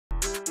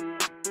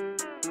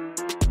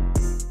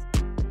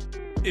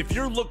If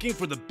you're looking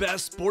for the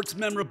best sports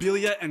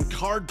memorabilia and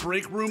card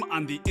break room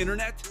on the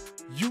internet,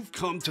 you've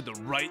come to the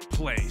right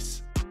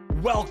place.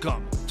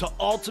 Welcome to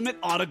Ultimate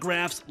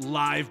Autographs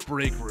Live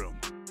Break Room.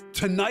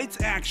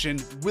 Tonight's action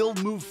will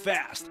move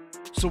fast,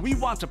 so we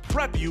want to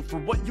prep you for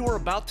what you're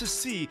about to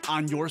see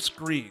on your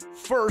screen.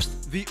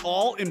 First, the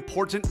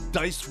all-important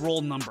dice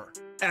roll number.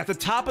 At the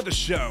top of the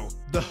show,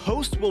 the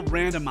host will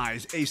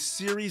randomize a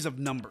series of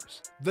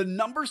numbers. The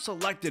number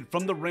selected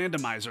from the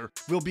randomizer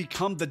will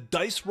become the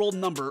dice roll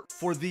number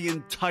for the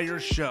entire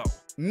show,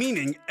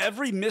 meaning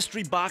every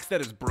mystery box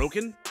that is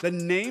broken, the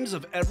names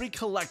of every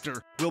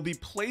collector will be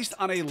placed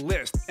on a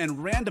list and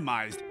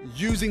randomized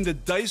using the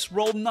dice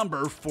roll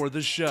number for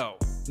the show.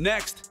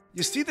 Next,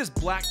 you see this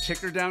black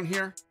ticker down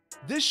here?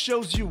 This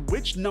shows you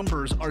which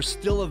numbers are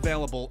still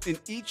available in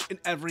each and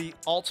every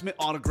Ultimate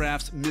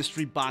Autographs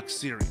mystery box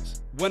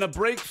series. When a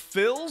break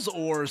fills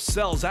or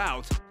sells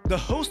out, the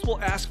host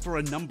will ask for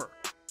a number.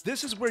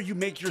 This is where you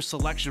make your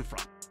selection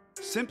from.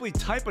 Simply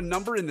type a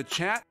number in the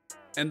chat,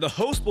 and the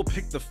host will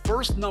pick the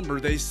first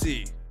number they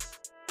see.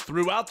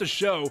 Throughout the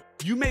show,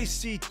 you may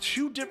see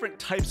two different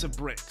types of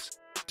breaks: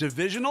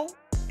 divisional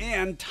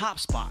and top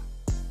spot.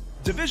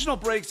 Divisional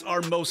breaks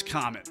are most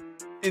common.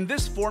 In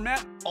this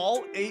format,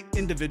 all 8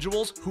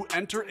 individuals who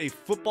enter a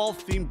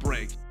football-themed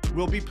break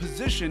will be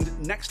positioned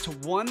next to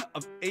one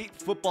of 8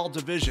 football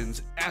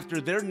divisions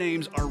after their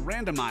names are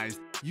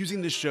randomized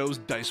using the show's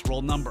dice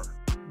roll number.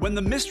 When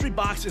the mystery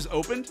box is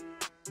opened,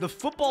 the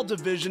football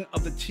division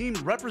of the team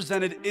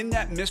represented in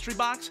that mystery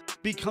box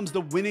becomes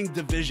the winning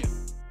division.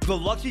 The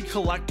lucky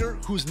collector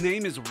whose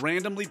name is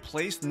randomly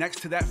placed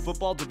next to that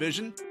football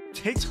division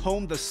takes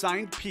home the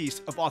signed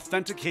piece of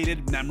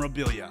authenticated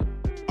memorabilia.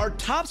 Our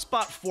top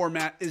spot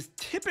format is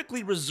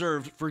typically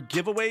reserved for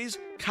giveaways,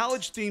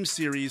 college-themed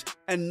series,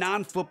 and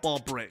non-football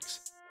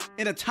breaks.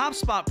 In a top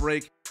spot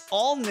break,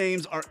 all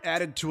names are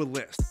added to a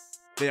list.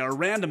 They are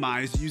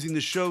randomized using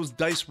the show's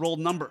dice roll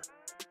number.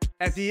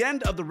 At the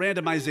end of the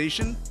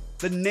randomization,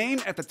 the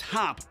name at the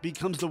top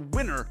becomes the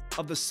winner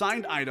of the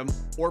signed item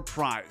or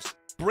prize.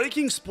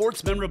 Breaking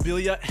sports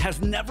memorabilia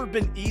has never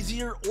been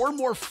easier or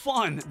more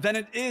fun than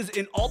it is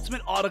in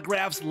Ultimate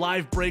Autographs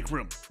Live Break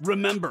Room.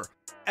 Remember,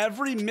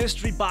 every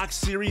mystery box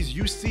series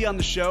you see on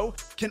the show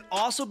can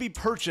also be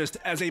purchased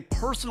as a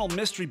personal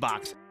mystery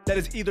box that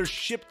is either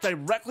shipped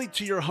directly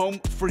to your home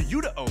for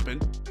you to open,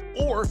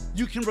 or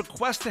you can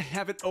request to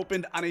have it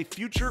opened on a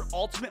future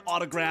Ultimate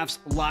Autographs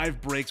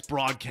Live Breaks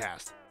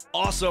broadcast.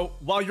 Also,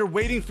 while you're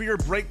waiting for your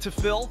break to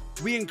fill,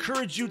 we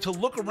encourage you to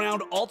look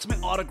around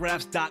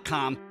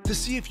ultimateautographs.com to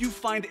see if you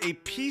find a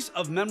piece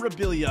of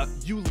memorabilia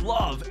you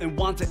love and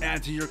want to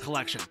add to your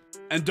collection.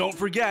 And don't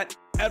forget,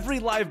 every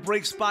live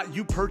break spot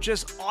you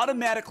purchase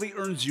automatically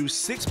earns you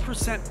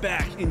 6%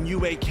 back in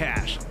UA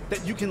cash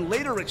that you can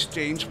later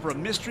exchange for a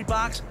mystery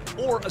box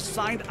or a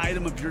signed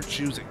item of your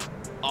choosing.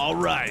 All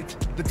right,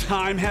 the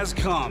time has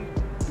come.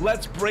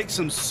 Let's break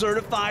some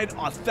certified,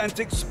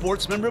 authentic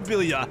sports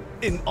memorabilia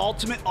in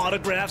Ultimate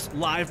Autographs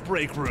Live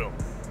Break Room.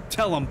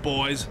 Tell them,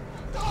 boys.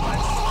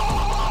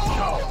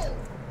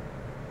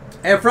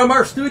 And from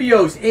our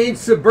studios in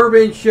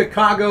suburban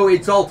Chicago,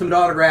 it's Ultimate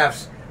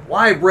Autographs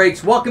Live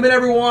Breaks. Welcome in,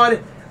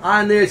 everyone,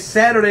 on this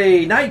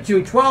Saturday night,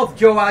 June 12th.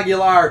 Joe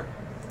Aguilar,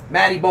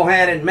 Matty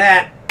Bohannon.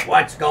 Matt,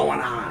 what's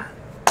going on?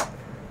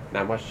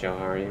 Not much, Joe.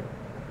 How are you?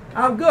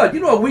 I'm good.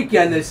 You know what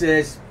weekend this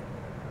is?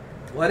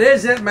 What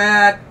is it,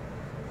 Matt?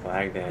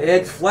 Flag Day.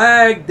 It's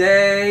Flag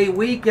Day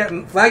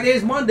weekend. Flag Day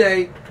is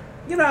Monday.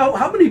 You know,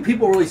 how many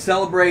people really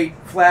celebrate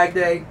Flag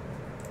Day?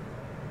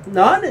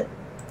 None?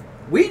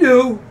 We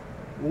do.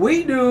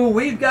 We do.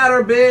 We've got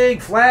our big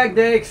Flag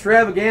Day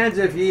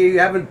extravaganza, if you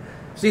haven't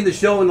seen the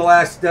show in the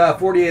last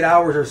 48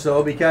 hours or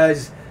so,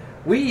 because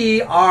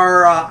we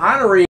are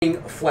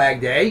honoring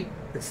Flag Day.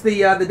 It's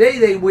the day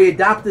that we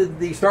adopted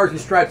the Stars and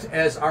Stripes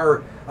as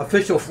our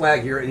official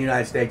flag here in the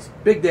United States.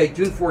 Big day,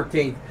 June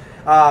 14th.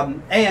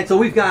 And so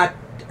we've got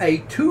a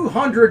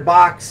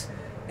 200-box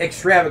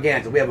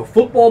extravaganza. We have a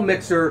football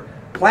mixer,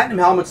 platinum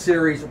helmet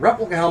series,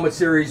 replica helmet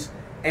series,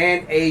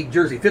 and a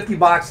jersey. 50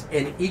 box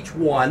in each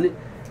one.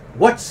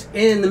 What's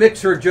in the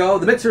mixer, Joe?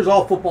 The mixer is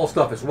all football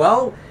stuff as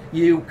well.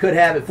 You could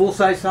have a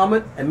full-size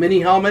helmet, a mini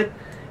helmet,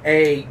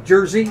 a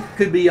jersey.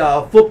 Could be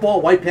a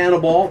football, white panel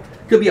ball.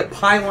 Could be a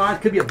pylon.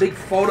 Could be a big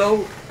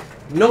photo.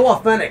 No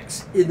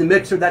authentics in the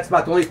mixer. That's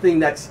about the only thing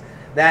that's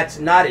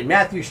not in.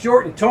 Matthew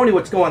Short and Tony,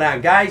 what's going on,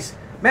 guys?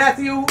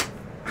 Matthew,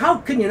 how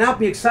can you not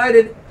be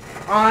excited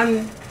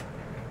on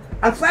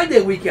Flag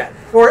Day weekend?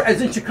 Or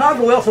as in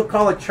Chicago, we also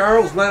call it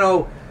Charles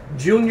Leno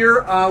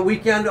Jr.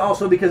 Weekend,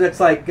 also because it's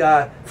like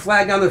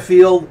flag on the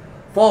field,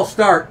 false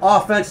start,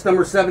 offense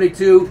number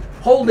 72,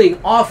 holding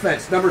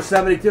offense number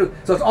 72.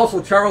 So it's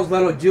also Charles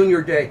Leno Jr.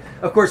 Day.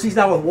 Of course, he's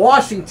now with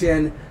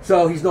Washington,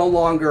 so he's no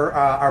longer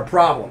our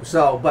problem.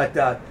 So, but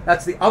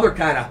that's the other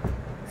kind of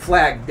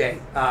Flag Day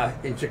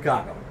in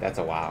Chicago. That's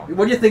a wow.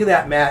 What do you think of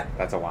that, Matt?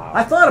 That's a wow.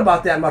 I thought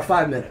about that in about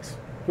 5 minutes.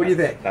 What do you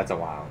think? That's a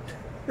wow.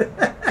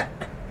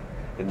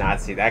 Did not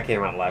see that.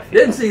 Came out left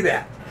field. Didn't see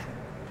that.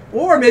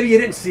 Or maybe you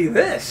didn't see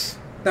this.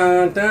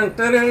 Dun, dun,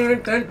 dun,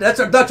 dun, dun. That's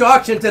our Dutch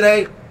auction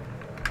today.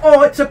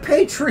 Oh, it's a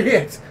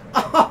Patriot.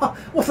 Oh,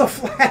 with a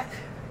flag.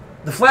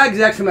 The flag is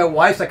actually my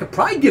wife's. I could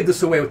probably give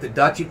this away with the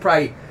Dutch. He'd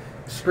probably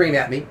scream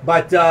at me.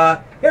 But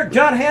here,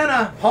 John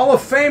Hannah, Hall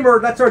of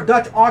Famer. That's our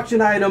Dutch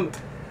auction item.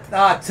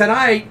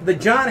 Tonight, the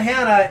John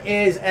Hannah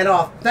is an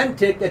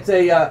authentic. It's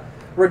a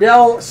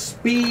Riddell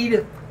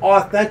Speed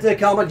authentic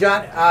helmet.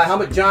 John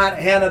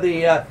Hannah,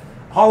 the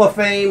Hall of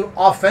Fame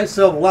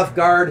offensive left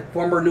guard,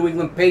 former New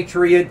England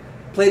Patriot.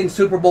 Played in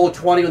Super Bowl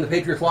 20 when the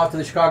Patriots lost to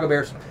the Chicago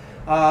Bears.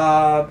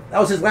 That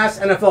was his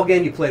last NFL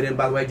game he played in,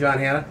 by the way, John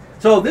Hannah.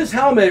 So this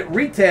helmet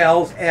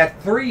retails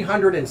at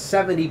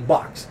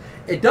 $370.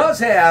 It does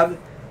have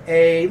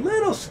a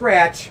little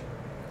scratch.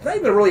 It's not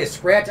even really a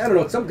scratch. I don't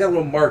know. It's got a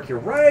little mark here,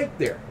 right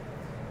there.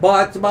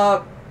 But it's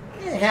about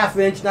half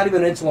inch, not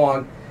even an inch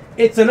long.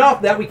 It's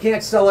enough that we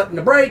can't sell it in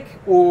the break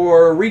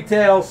or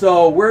retail.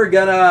 So we're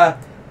gonna.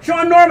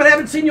 Sean Norman,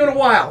 haven't seen you in a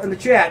while in the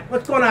chat.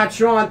 What's going on,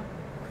 Sean?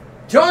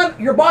 John,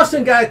 you're a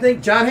Boston guy, I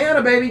think. John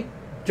Hannah, baby.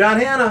 John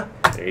Hannah.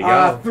 There you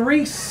go.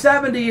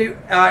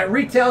 $370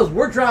 retails.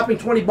 We're dropping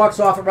 $20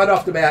 off it right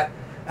off the bat.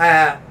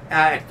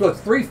 So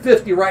it's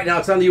 $350 right now.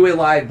 It's on the UA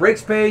Live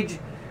breaks page.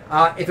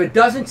 If it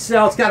doesn't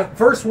sell, it's got a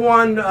first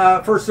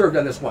served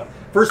on this one.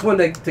 First one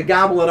to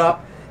gobble it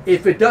up.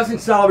 If it doesn't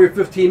sell every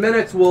 15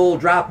 minutes, we'll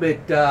drop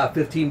it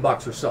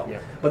 $15 or so. Yeah.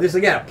 But this,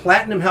 again, a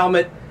platinum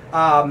helmet.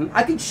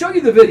 I can show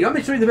you the video. I'm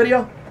going to show you the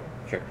video.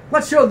 Sure.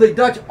 Let's show the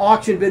Dutch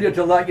auction video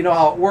to let you know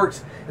how it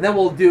works. And then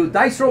we'll do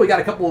dice roll. We got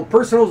a couple of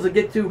personals to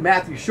get to.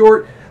 Matthew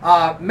Short.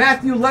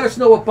 Matthew, let us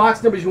know what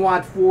box numbers you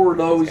want for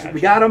those. Gotcha.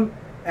 We got them.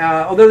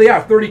 Oh, there they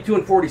are, 32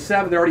 and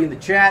 47. They're already in the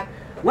chat.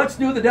 Let's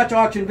do the Dutch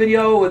auction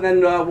video, and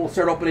then we'll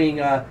start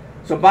opening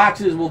some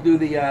boxes. We'll do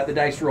the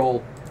dice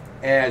roll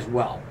as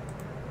well.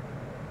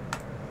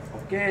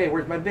 Okay,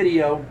 where's my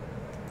video?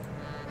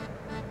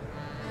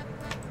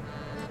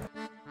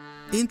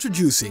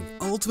 Introducing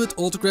Ultimate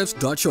Autographs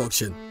Dutch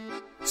Auction.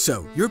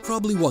 So, you're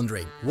probably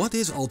wondering, what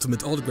is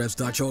Ultimate Autographs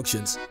Dutch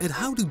Auctions and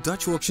how do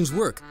Dutch auctions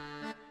work?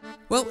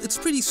 Well, it's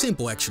pretty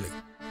simple actually.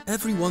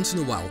 Every once in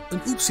a while, an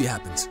oopsie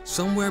happens,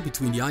 somewhere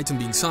between the item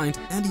being signed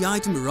and the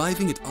item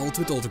arriving at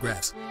Ultimate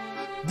Autographs.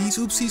 These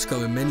oopsies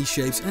come in many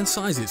shapes and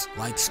sizes,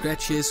 like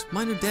scratches,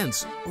 minor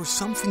dents, or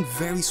something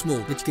very small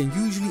that you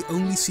can usually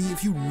only see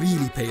if you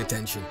really pay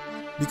attention.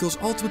 Because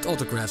Ultimate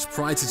Autographs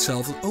prides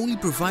itself on only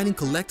providing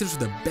collectors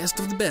with the best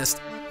of the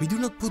best, we do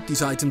not put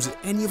these items in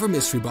any of our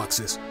mystery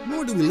boxes,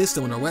 nor do we list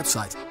them on our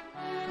website.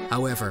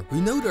 However, we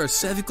know there are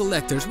savvy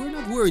collectors who are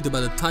not worried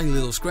about a tiny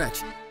little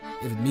scratch,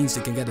 if it means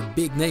they can get a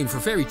big name for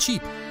very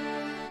cheap.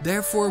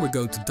 Therefore, we're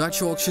going to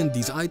Dutch auction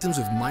these items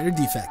with minor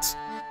defects.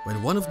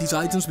 When one of these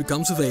items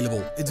becomes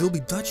available, it will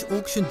be Dutch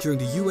auctioned during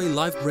the UA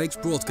Live Breaks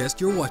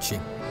broadcast you're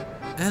watching.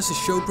 As the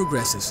show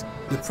progresses,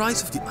 the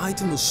price of the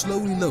item will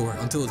slowly lower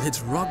until it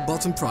hits rock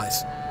bottom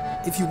price.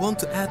 If you want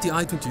to add the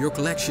item to your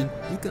collection,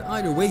 you can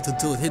either wait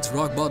until it hits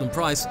rock bottom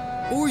price,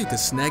 or you can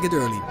snag it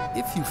early,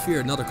 if you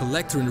fear another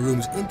collector in the room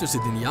is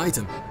interested in the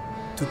item.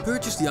 To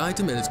purchase the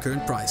item at its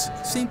current price,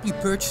 simply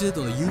purchase it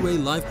on a UA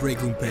Live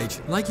Break Room page,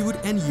 like you would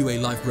any UA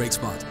Live Break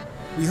spot.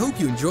 We hope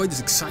you enjoyed this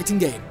exciting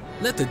game.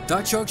 Let the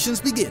Dutch auctions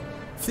begin.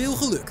 Veel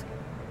geluk!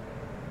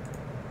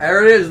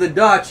 There it is, the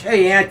Dutch.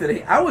 Hey,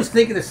 Anthony, I was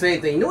thinking the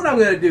same thing. You know what I'm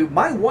going to do?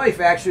 My wife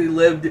actually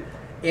lived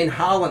in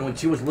Holland when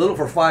she was little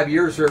for 5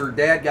 years. Her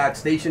dad got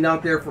stationed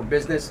out there for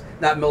business,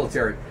 not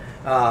military.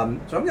 So I'm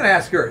going to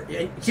ask her.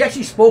 She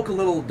actually spoke a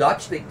little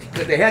Dutch.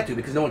 They had to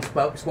because no one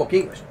spoke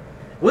English.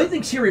 The only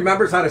thing she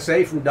remembers how to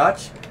say from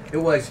Dutch, it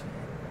was,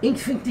 "Ik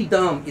vind die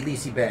dam,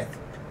 Elisabeth,"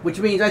 which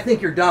means, "I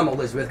think you're dumb,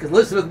 Elizabeth," because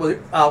Elizabeth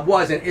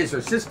was and is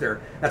her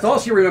sister. That's all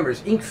she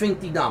remembers. "Ik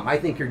vind die dam," I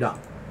think you're dumb.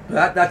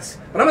 But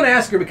I'm going to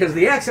ask her because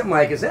the accent,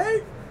 Mike, is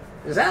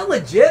that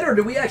legit, or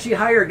do we actually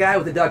hire a guy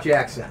with a Dutch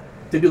accent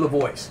to do the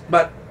voice?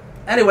 But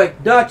anyway,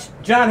 Dutch,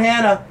 John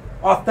Hannah,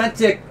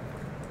 authentic,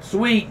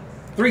 sweet,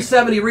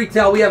 $370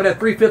 retail. We have it at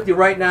 $350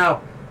 right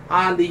now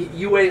on the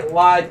UA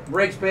Live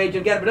Breaks page.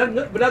 And again,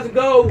 if it doesn't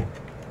go,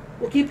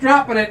 we'll keep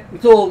dropping it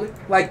until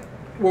like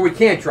where we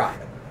can't drop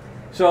it.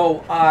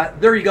 So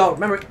there you go.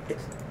 Remember,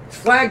 it's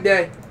Flag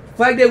Day,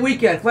 Flag Day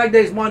weekend. Flag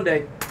Day is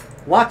Monday.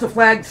 Lots of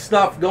flag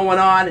stuff going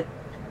on.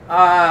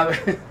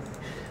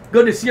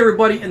 Good to see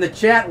everybody in the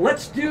chat.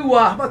 Let's do,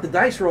 how about the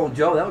dice roll,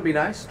 Joe? That would be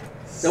nice.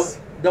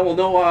 Then we'll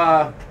know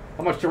how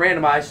much to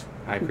randomize.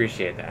 I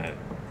appreciate that.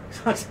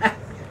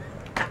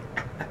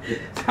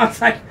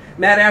 Sounds like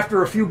Matt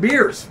after a few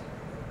beers.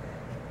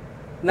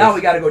 Now we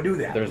got to go do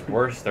that. There's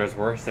worse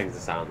things to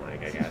sound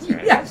like, I guess,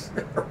 right? Yes,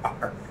 there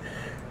are.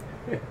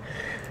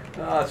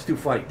 Oh, it's too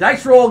funny.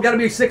 Dice roll got to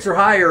be 6 or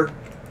higher.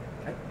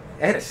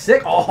 I had a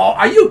 6. Oh,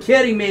 are you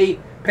kidding me?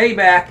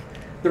 Payback.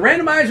 The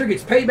randomizer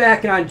gets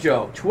payback on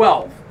Joe.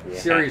 12. Yeah.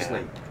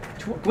 Seriously.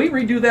 Can we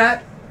redo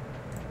that?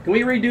 Can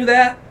we redo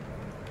that?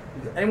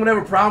 Does anyone have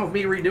a problem with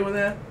me redoing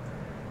that?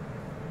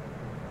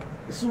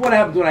 This is what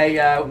happens when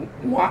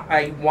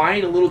I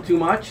whine a little too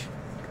much.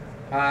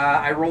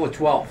 I roll a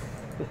 12.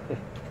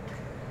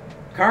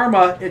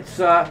 Karma, it's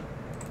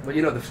but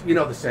you know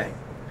the saying.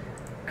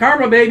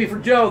 Karma, baby, for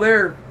Joe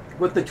there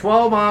with the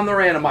 12 on the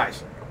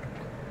randomizer.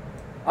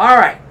 All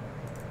right.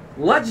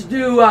 Let's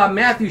do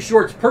Matthew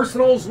Short's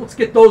personals. Let's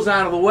get those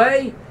out of the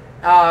way.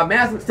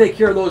 Matthew, let's take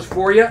care of those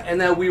for you, and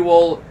then we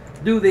will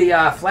do the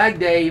Flag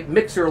Day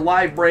Mixer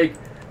live break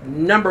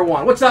number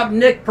 1. What's up,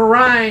 Nick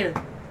Perrine?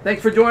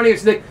 Thanks for joining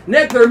us, Nick.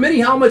 Nick, there are mini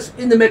helmets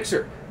in the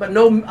Mixer, but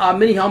no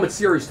mini helmet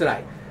series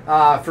tonight.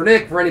 For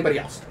Nick, for anybody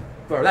else.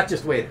 That's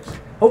just the way it is.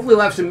 Hopefully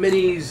we'll have some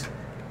minis,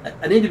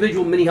 an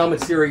individual mini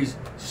helmet series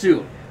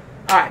soon.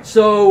 All right,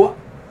 so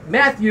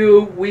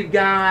Matthew, we've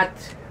got,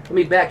 let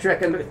me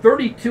backtrack,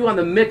 32 on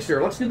the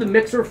Mixer. Let's do the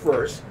Mixer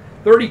first.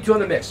 32 on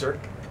the Mixer.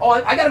 Oh,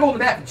 I got to go in the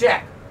back and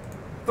check.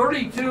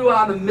 32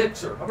 on the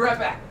Mixer. I'll be right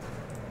back.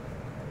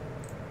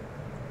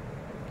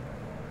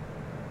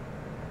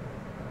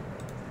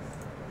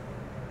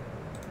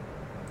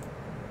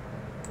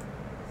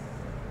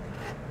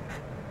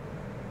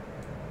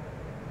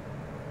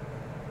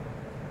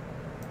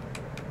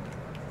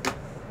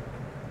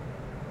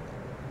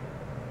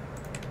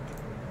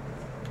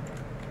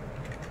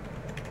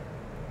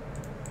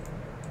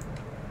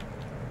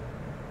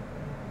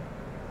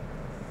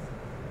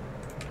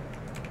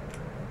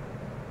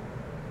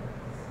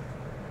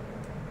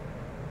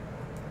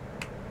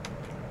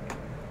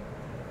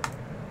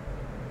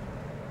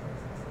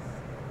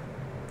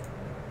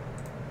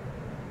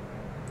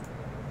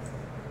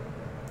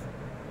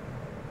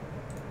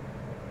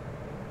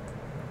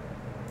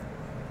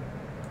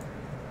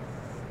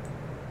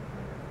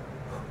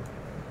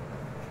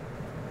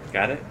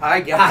 Got it?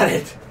 I got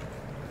it.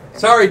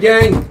 Sorry,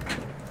 gang.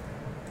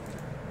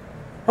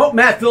 Hope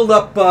Matt filled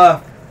up,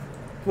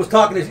 was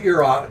talking his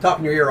ear off,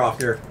 talking your ear off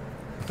there.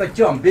 It's like,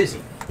 Joe, I'm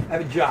busy. I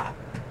have a job.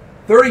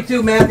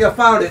 32, Matthew, I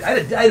found it.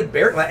 I had it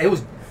buried. It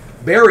was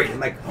buried.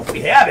 I'm like, oh,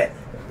 we have it.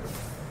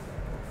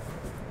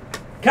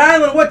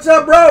 Kylan, what's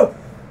up, bro?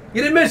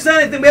 You didn't miss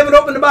anything. We haven't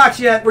opened the box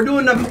yet. We're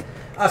doing them,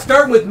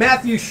 starting with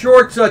Matthew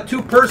Short's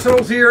 2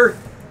 personals here.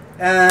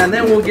 And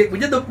then we'll get, we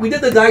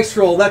did the dice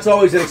roll. That's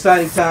always an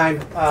exciting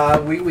time.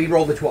 We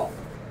rolled the 12.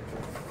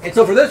 And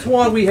so for this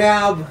one, we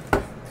have,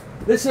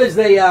 this is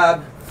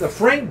the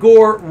Frank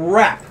Gore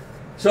rep.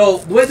 So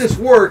the way this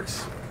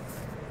works,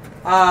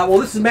 well,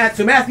 this is Matt.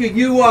 So Matthew,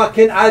 you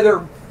can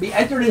either be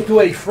entered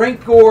into a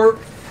Frank Gore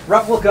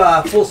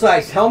replica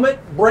full-size helmet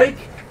break,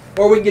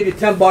 or we can give you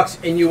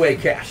 $10 in UA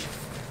cash.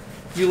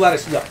 You let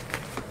us know.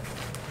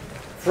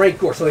 Frank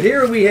Gore. So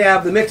here we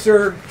have the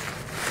Mixer.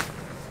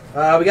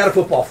 We got a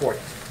football for you.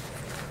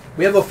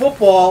 We have a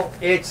football.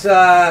 It's,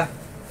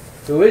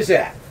 who is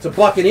that? It's a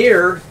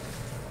Buccaneer.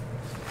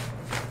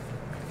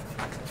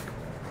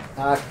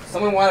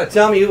 Someone want to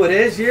tell me who it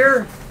is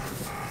here?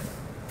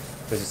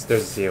 There's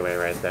a COA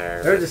right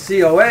there. There's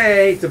a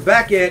COA. It's a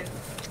Beckett.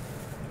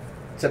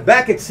 It's a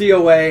Beckett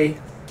COA.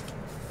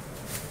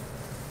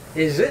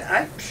 Is it?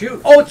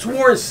 Shoot. Oh, it's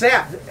Warren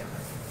Sapp.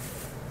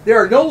 There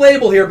are no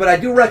label here, but I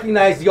do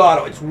recognize the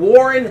auto. It's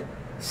Warren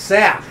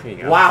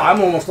Sapp. Wow,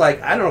 I'm almost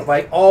like, I don't know if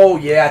I, oh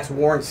yeah, it's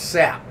Warren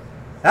Sapp.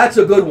 That's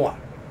a good one.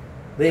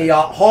 The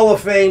Hall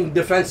of Fame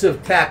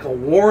defensive tackle,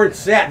 Warren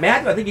Sapp.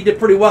 Matt, I think you did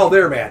pretty well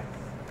there, man.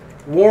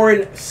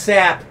 Warren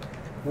Sapp,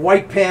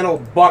 white panel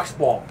Bucks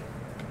ball.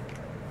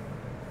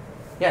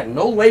 Yeah,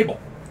 no label.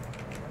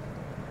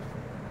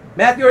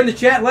 Matthew, in the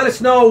chat, let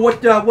us know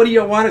what do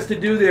you want us to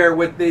do there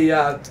with the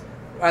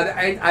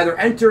either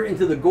enter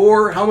into the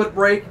Gore helmet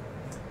break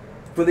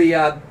for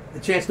the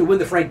chance to win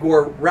the Frank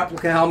Gore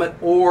replica helmet,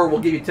 or we'll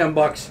give you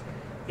 $10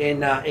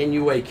 in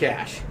UA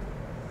cash.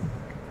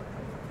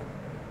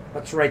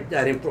 Let's write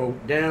that info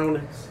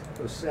down.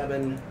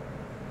 07,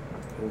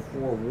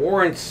 04,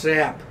 Warren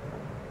Sapp.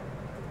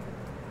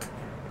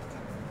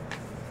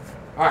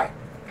 All right.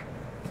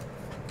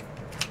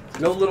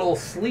 No little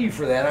sleeve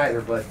for that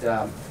either, but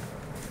all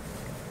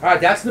right,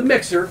 that's the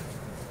Mixer.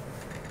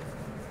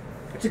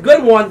 It's a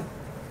good one.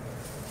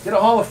 Get a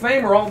Hall of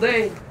Famer all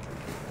day.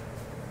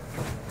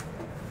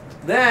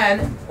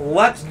 Then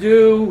let's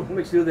do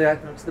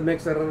that. That's the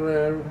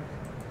Mixer.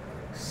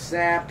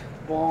 Sapp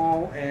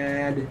ball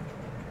and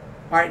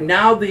all right.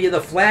 Now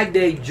the Flag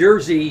Day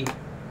jersey.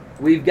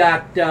 We've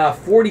got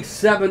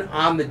 47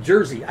 on the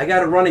jersey. I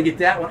got to run and get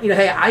that one. You know,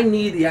 hey, I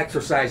need the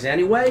exercise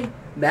anyway.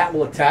 Matt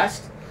will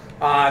attest.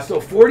 So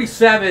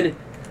 47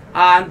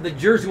 on the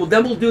jersey. Well,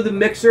 then we'll do the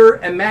Mixer.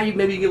 And Matt, you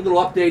maybe give a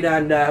little update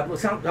on.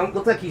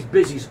 Looks like he's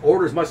busy. His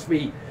orders must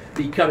be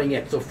coming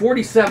in. So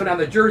 47 on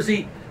the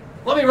jersey.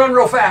 Let me run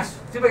real fast.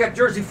 See if I got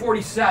jersey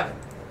 47.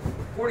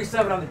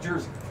 47 on the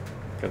jersey.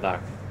 Good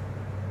luck.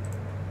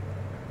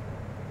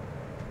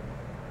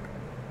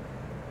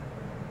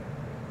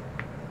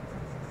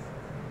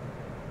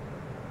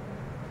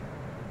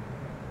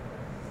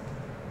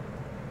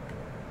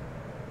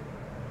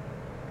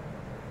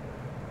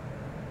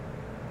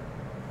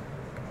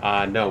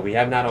 No, we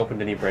have not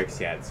opened any breaks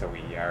yet, so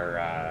we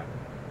are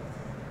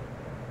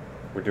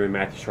we're doing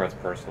Matthew Short's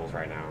personals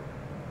right now.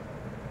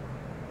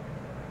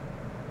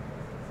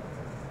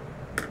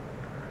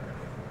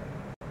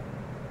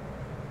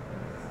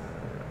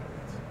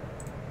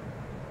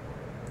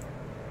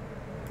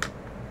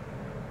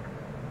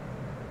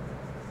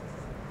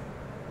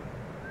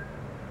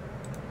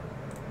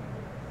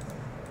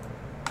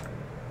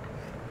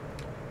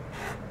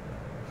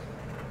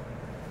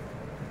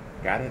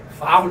 Got it.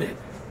 Found it.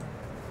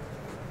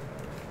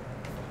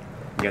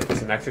 You got to do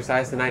some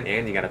exercise tonight,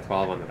 and you got a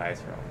 12 on the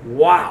dice roll.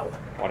 Wow.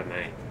 What a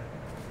night.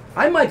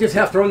 I might just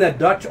have to run that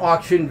Dutch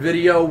auction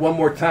video one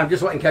more time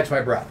just so I can catch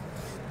my breath.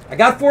 I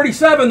got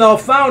 47 though,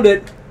 found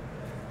it.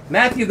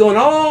 Matthew going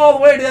all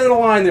the way to the end of the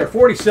line there,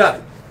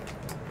 47.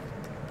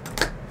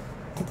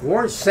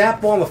 Warren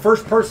Sapp on the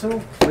first personal.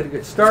 Way to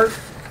good start.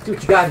 See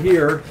what you got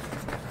here.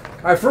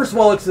 All right, first of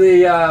all, it's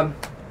the,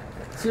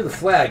 let's see where the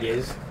flag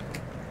is.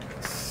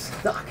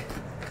 Stuck.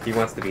 He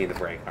wants to be in the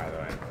break, by the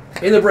way.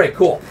 In the break,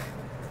 cool.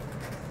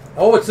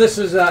 Oh, this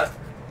is,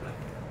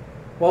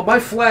 well, my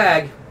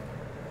flag,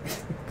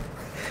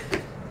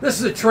 this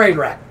is a train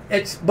wreck.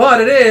 It's Kyler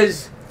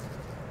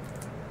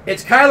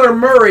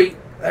Murray.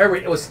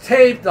 It was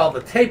taped. All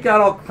the tape got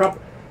all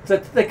crumpled.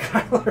 It's the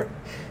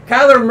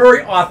Kyler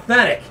Murray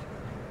authentic.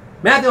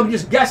 Matthew, I'm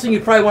just guessing you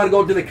probably want to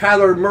go to the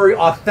Kyler Murray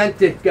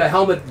authentic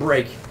helmet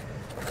break.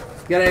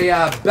 Got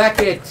a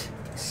Beckett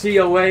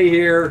COA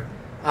here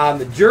on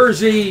the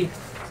jersey.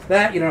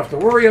 That you don't have to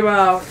worry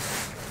about.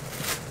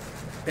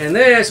 And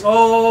this,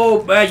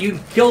 oh man, you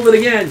killed it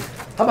again.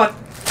 How about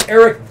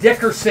Eric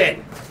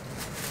Dickerson?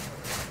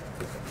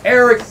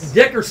 Eric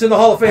Dickerson, the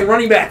Hall of Fame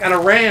running back on a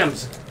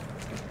Rams.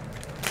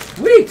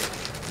 Sweet.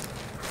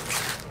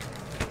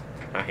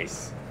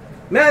 Nice.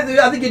 Man,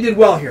 I think you did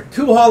well here.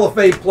 2 Hall of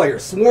Fame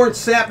players. Warren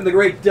Sapp and the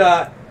great,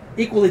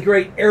 equally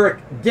great Eric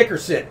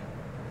Dickerson.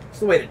 That's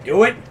the way to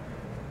do it.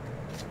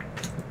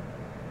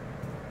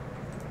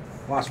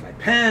 Lost my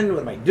pen.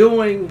 What am I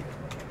doing?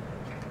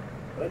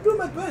 What am I doing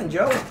with my pen,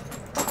 Joe?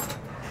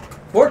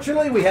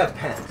 Fortunately, we have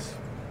pens.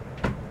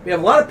 We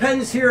have a lot of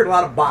pens here and a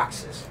lot of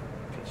boxes.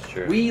 It's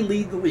true. We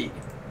lead the league.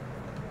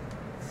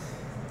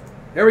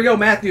 There we go,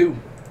 Matthew.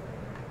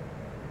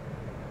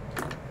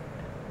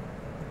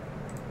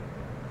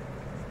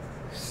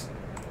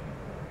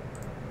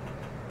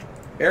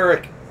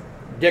 Eric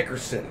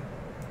Dickerson.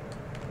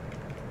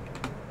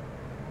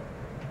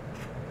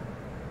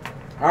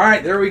 All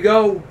right, there we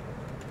go.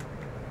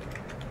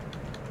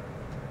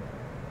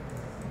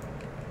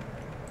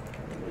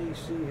 Let me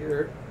see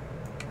here.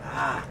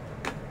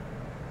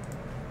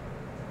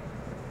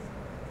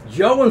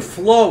 Joe and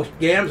Flo,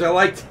 Gams, I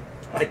like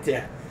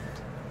that.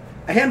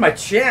 I had my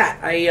chat.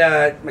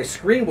 My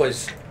screen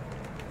was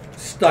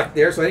stuck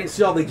there, so I didn't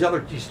see all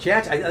these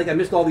chats. I think I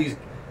missed all these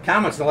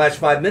comments in the last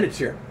 5 minutes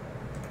here.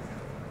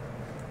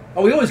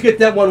 Oh, we always get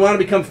that one. Want to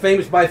become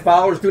famous by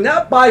followers? Do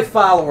not buy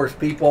followers,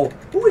 people.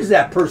 Who is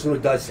that person who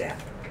does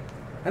that?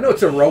 I know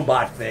it's a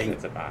robot thing.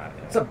 It's a bot.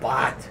 Yeah. It's a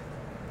bot.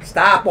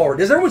 Stop over.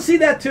 Does everyone see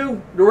that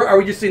too? Or are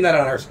we just seeing that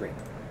on our screen?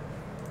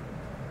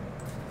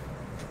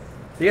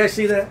 Do you guys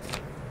see that?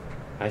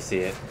 I see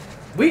it.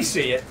 We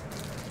see it.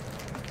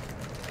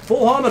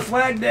 Full helmet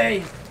flag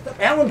day.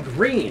 Alan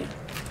Green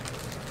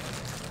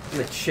in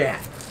the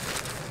chat.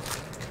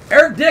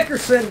 Eric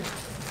Dickerson.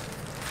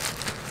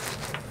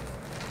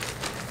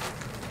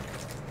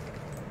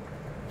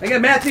 I got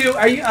Matthew.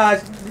 Are you?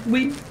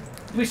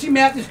 We see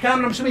Matthew's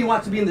comment. I'm assuming he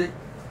wants to be in the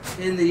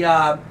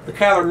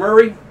Kyler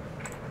Murray.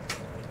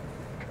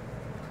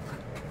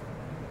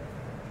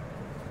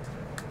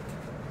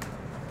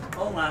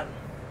 Hold on.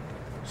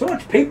 So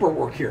much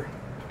paperwork here.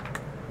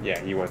 Yeah,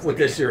 he wants with to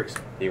be, this series.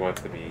 He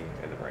wants to be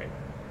in the break.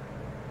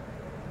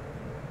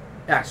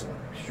 Excellent.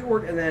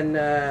 Short, and then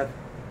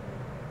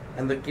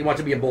he wants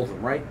to be in both of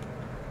them, right?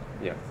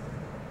 Yeah.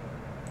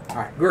 All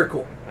right. Very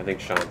cool. I think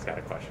Sean's got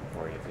a question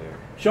for you too.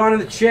 Sean in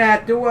the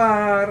chat, do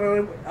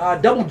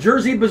double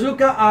jersey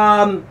bazooka.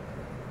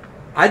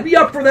 I'd be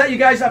up for that. You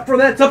guys up for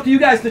that? It's up to you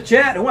guys to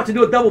chat. Who wants to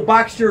do a double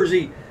box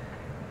jersey?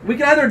 We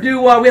can either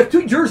do. We have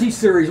 2 jersey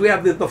series. We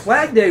have the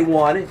Flag Day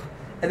one,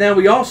 and then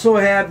we also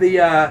have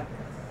the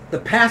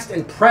past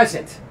and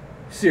present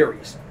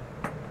series.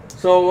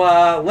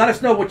 So let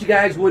us know what you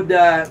guys would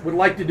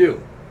like to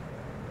do.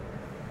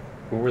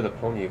 Who were the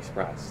Pony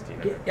Express? Do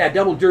you know? Yeah,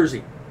 double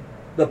jersey.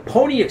 The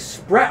Pony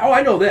Express. Oh,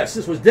 I know this.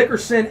 This was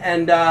Dickerson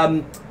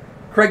and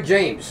Craig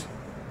James.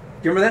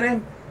 Do you remember that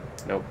name?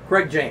 Nope.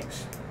 Craig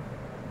James.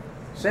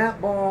 Sap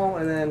ball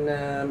and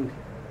then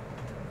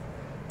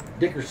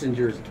Dickerson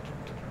jersey.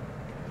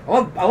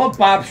 I love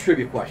Bob's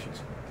trivia questions.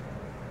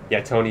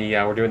 Yeah, Tony.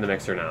 We're doing the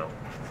mixer now.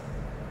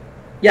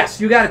 Yes,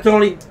 you got it,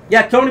 Tony.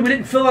 Yeah, Tony. We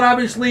didn't fill it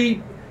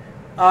obviously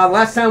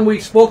last time we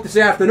spoke this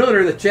afternoon or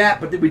in the chat,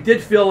 but we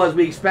did fill as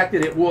we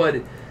expected it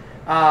would.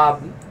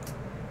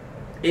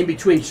 In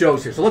between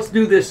shows here. So let's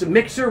do this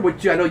mixer,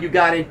 which I know you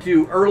got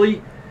into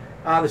early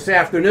this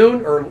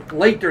afternoon or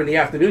late during the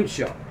afternoon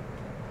show.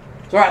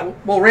 So all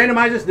right, we'll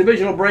randomize this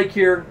divisional break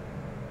here,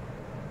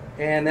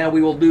 and then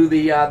we will do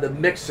the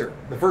mixer,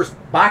 the first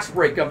box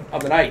break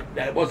of the night.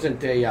 That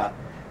wasn't a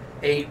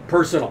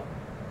personal.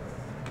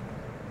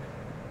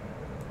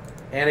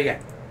 And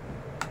again,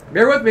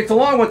 bear with me. It's a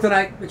long one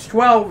tonight. It's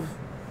 12,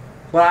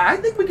 but I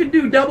think we could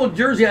do double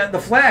jersey at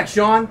the flag,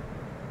 Sean.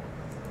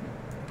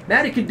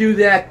 Matty could do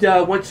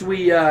that once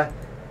we got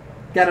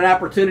an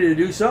opportunity to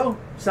do so.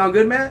 Sound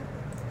good, Matt?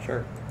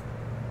 Sure.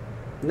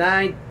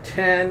 9,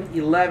 10,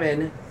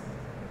 11,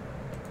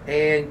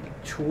 and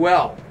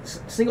 12.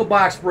 Single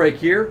box break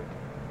here.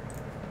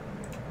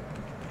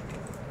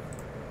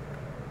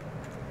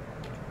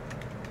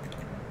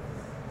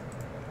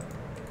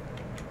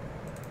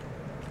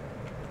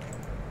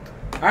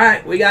 All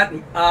right, we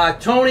got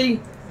Tony,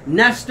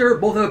 Nestor,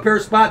 both have a pair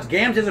of spots.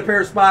 Gams has a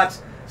pair of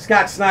spots.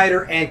 Scott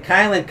Snyder and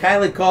Kylan.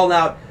 Kylan called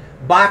out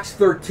box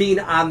 13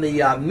 on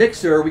the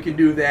mixer. We can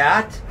do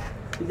that.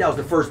 I think that was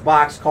the first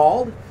box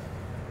called.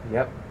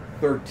 Yep.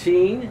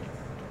 13.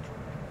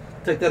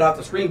 Take that off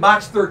the screen.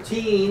 Box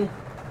 13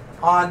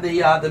 on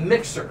the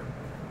mixer.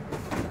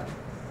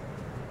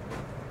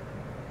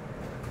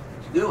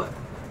 Let's do it.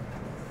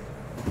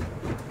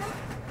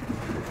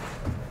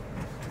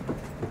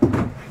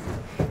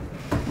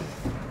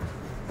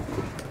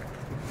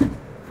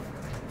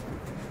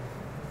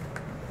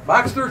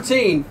 Box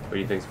 13. What do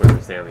you think's winning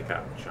the Stanley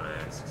Cup? Sean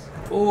asks.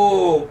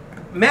 Oh,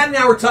 Matt and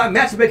I were talking.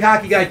 Matt's a big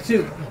hockey guy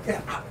too.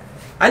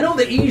 I know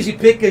the easy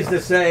pick is to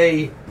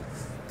say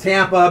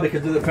Tampa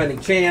because they're the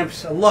defending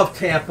champs. I love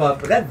Tampa,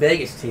 but that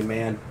Vegas team,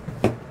 man,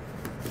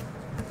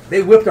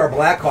 they whipped our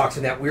Blackhawks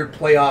in that weird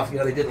playoff.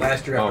 They did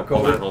last year after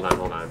COVID. Hold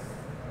on.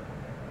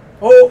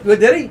 Oh,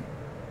 did he?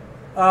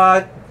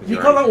 He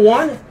called out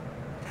one.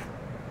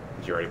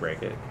 Did you already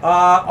break it?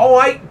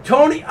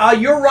 Tony,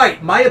 you're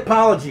right. My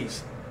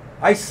apologies.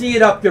 I see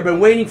it up there. Been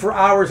waiting for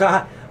hours.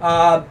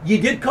 You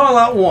did call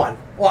out one.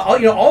 Well,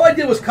 all I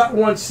did was cut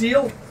one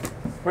seal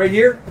right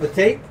here, the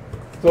tape.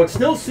 So it's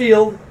still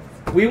sealed.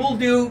 We will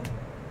do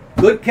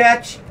good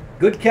catch.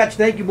 Good catch.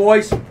 Thank you,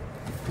 boys.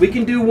 We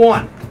can do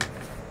one.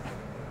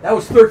 That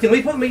was 13.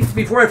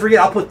 Before I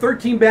forget, I'll put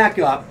 13 back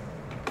up.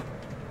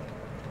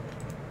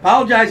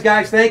 Apologize,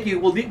 guys. Thank you.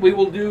 We'll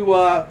do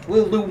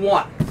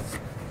one.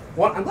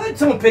 One. I'm glad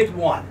someone picked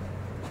one.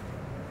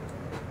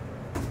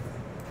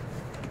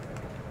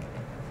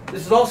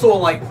 This is also a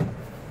light one.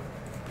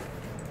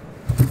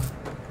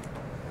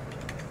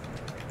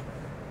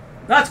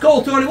 That's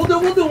cool, Tony.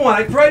 We'll do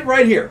one.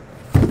 Right here.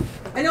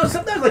 I know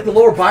sometimes like the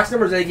lower box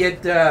numbers they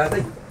get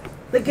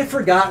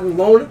forgotten.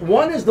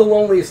 One is the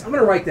loneliest. I'm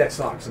gonna write that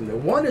song someday.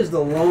 One is the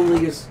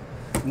loneliest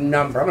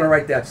number. I'm gonna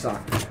write that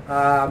song.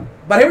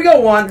 But here we go.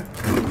 One.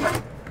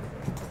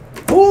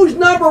 Who's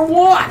number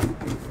one?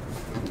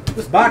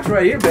 This box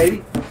right here,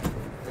 baby.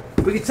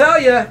 We can tell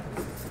you,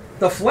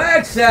 the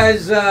flag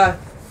says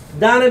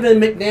Donovan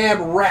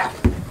McNabb rep.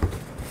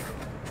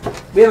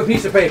 We have a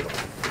piece of paper.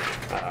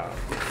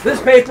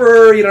 This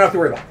paper you don't have to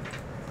worry about.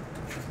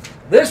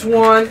 This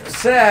one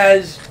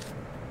says,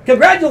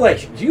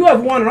 congratulations, you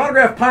have won an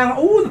autographed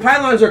pylon. Ooh, the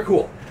pylons are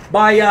cool.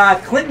 By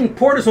Clinton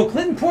Portis. So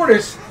Clinton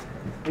Portis,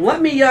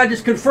 let me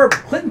just confirm.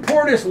 Clinton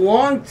Portis,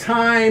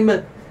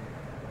 long-time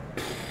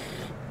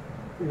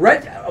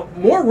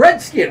more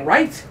Redskin,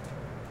 right?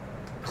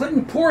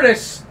 Clinton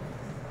Portis,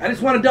 I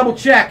just want to double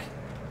check.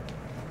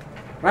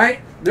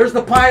 Right? There's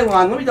the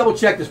pylon. Let me double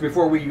check this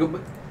before we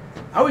go.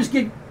 I always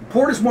get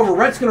Portis more of a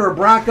Redskin or a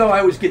Bronco. I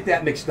always get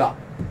that mixed up.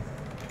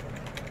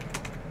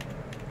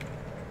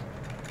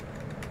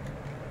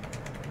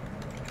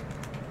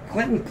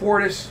 Clinton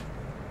Portis.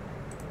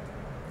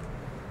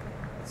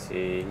 Let's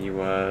see, he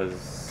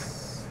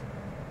was,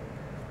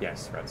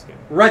 yes, Redskin.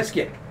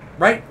 Redskin,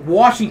 right?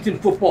 Washington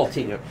football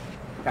team. Yep.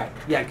 Okay.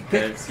 Yeah,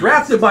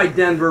 drafted by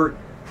Denver,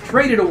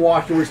 traded to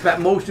Washington, where he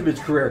spent most of his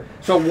career.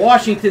 So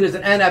Washington is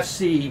an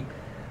NFC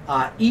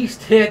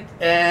East hit,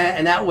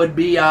 and that would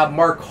be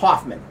Mark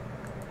Hoffman.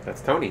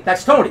 That's Tony.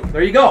 That's Tony.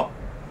 There you go.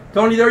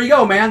 Tony, there you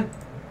go, man.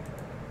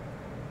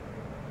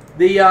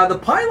 The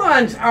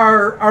pylons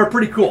are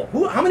pretty cool.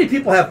 How many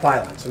people have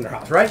pylons in their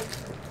house, right?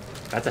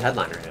 That's a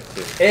headliner hit,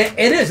 too. It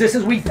is.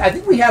 I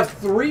think we have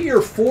 3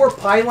 or 4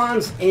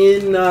 pylons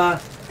in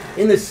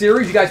the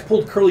series. You guys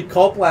pulled Curly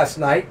Culp last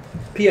night.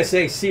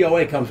 PSA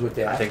COA comes with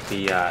that. I think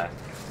the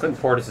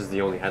Clinton Portis is the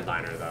only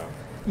headliner, though.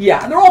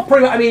 Yeah, they're all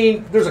pretty. I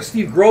mean, there's a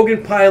Steve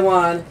Grogan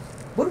pylon.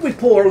 What did we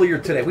pull earlier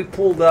today? We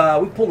pulled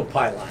a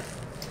pylon.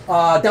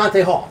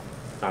 Dante Hall.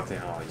 Dante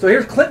Hall. Yeah. So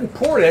here's Clinton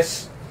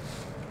Portis.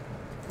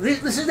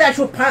 This is the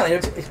actual pylon.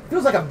 It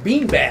feels like a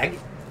beanbag.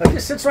 It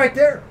just sits right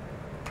there.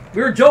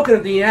 We were joking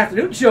at the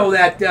afternoon show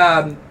that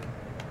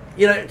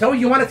Tony,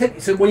 you want to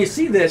take. So when you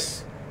see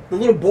this, the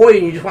little boy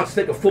and you just want to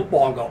take a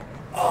football and go,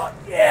 oh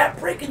yeah,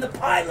 breaking the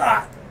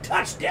pylon,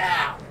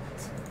 touchdown.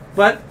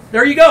 But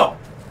there you go.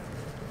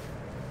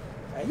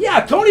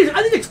 Yeah, Tony,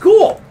 I think it's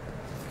cool.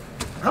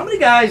 How many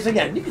guys,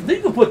 again, you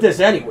can put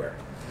this anywhere.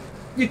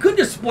 You could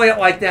display it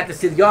like that to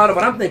see the auto,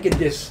 but I'm thinking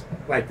this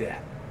like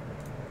that.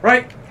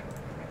 Right?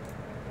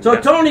 So, Yeah.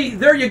 Tony,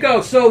 there you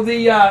go. So,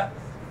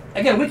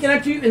 again, we can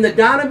enter you in the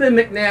Donovan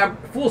McNabb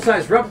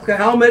full-size replica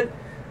helmet,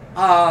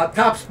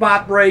 top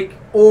spot break,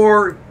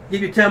 or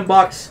give you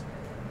 $10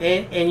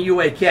 and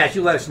UA cash.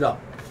 You let us know.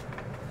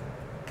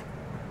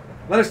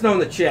 Let us know in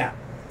the chat.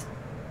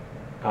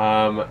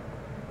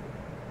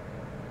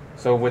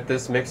 So with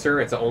this mixer,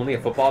 it's only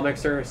a football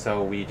mixer,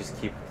 so we just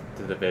keep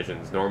the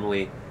divisions.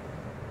 Normally,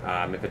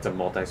 if it's a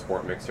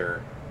multi-sport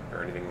mixer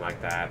or anything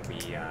like that, we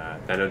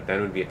then it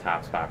would be a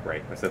top spot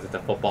break. But since it's a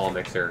football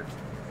mixer,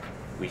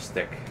 we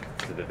stick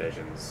to the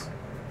divisions.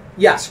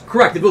 Yes,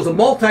 correct. If it was a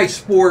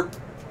multi-sport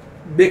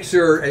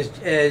mixer,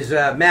 as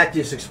Matt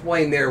just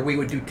explained there, we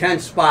would do 10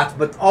 spots,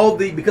 but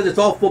because it's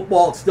all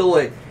football, it's still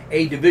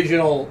a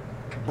divisional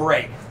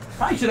break.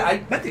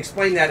 I meant to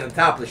explain that at the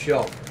top of the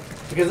show.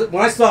 Because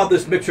when I saw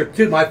this mixer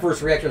too, my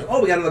first reaction was,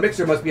 oh, we got another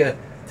mixer, must be a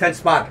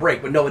 10-spot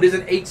break. But no, it is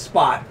an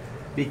 8-spot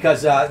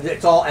because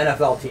it's all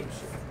NFL teams.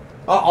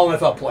 All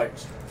NFL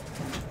players.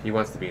 He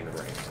wants to be in the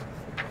break.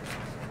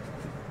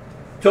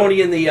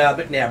 Tony in the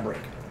McNabb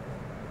break.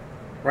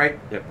 Right?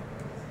 Yep.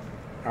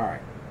 All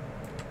right.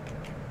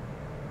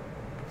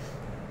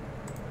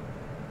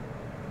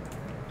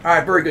 All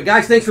right, very good.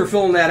 Guys, thanks for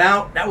filling that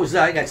out. That was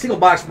got single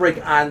box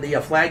break on the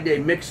Flag Day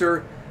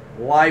Mixer,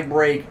 live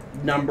break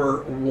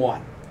number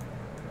 1.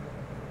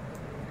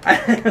 I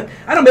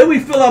don't know, maybe we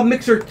fill out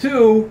Mixer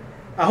 2.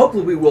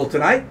 Hopefully we will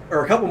tonight,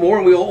 or a couple more,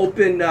 and we'll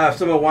open,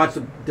 someone wants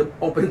to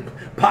open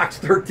box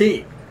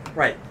 13.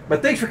 Right.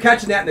 But thanks for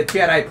catching that in the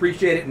chat. I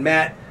appreciate it, and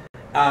Matt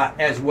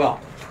as well.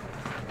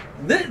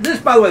 This,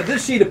 by the way,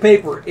 this sheet of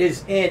paper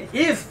is,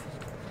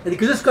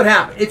 because this could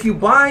happen, if you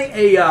buy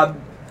a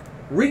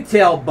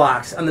retail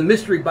box on the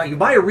mystery box, you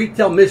buy a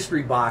retail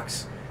mystery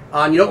box,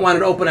 and you don't want it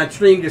to open on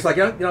stream, just like,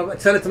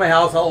 send it to my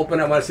house, I'll open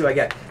it, I want to see what I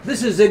get.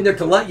 This is in there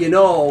to let you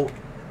know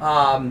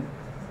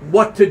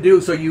what to do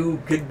so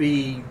you could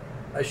be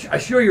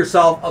assure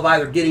yourself of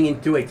either getting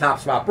into a top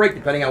spot break,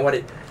 depending on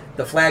what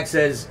the flag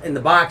says in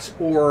the box,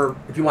 or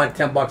if you want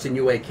 $10 in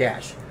UA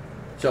cash.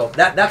 So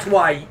that's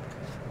why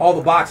all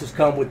the boxes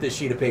come with this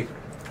sheet of paper.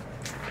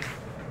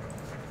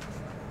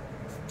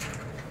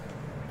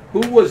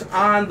 Who was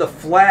on the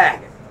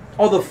flag?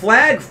 Oh, the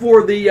flag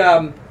for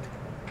the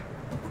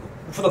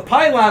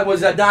pylon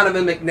was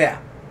Donovan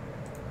McNabb.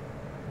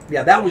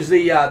 Yeah, that was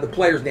the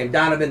player's name,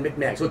 Donovan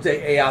McNabb. So it's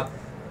a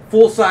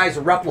full-size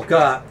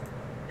replica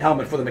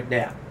helmet for the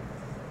McNabb.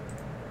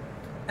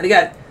 And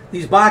again,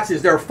 these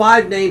boxes, there are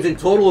 5 names in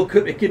total.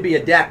 It could be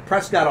a Dak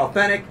Prescott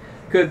authentic,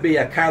 could be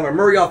a Kyler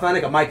Murray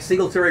authentic, a Mike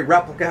Singletary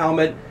replica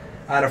helmet,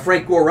 and a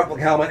Frank Gore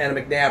replica helmet, and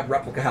a McNabb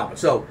replica helmet.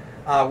 So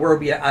where will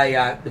be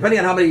depending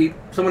on how many,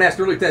 someone asked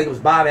earlier, I think it was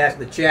Bob asked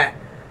in the chat,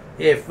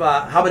 if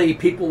how many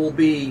people will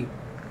be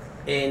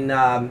in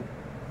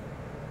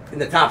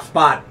the top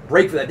spot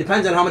break for that.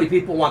 Depends on how many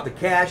people want the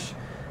cash,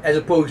 as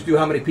opposed to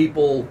how many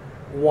people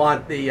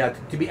want the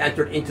to be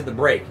entered into the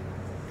break.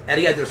 And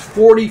again, there's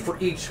 40 for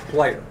each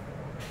player.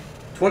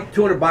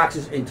 200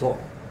 boxes in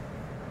total.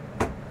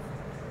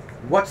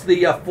 What's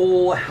the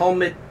full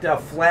helmet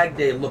flag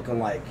day looking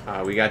like?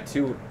 We got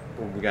two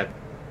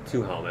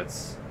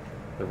helmets,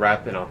 the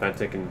rep and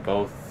authentic, and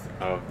both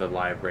of the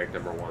live break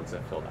number 1s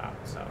that filled out.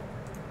 So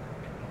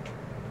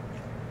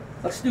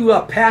let's do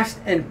past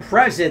and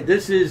present.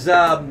 This is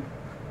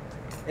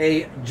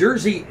a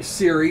jersey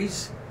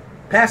series.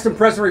 Past and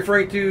present,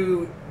 referring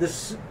to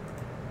this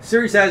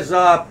series has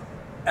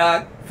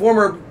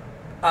former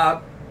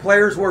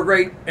players who are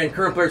great and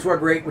current players who are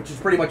great, which is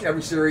pretty much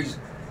every series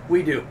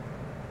we do.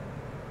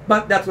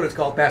 But that's what it's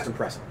called, past and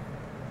present.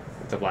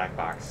 it's a black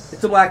box.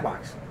 It's a black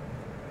box.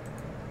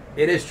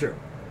 It is true.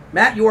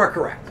 Matt, you are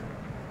correct.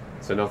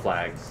 So no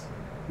flags.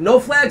 No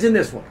flags in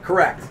this one.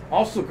 Correct.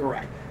 Also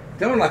correct.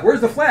 Then I'm like,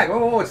 where's the flag?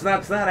 Oh, it's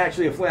not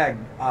actually a flag.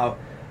 A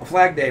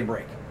flag day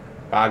break.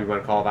 Bob, you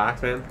want to call a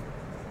box, man?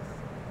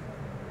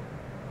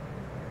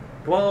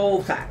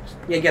 12 times.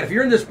 Yeah, again, if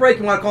you're in this break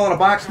and want to call in a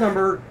box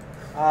number,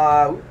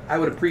 I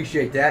would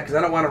appreciate that, because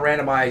I don't want to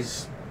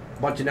randomize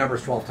a bunch of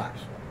numbers 12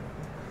 times.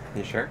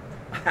 You sure?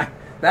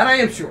 That I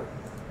am sure.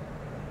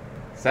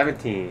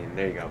 17.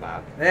 There you go,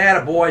 Bob.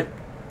 Attaboy.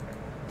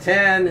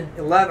 10,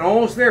 11,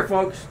 almost there,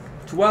 folks.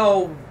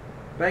 12.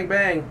 Bang,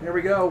 bang. There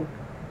we go.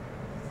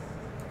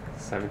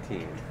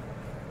 17.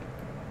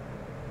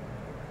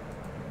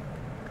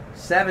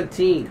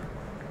 17.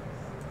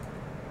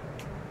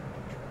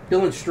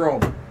 Dylan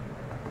Strome.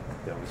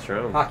 Dylan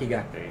Strome. Hockey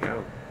guy. There you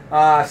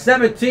go.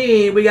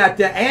 17, we got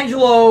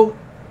Angelo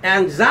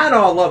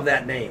Anzano. I love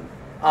that name.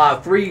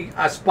 3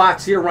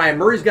 spots here. Ryan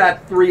Murray's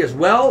got 3 as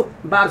well.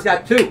 Bob's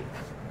got 2.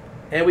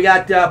 And we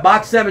got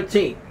box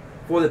 17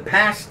 for the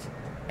past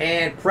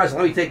and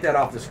present. Let me take that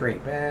off the screen.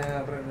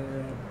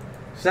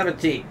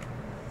 17.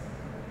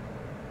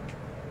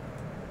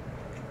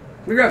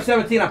 We grab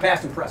 17 on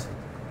past and present.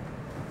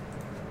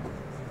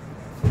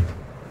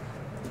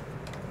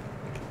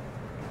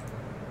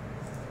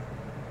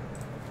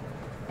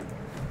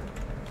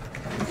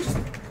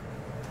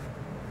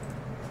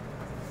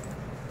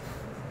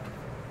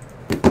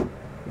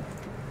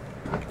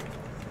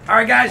 All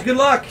right, guys, good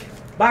luck.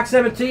 Box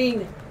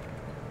 17.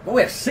 Oh,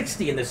 we have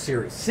 60 in this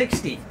series.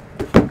 60.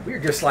 We're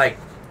just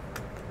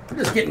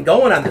getting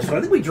going on this one.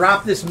 I think we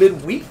dropped this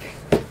midweek.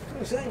 What am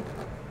I saying?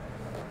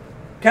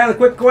 Kind of a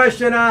quick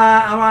question.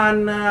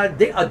 I'm on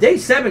day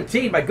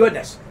 17. My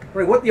goodness.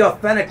 What the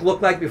authentic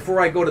look like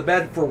before I go to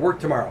bed for work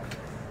tomorrow?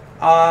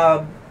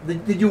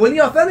 Did you win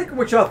the authentic? Or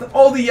which authentic?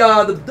 Oh,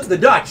 the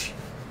Dutch.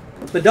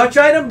 The Dutch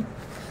item?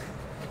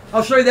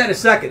 I'll show you that in a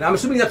second. I'm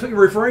assuming that's what you're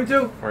referring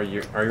to? Are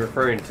you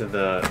referring to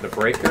the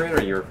breaker in, or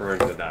are you referring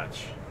to the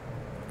Dutch?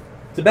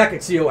 To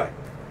Beckett COA.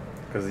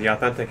 Because the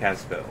authentic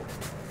has filled.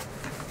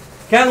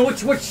 Ken, which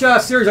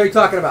series are you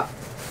talking about?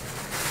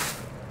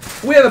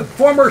 We have a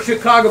former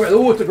Chicago Bear.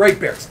 Ooh, it's a great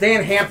Bear.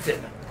 Stan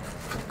Hampton.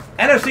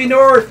 NFC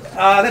North,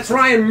 that's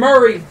Ryan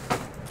Murray.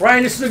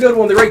 Ryan, this is a good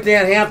one. The great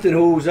Dan Hampton,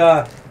 who's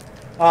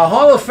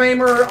Hall of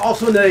Famer,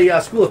 also in the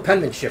School of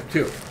Penmanship,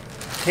 too.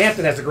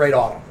 Hampton has a great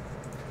auto.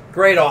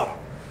 Great auto.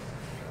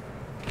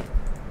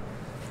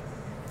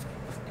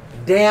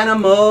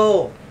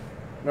 Dynamo.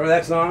 Remember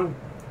that song?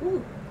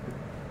 Ooh.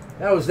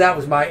 That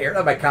was my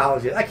era, my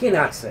college. I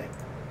cannot sing.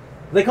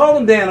 They called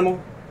him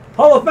Dynamo.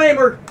 Hall of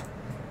Famer,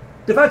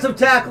 defensive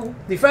tackle,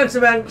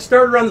 defensive end,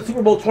 starter on the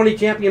Super Bowl 20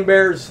 champion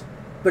Bears,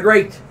 the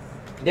great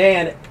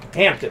Dan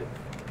Hampton.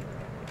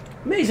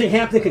 Amazing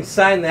Hampton can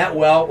sign that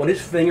well when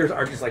his fingers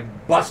are just like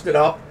busted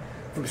up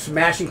from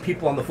smashing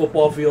people on the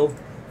football field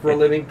for a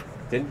living.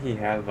 Didn't he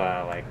have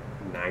like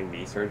 9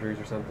 knee surgeries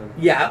or something?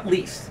 Yeah, at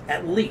least.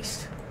 At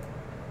least.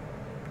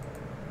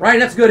 Ryan,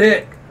 that's a good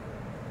hit.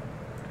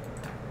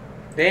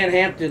 Dan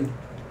Hampton.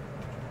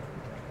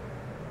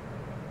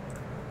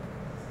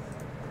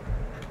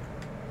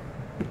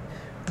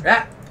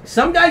 Yeah,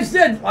 some guys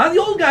did. A lot of the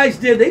old guys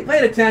did. They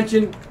paid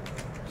attention.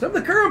 Some of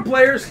the current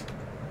players,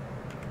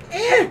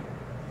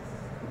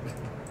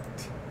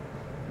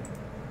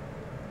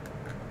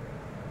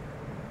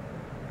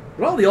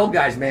 But all the old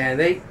guys, man,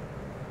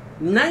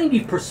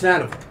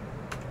 90% of them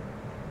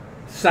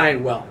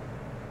sign well.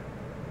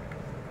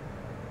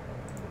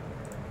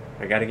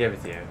 I gotta give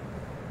it to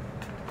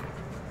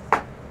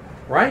you.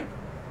 Right?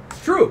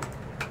 It's true.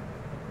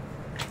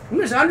 I'm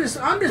just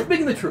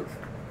speaking the truth.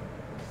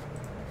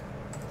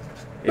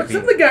 But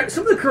some of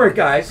the current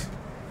guys,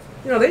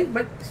 you know,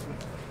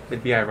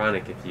 it'd be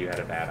ironic if you had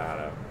a bad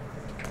auto.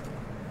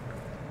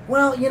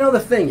 Well, you know, the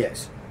thing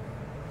is,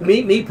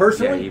 me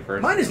personally, Yeah, you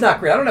personally. mine is not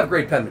great. I don't have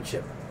great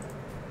penmanship.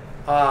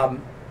 I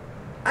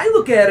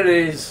look at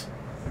it as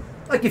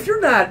like if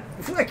you're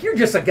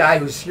just a guy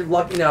you're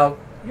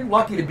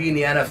lucky to be in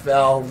the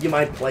NFL. You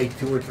might play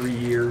 2 or 3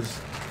 years.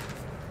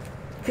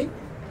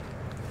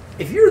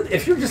 If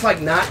you're just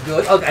like not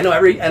good, I know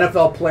every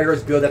NFL player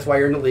is good. That's why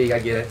you're in the league. I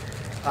get it.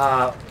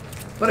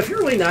 But if you're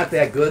really not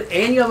that good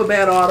and you have a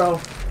bad auto,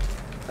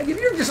 like if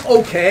you're just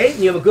okay and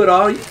you have a good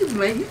auto, you can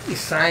be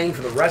signed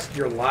for the rest of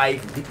your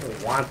life. And people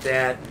want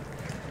that.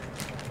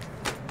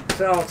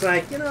 So it's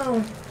like, you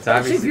know,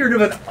 especially if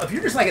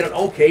you're just like an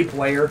okay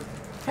player,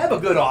 have a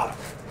good auto.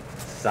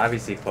 It's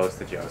obviously close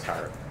to Joe's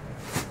heart.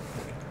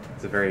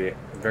 It's a very,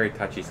 very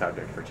touchy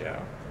subject for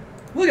Joe.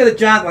 Look at it,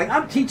 John. Like,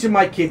 I'm teaching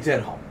my kids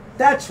at home.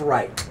 That's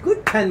right.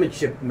 Good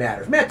penmanship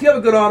matters. Matt, do you have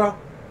a good auto?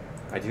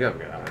 I do have a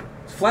good auto.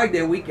 It's Flag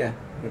Day weekend,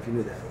 if you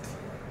knew that.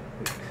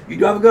 You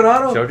do have a good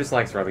auto? Joe just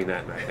likes rubbing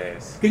that in my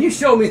face. Can you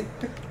show me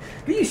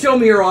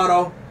your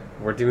auto?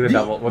 We're doing a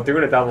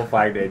double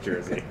Flag Day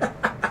jersey.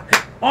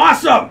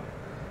 Awesome!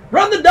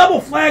 Run the double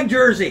flag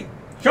jersey.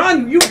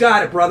 Sean, you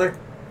got it, brother.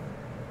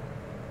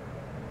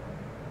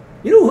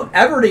 You know who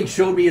Everding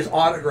showed me his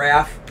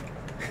autograph?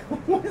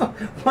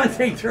 One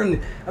day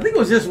during, I think it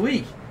was this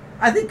week.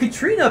 I think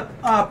Katrina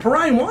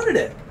Perrine wanted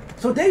it.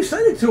 So Dave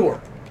sent it to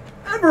her.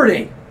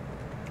 Everding.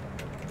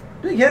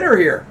 Big hitter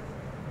here.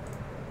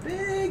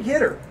 Big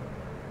hitter.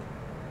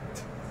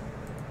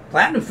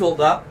 Platinum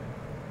filled up.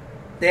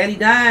 Danny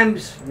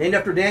Dimes, named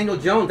after Daniel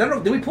Jones. I don't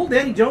know, did we pull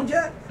Danny Jones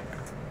yet?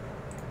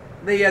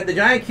 The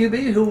Giant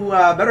QB who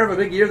better have a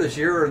big year this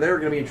year or they're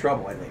going to be in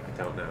trouble, I think.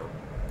 Don't know.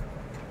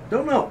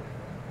 Don't know.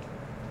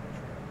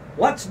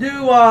 Let's do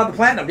the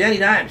Platinum, Danny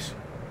Dimes.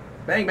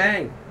 Bang,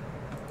 bang.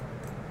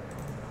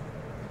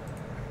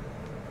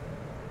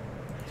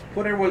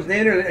 Put everyone's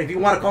name in. If you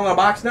want to call in a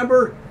box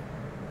number,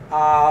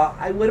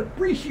 I would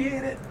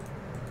appreciate it.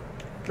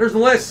 There's the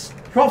list.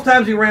 12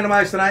 times we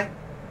randomized tonight.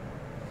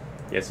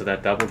 Yeah, so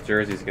that double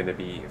jersey is going to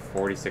be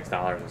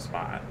 $46 a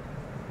spot.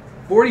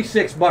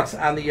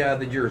 $46 on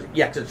the jersey.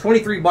 Yeah, so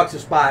 $23 a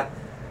spot.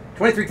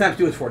 23 times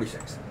 2 is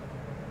 46.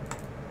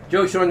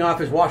 Joe showing off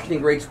his Washington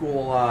grade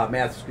school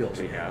math skills.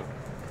 There you go.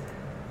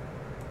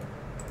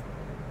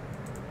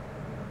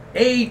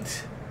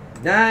 8,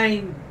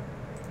 9,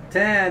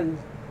 10,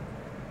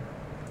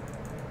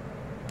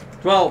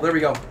 12. There we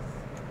go.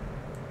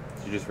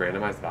 Did you just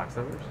randomize the box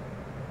numbers?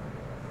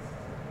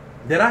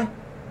 Did I?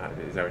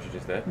 Is that what you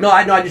just did? No,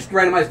 I just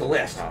randomized the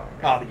list. Oh,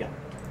 okay. Yeah.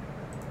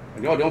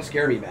 No, don't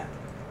scare me, man.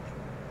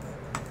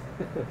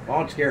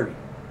 Don't scare me.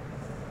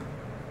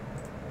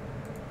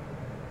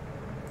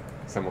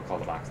 Someone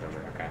called the box number.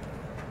 Okay.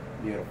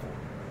 Beautiful.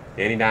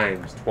 Danny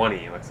Dimes,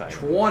 20. It looks like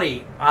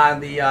 20 on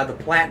the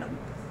Platinum.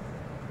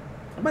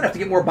 I might have to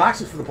get more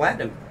boxes for the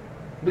Platinum.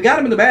 We got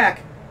him in the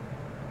back.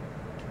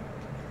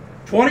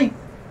 20.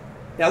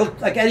 Yeah,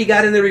 look like Eddie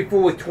got in there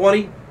before with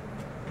 20.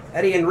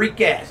 Eddie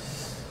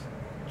Enriquez.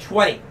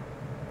 20.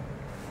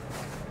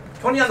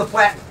 20 on the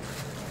Platinum.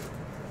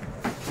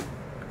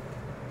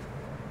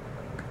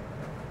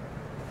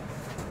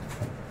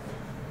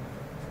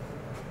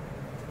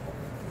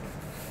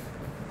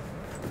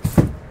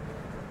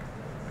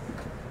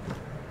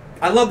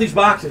 I love these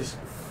boxes.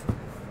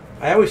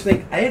 I always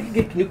think I have to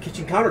get new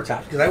kitchen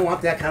countertops because I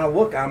want that kind of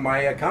look on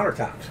my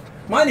countertops.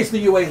 Mine is the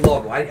UA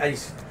logo.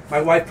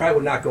 My wife probably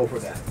would not go for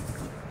that.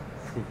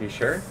 You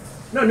sure?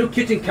 No, new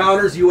kitchen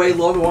counters, UA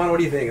logo. What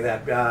do you think of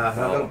that?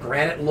 Little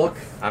granite look?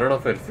 I don't know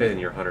if it'd fit in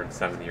your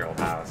 170-year-old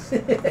house.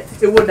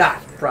 It would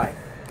not, probably.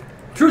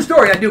 True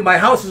story, I do. My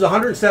house is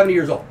 170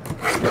 years old.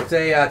 It's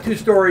a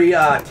two-story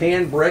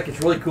tan brick.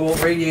 It's really cool.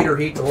 Radiator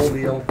heat, the whole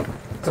deal.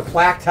 It's a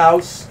plaqued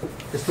house,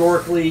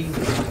 historically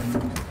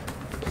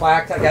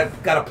plaqued. I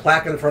got a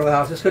plaque in the front of the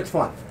house. It's good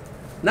fun.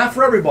 Not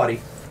for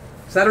everybody.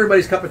 It's not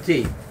everybody's cup of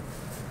tea.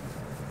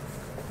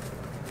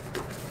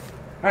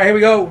 All right, here we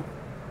go.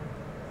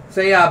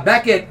 Say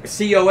Beckett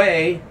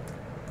COA.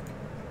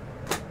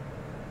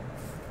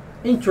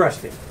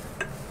 Interesting.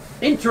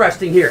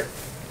 Interesting here.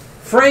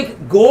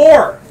 Frank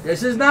Gore.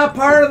 This is not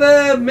part of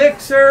the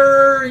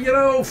mixer,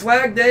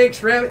 Flag Day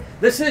extravagance.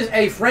 This is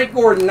a Frank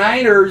Gore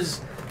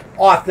Niners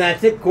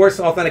authentic, of course,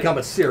 authentic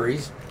helmet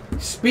series.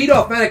 Speed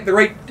Authentic, the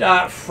great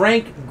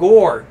Frank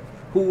Gore,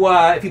 who,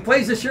 if he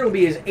plays this year, will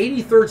be his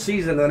 83rd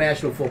season in the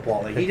National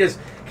Football League. He just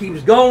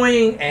keeps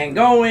going and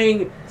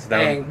going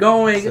and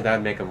going. So that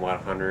would make him,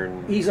 what,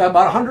 100? He's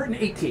about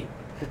 118.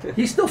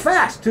 He's still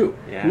fast, too.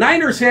 Yeah.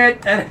 Niners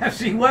hit,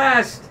 NFC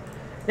West.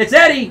 It's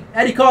Eddie.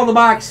 Eddie called the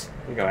box.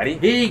 Here you go, Eddie.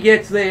 He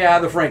gets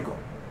the Frank Gore.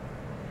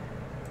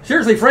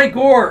 Seriously, Frank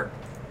Gore,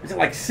 is it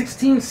like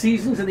 16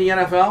 seasons in the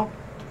NFL?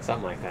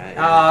 Something like that.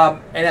 Yeah.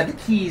 And I think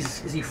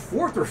is he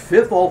 4th or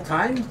 5th all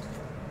time?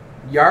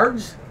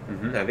 Yards?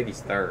 I think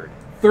he's 3rd.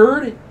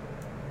 3rd?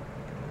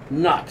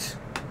 Nuts.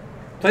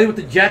 Played with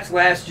the Jets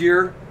last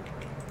year.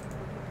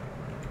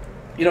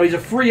 He's a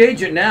free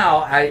agent now.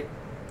 I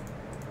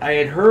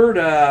had heard,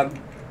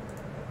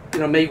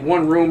 maybe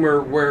one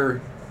rumor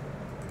where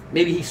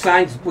maybe he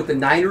signs with the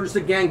Niners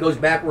again, goes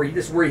back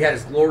this is where he had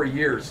his glory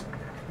years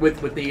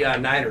with the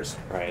Niners.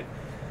 Right.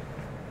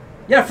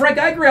 Yeah, Frank,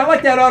 I agree. I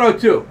like that auto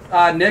too.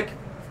 Nick,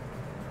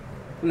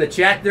 in the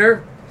chat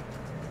there.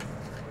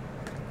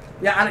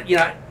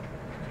 Yeah,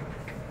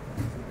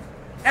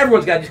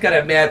 everyone's just got to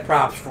have mad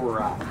props for,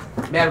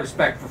 mad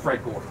respect for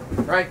Frank Gore,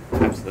 right?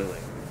 Absolutely.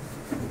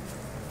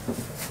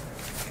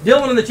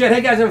 Dylan in the chat.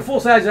 Hey guys, I have a full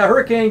size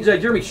Hurricanes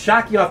Jeremy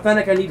Shockey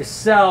authentic. I need to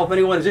sell. If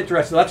anyone is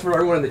interested, that's for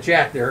everyone in the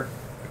chat there.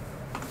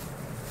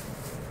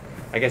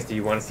 I guess, do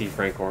you want to see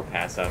Frank Gore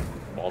pass up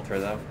Walter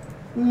though?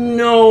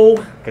 No.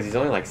 Because he's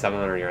only like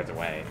 700 yards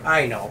away.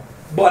 I know.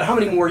 But how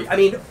many more? I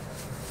mean,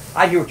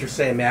 I hear what you're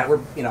saying, Matt.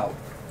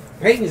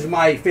 Peyton is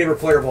my favorite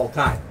player of all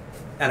time,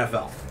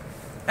 NFL.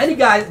 Any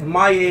guy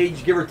my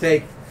age, give or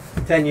take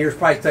 10 years,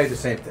 probably tell you the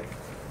same thing.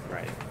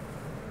 Right.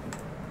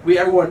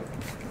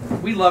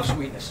 We love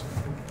sweetness.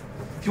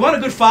 If you want a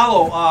good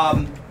follow,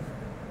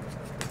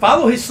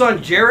 follow his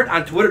son Jarrett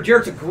on Twitter.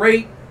 Jarrett's a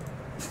great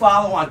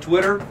follow on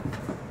Twitter.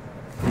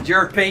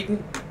 Jarrett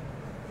Payton.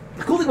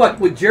 The cool thing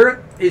with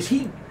Jarrett is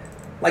he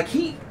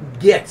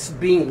gets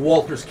being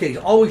Walter's kid. He's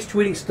always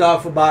tweeting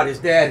stuff about his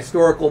dad,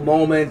 historical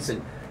moments,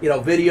 and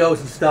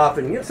videos and stuff.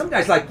 And some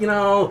guys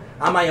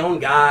I'm my own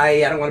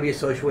guy. I don't want to be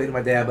associated with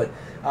my dad. But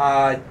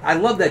I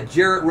love that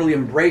Jarrett really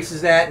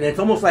embraces that, and it's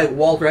almost like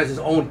Walter has his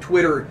own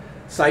Twitter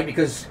site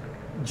because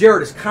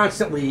Jarrett is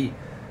constantly.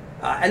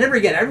 And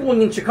everyone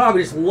in Chicago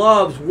just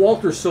loves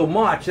Walter so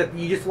much that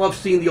you just love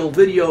seeing the old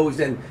videos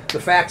and the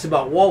facts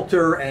about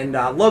Walter, and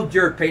love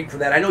Jarrett Payton for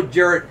that. I know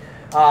Jarrett,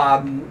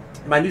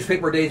 my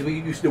newspaper days, we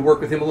used to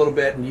work with him a little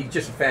bit, and he's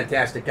just a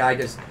fantastic guy.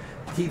 Does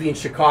TV in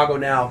Chicago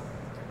now,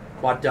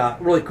 but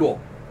really cool.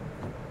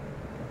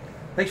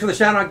 Thanks for the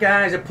shout out,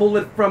 guys. I pulled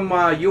it from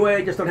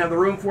UA, just don't have the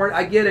room for it.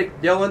 I get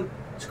it, Dylan.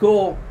 It's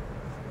cool.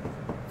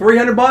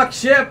 $300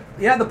 ship.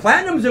 Yeah, the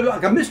Platinum's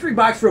like a mystery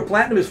box for a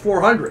Platinum is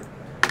 $400.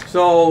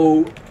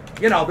 So,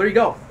 there you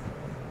go.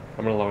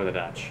 I'm going to lower the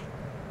Dutch.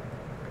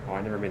 Oh,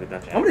 I never made the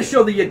Dutch. I'm going to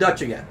show the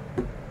Dutch again.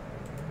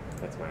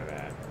 That's my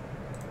bad.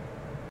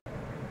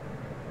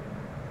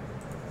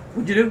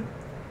 What'd you do?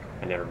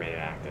 I never made it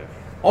active.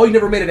 Oh, you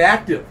never made it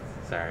active.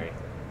 Sorry.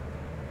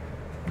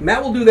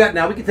 Matt will do that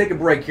now. We can take a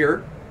break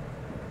here.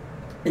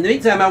 In the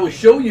meantime, I will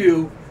show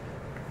you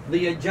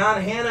the John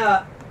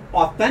Hanna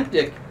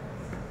Authentic.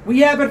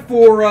 We have it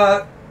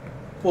for,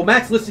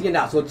 Matt's listing it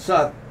now. So it's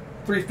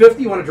 $350.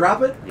 You want to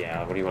drop it?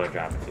 Yeah, what do you want to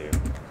drop it to?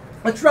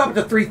 Let's drop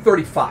it to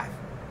 $335.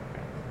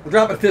 We'll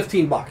drop it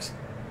 $15.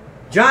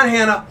 John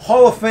Hanna,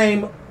 Hall of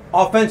Fame,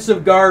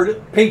 offensive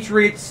guard,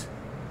 Patriots.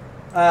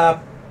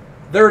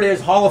 There it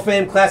is, Hall of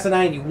Fame, class of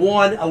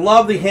 91. I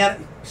love the Hanna.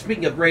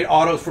 Speaking of great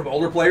autos from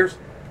older players,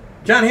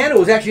 John Hanna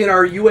was actually in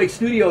our UA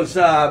studios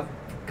a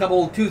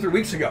couple, 2-3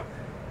 weeks ago.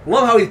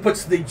 Love how he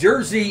puts the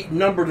jersey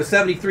number to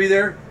 73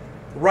 there,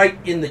 right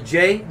in the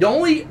J. The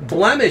only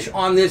blemish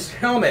on this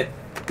helmet,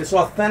 this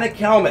authentic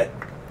helmet,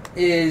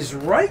 is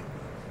right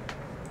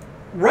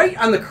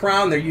on the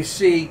crown there. You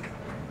see,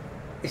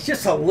 it's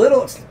just a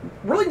little. It's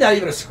really not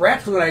even a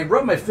scratch. When I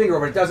rub my finger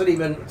over it, doesn't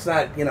even. It's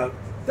not. It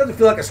doesn't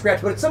feel like a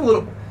scratch, but it's some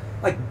little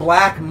like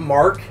black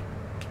mark.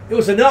 It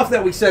was enough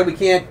that we said we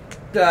can't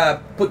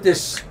put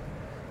this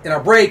in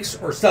our breaks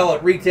or sell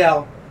it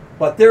retail.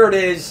 But there it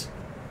is.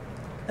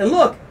 And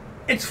look,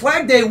 it's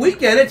Flag Day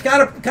weekend. It's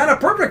kind of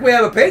perfect. We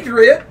have a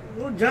Patriot,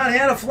 little John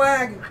Hanna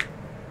flag.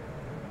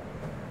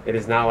 It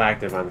is now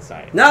active on the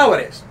site. Now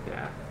it is.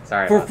 Yeah.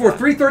 Sorry. For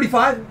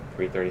 $335.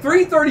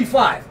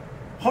 $335.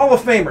 Hall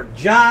of Famer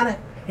John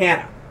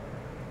Hanna.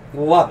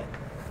 Love it.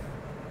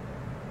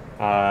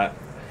 I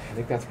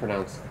think that's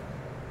pronounced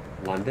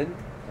London,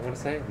 I want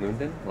to say.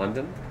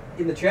 London.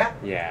 In the chat?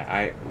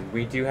 Yeah,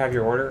 we do have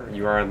your order.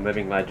 You are on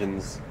Living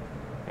Legends,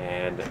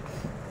 and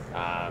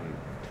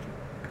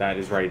that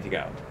is ready to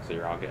go. So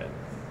you're all good.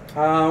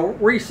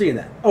 Where are you seeing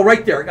that? Oh,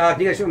 right there. Can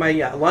you guys see my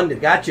London?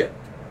 Gotcha.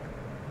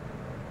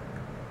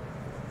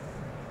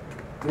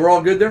 We're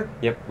all good there?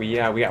 Yep, we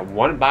got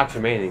one box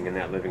remaining in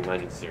that Living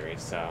Legends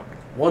series, so.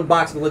 One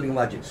box of Living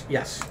Legends,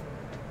 yes.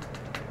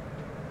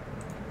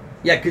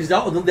 Yeah, because the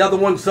other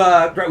ones,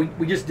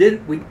 we just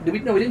did. We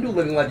didn't do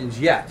Living Legends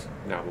yet.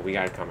 No, but we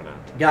got it coming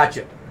up.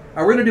 Gotcha.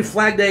 We're going to do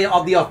Flag Day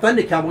of the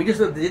Authentic Combo. We just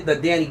did the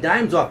Danny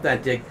Dimes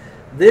Authentic.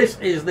 This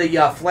is the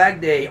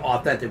Flag Day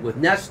Authentic with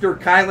Nestor,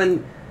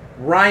 Kylan,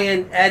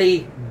 Ryan,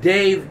 Eddie,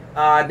 Dave.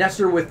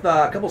 Nestor with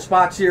a couple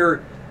spots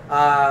here.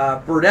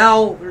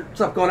 Burdell, what's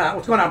going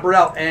on,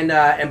 Burdell,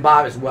 and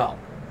Bob as well.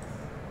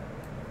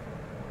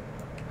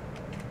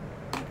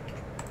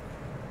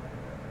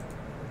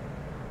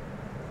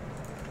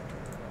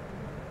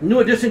 New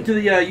addition to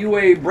the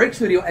UA Break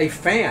Studio, a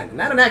fan,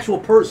 not an actual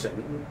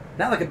person,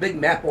 not like a big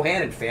Matt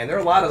Bohannon fan. There are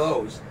a lot of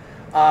those,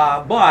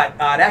 but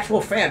an actual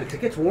fan.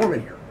 It gets warm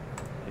in here,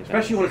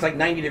 especially when it's like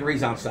 90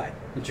 degrees outside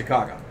in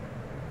Chicago.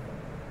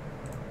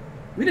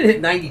 We didn't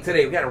hit 90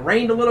 today. We got it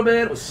rained a little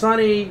bit. It was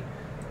sunny.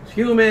 It's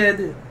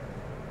humid.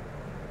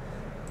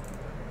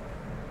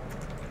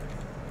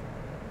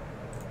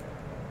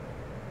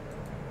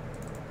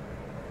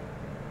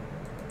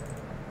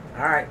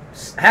 All right,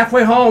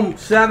 halfway home,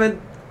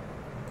 7.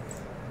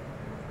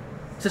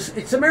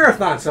 It's a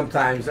marathon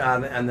sometimes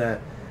on the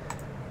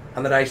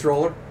dice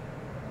roller.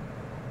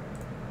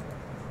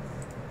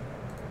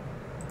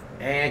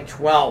 And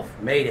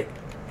 12 made it.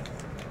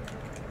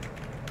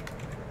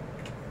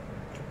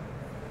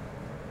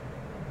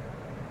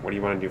 What do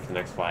you want to do for the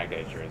next Flag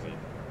Day jersey?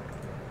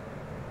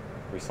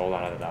 We sold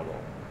out of the double.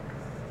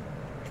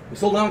 We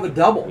sold out of the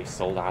double. We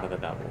sold out of the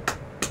double.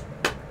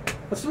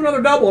 Let's do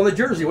another double on the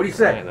jersey. What do you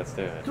say? Right, let's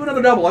do it. Let's do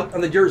another double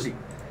on the jersey.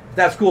 If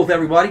that's cool with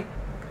everybody.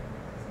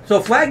 So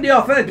Flag Day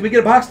Authentic. Did we get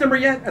a box number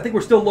yet? I think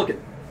we're still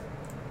looking.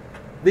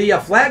 The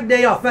Flag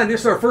Day Authentic.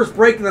 This is our first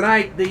break of the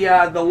night.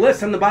 The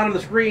list on the bottom of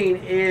the screen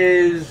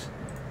is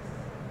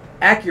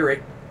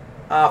accurate.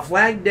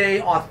 Flag Day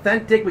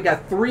Authentic. We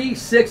got 3,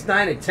 6,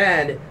 9, and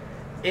 10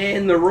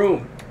 in the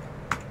room.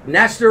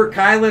 Nestor,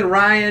 Kylan,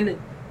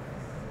 Ryan,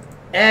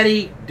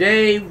 Eddie,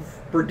 Dave,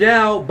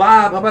 Burdell,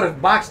 Bob. How about a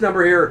box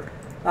number here?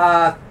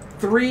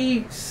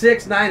 3,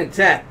 6, 9, and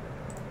 10.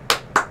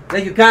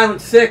 Thank you, Kylan.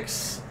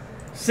 6.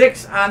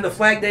 6 on the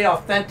Flag Day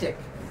Authentic.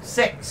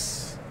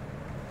 6.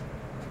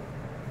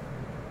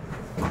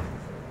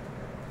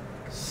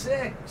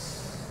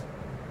 6.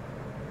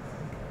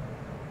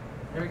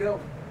 There we go.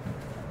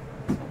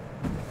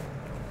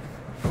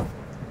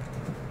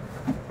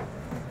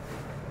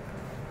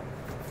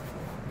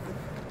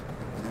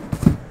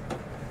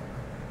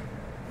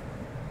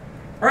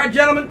 All right,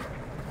 gentlemen.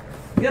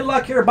 Good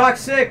luck here,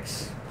 box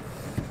 6.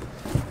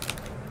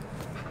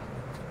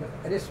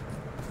 I just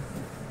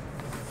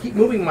keep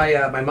moving my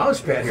my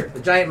mouse pad here, the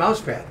giant mouse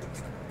pad.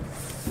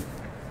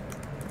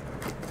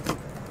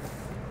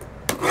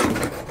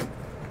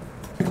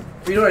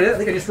 You know what I did? I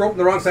think I just opened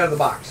the wrong side of the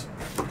box.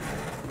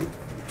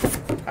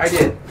 I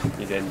did.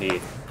 You did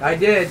indeed. I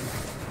did.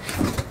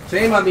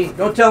 Shame on me.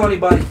 Don't tell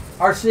anybody.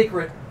 Our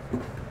secret.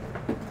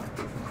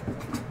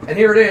 And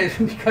here it is,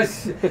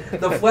 because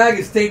the flag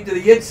is taped to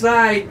the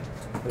inside.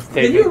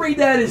 Can you read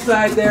that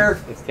inside there?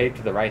 It's taped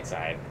to the right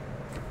side.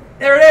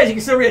 There it is. You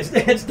can still read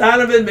it. It's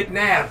Donovan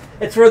McNabb.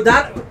 It's for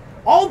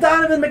all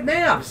Donovan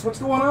McNabbs. What's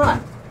going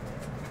on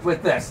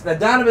with this? The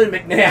Donovan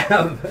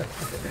McNabb.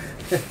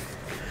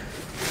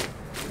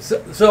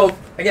 so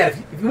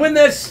again, if you win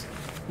this,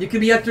 you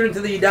can be entered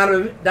into the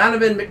Donovan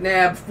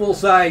McNabb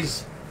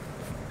full-size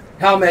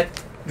helmet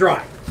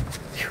drawing.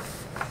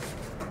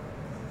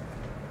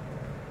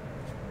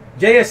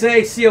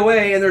 JSA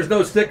COA, and there's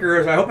no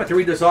stickers. I hope I can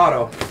read this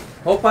auto.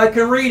 Hope I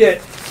can read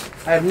it.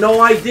 I have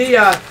no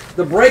idea.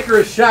 The breaker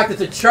is shocked.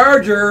 It's a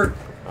Charger.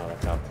 Oh,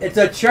 that's LT. It's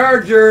a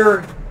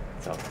Charger.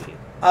 It's LT.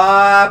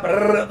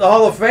 The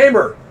Hall of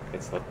Famer.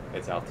 It's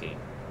LT.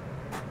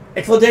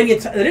 It's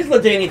LaDainian. It is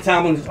LaDainian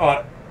Tomlins's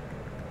auto.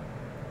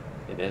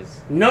 It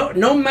is.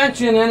 No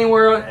mention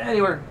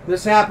anywhere.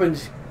 This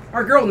happened.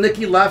 Our girl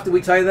Nikki left. Did we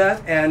tell you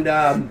that? And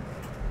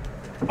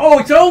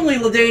it's only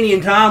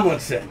LaDainian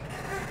Tomlinson.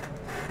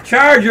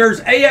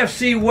 Chargers,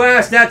 AFC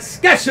West. That's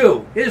guess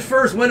who? His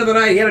first win of the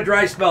night. He had a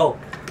dry spell.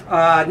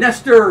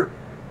 Nestor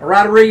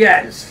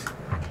Rodriguez.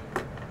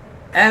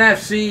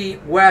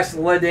 NFC West,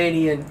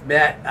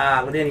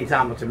 LaDainian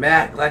Tomlinson.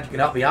 Matt, glad you could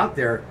help me out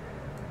there.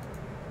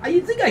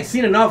 You'd think I'd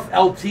seen enough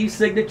LT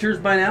signatures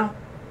by now,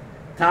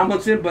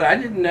 Tomlinson, but I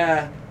didn't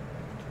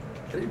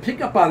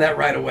pick up on that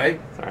right away.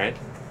 It's all right.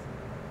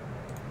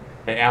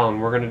 Hey, Alan,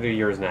 we're going to do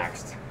yours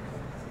next.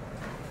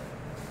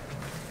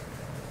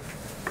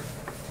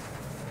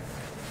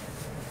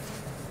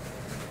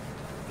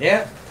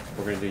 Yeah.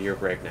 We're going to do your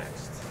break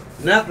next.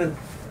 Nothing.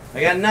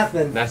 I got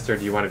nothing. Nestor,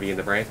 do you want to be in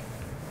the break?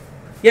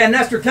 Yeah,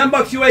 Nestor,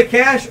 $10 UA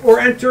cash or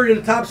enter in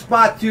the top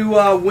spot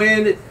to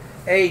win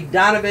a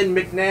Donovan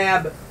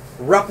McNabb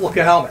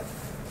replica helmet.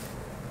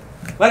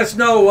 Let us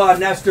know,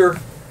 Nestor.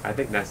 I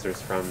think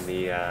Nestor's from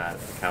the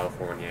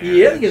California area.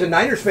 Yeah, I think he's a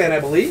Niners fan, I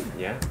believe.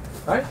 Yeah.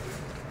 All right.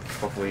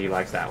 Hopefully he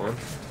likes that one.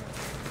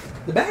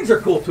 The bags are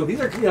cool too. These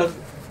are,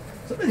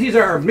 sometimes these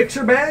are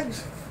mixer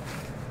bags,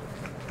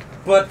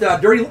 but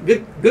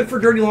good for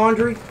dirty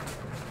laundry.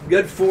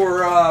 Good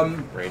for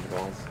Range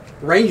balls.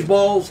 range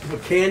balls.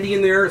 Put candy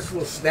in there. Some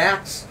little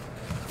snacks.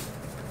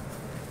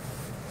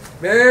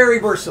 Very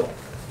versatile.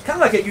 It's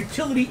kind of like a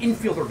utility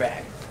infielder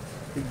bag.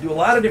 They do a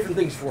lot of different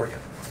things for you.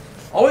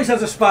 Always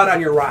has a spot on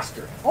your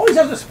roster. Always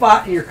has a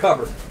spot in your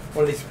cupboard.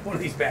 One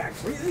of these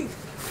bags. What do you think?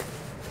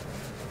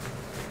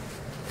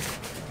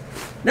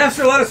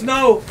 Nestor, let us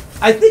know.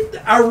 I think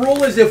our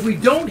rule is if we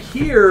don't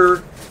hear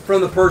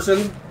from the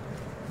person,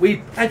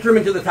 we enter them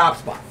into the top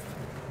spot.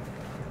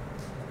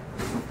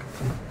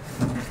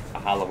 A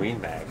Halloween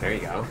bag. There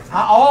you go.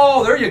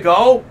 Oh, there you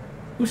go.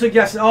 Who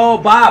suggested? Oh,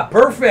 Bob.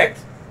 Perfect.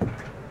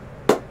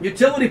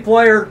 Utility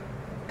player.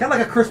 Kind of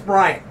like a Chris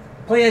Bryant.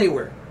 Play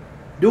anywhere.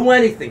 Do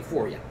anything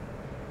for you.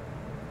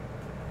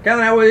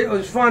 Kylan, it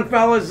was fun,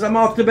 fellas. I'm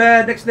off to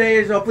bed. Next day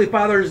is hopefully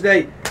Father's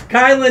Day.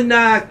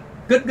 Kylan,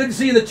 good to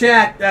see you in the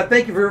chat.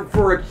 Thank you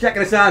for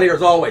checking us out here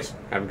as always.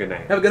 Have a good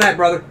night. Have a good night,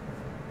 brother.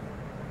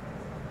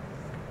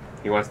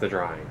 He wants the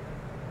drawing.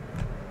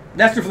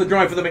 Nestor for the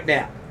drawing for the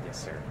McNabb.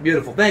 Yes, sir.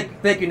 Beautiful.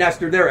 Thank you,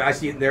 Nestor. There, I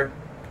see it there.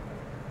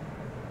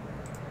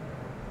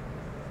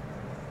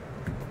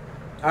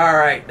 All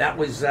right, that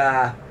was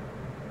the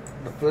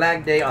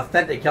Flag Day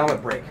Authentic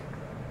helmet break.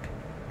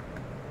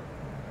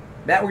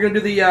 Matt, we're going to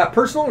do the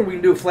personal, or we're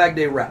going to do a Flag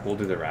Day rep? We'll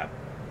do the wrap.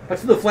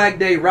 Let's do the Flag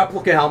Day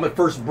replica helmet,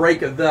 first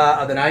break of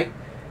the night.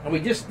 And we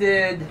just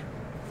did,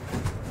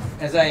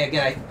 as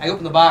I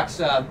opened the box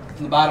from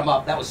the bottom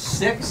up. That was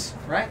 6,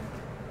 right?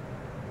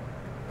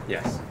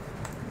 Yes.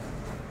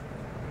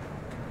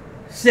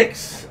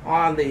 6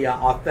 on the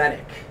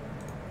authentic.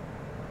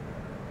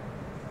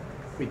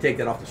 Let me take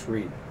that off the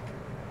screen.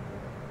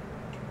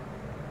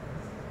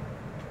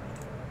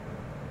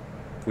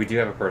 We do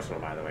have a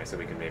personal, by the way, so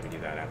we can maybe do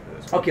that after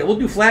this. Okay, we'll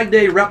do Flag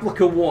Day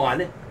replica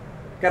 1.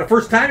 Got a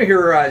first timer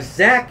here,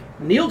 Zach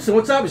Nielsen.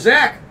 What's up,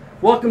 Zach?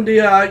 Welcome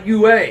to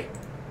UA.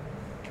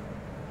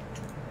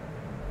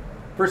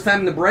 First time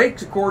in the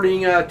breaks,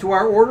 according to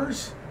our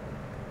orders.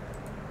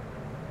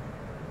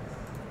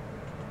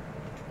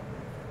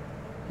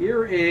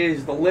 Here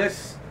is the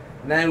list.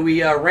 And then we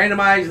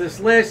randomize this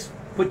list,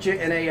 put you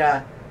in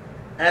a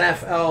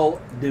NFL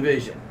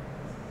division.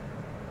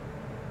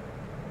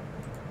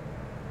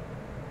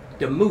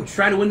 Demooch,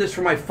 trying to win this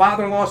for my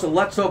father-in-law, so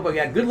let's hope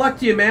again. Good luck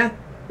to you, man.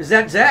 Is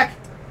that Zach?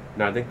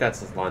 No, I think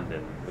that's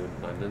London.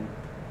 London.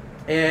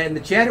 And the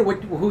chat,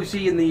 who's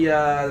he in the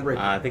break?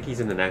 I think he's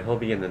in the next. He'll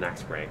be in the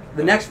next break.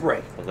 The next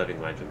break. The Living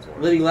Legends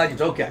one. Living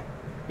Legends. Okay.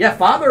 Yeah,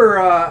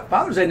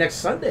 Father's Day next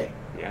Sunday.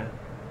 Yeah.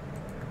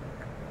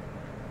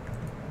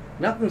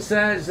 Nothing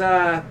says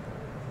I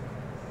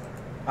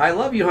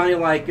love you, honey,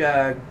 like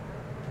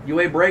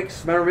UA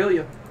breaks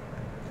memorabilia.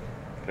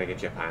 Can I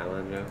get you a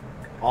pylon, Joe?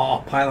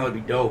 Oh, pylon would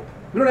be dope.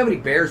 We don't have any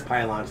Bears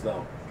pylons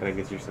though. Can I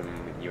get you some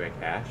UA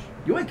cash?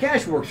 UA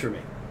cash works for me.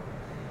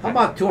 How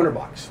about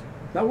 $200?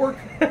 That work?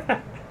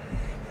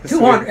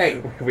 200.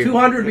 Hey,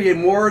 200 being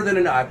more than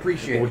enough. I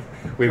appreciate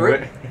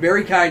it.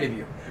 Very kind of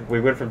you.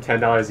 We went from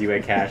 $10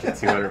 UA cash to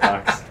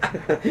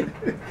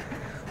 $200.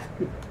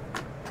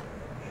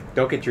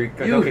 Don't get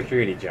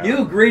greedy, Joe.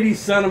 You greedy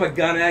son of a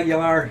gun,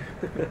 Aguilar.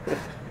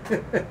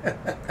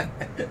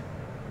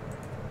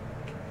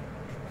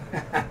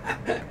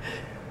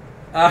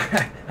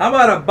 How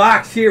about a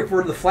box here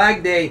for the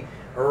Flag Day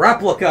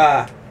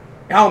replica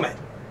helmet?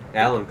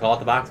 Alan, call it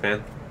the box,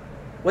 man.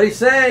 What do you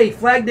say?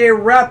 Flag Day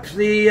reps.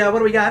 The what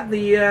do we got in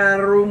the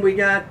room? We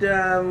got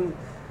where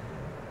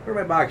are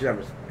my box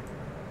numbers?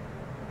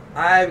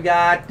 I've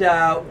got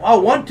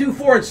 1, 2,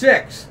 4, and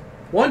 6.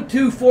 1,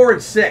 2, 4,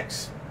 and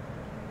 6.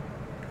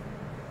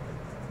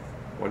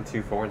 1,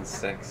 2, 4, and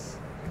 6.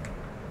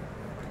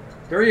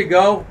 There you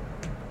go.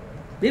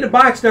 Need a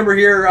box number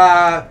here.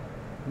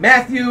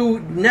 Matthew,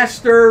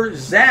 Nestor,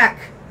 Zach,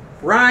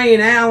 Ryan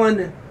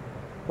Allen,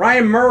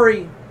 Ryan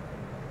Murray.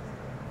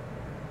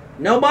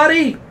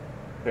 Nobody?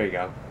 There you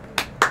go.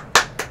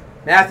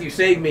 Matthew,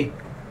 save me.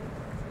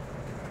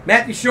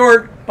 Matthew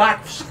Short,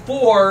 box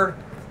 4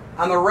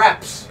 on the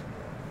reps.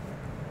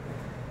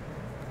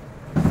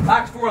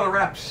 Box 4 on the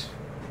reps.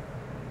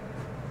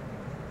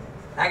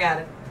 I got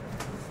it.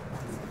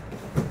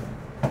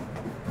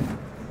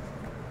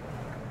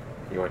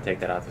 You want to take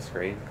that off the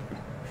screen?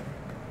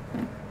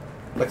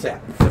 What's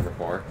that? Number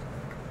 4.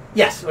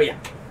 Yes. Oh, yeah.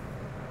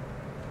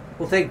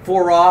 We'll take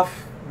 4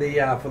 off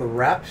the for the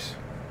reps.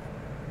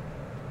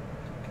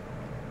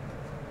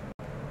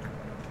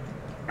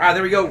 All right,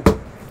 there we go.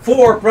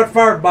 4 Brett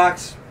Favre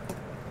box.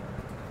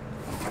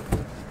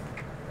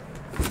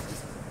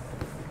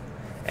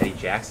 Eddie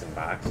Jackson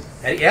box.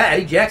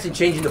 Eddie Jackson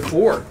changing to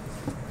 4.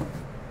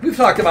 We've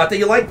talked about that.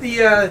 You like the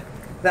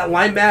that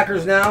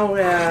linebackers now?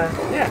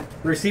 Yeah.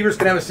 Receivers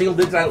can have a single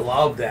digit. I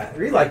love that.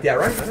 You like that,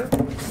 right?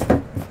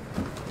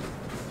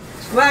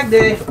 Flag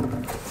Day.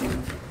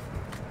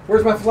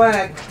 Where's my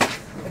flag?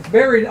 It's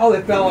buried. Oh,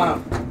 it fell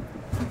out.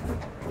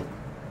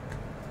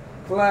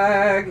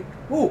 Flag.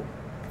 Ooh.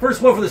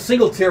 First one for the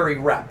Singletary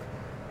rep.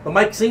 The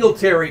Mike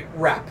Singletary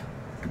rep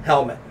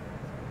helmet.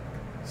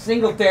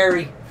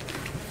 Singletary,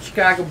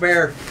 Chicago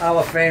Bear, Hall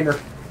of Famer.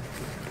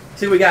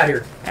 See what we got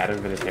here. Adam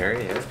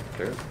Vinatieri, yeah,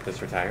 sure.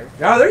 Just retired.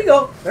 Oh, there you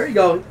go. There you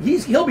go.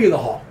 He'll be in the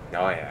Hall.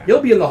 Oh, yeah. He'll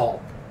be in the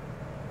Hall.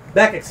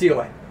 Back at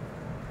COA.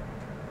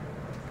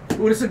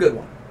 Ooh, this is a good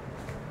one.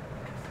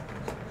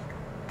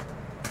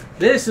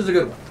 This is a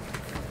good one.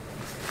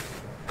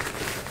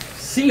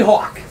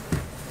 Seahawk.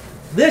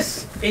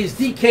 This is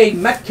DK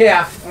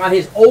Metcalf on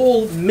his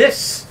old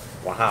Miss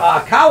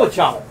college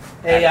helmet.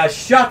 A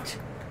shut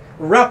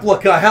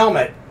replica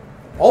helmet.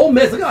 Old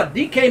Miss. Look at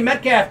DK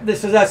Metcalf.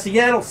 This is a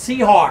Seattle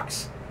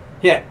Seahawks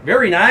hit.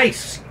 Very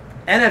nice.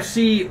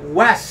 NFC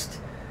West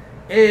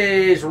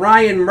is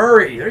Ryan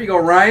Murray. There you go,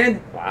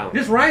 Ryan. Wow.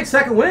 Just Ryan's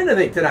second win, I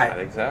think, tonight. I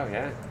think so,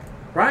 yeah.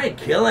 Ryan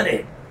killing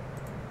it.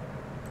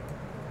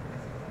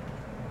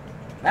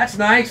 That's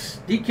nice.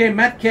 DK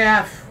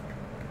Metcalf.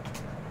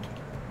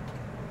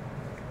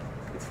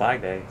 It's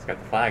Flag Day. He's got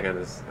the flag on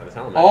his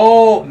helmet.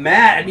 Oh,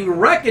 Matt, and you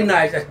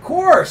recognize, of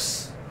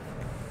course.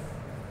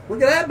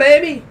 Look at that,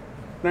 baby.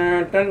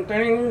 I don't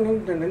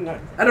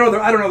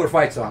know their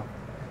fight song.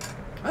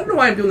 I don't know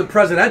why I'm doing the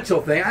presidential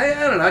thing. I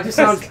don't know. It just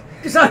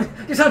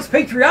sounds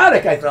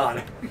patriotic. I thought.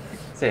 I'd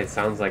say it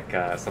sounds like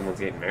someone's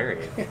getting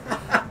married.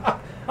 I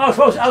was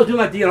doing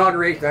like the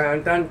inauguration.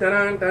 Dun, dun,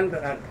 dun, dun,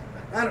 dun.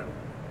 I don't,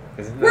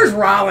 where's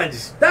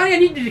Rollins? Donnie, I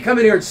need you to come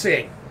in here and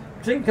sing.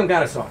 Sing some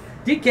kind of song.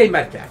 DK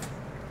Metcalf.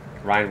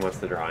 Ryan wants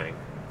the drawing.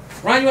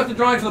 Ryan, you want the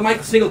drawing for the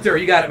Michael Singletary.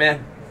 You got it,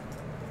 man.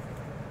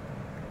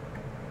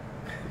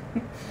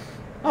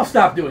 I'll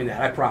stop doing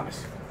that, I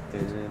promise.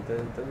 Isn't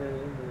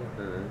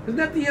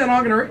that the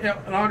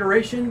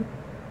inauguration?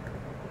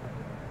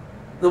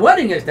 The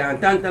wedding is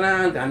dun dun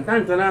dun dun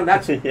dun dun dun.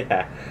 That's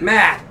yeah.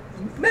 Matt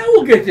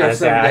will get there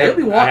someday. He'll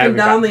be walking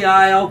down the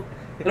aisle.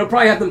 It'll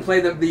probably have them play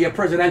the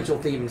presidential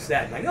theme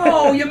instead. Like,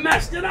 oh, you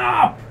messed it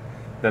up.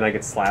 Then I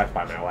get slapped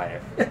by my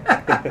wife.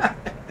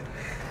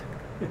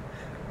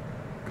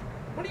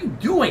 What are you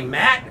doing,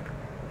 Matt?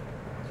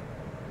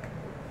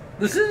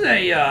 This is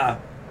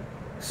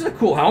a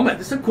cool helmet.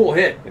 This is a cool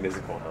hit. It is a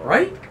cool helmet.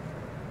 Right?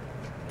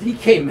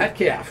 DK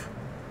Metcalf.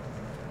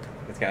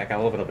 It's got a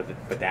little bit of a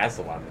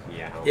bedazzle on the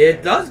helmet.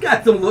 It does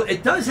got some.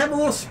 It does have a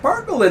little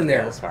sparkle in there.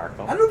 A little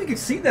sparkle. I don't know if you can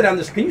see that on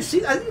this. Can you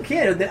see? I think you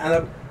can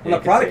on the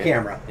product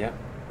camera. Yeah.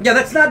 Yeah,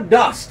 that's not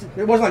dust.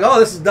 It wasn't like, oh,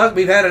 this is dust.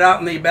 We've had it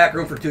out in the back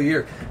room for 2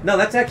 years. No,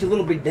 that's actually a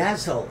little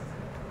bedazzle.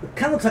 It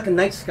kind of looks like a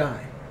night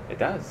sky. It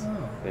does.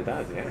 Oh. It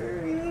does,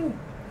 yeah.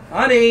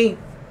 Honey,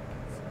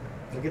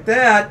 look at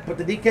that. Put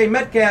the DK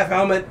Metcalf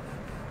helmet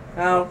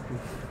out.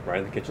 Right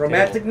in the kitchen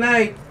Romantic table.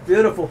 night.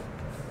 Beautiful.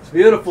 It's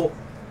beautiful.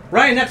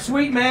 Ryan, that's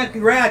sweet, man.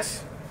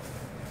 Congrats.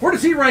 Where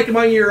does he rank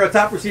among your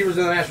top receivers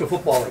in the National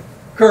Football League?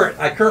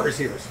 Current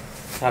receivers.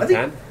 Top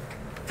 10?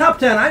 Top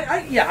 10.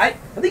 I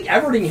think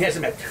Everton has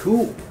him at 2.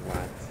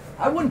 What?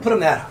 I wouldn't put him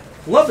that high.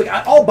 Love the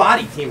guy. All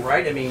body team,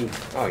 right? I mean,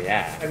 Oh,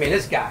 yeah.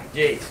 this guy.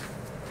 Jeez.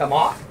 Come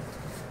on.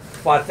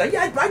 But,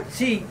 yeah, I'd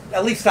see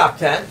at least top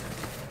 10.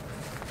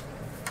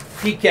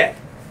 PK.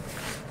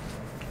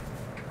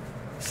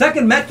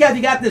 Second Metcalf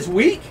you got this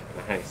week?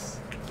 Nice.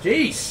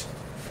 Jeez.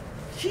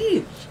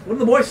 What did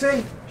the boys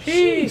say?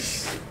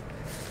 Jeez.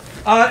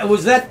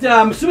 Was that,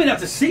 I'm assuming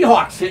that's a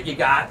Seahawks hit you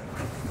got.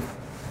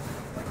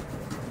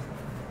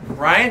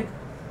 Ryan?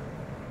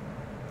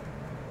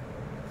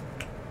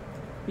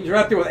 He's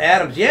right there with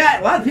Adams. Yeah,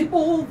 a lot of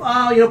people,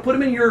 put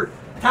him in your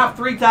top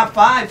 3, top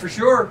 5 for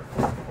sure.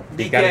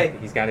 DK.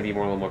 He's got to be a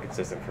little more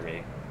consistent for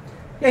me.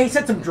 Yeah, he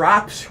said some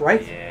drops,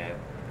 right? Yeah.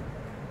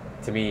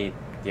 To me,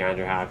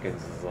 DeAndre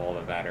Hopkins is a little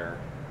bit better.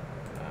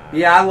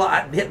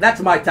 Yeah,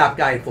 that's my top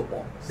guy in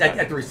football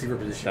at the receiver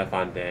position.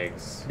 Stephon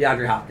Diggs.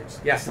 DeAndre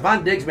Hopkins. Yeah,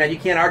 Stephon Diggs, man, you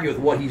can't argue with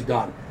what he's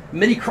done.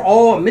 Mini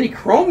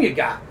Chrome you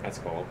got. That's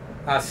cool.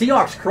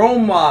 Seahawks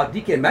Chrome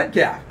DK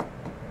Metcalf.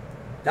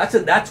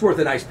 That's worth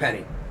a nice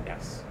penny.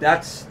 Yes.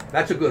 That's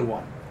a good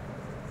one.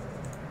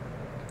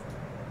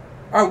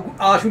 All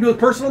right, should we do a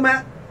personal,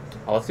 Matt?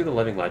 Let's do the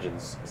Living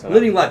Legends. So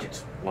Living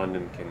Legends.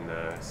 London can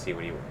see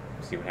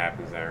what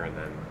happens there, and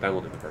then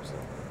we'll do the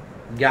personal.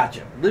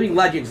 Gotcha. Living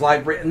Legends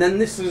live break, and then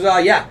this is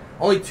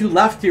only 2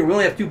 left here. We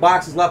only have 2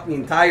 boxes left in the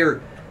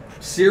entire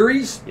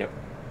series. Yep.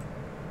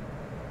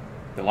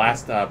 The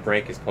last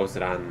break is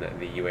posted on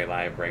the UA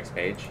Live breaks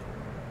page.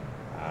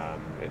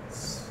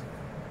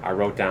 I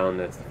wrote down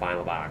that's the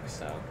final box,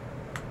 so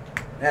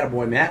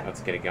Attaboy, Matt. let's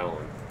get it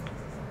going.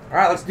 All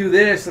right, let's do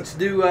this. Let's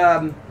do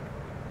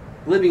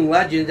Living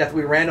Legends after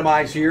we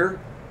randomize here.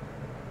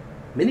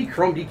 Mini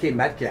Chrome DK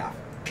Metcalf.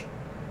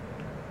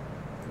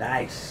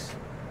 Nice.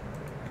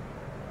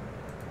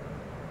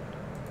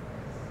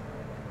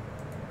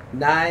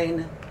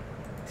 9,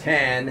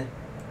 10,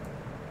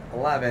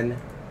 11,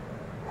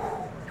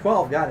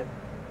 12. Got it.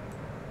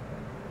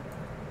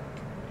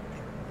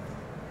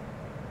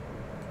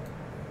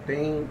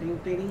 Ding, ding,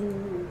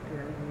 ding,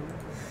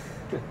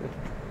 ding.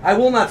 I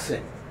will not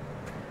sing.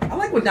 I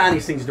like when Donnie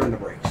sings during the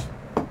breaks.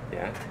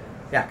 Yeah.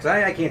 Yeah, because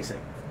I can't sing.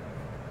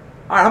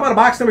 All right, how about a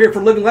box number here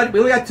for Living Legend? We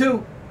only got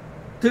two.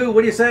 Two,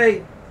 what do you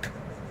say?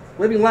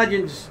 Living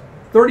Legends,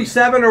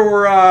 37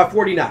 or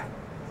 49?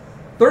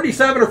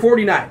 37 or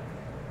 49?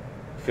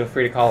 Feel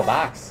free to call a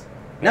box.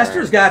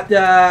 Nestor's got,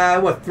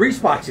 3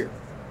 spots here.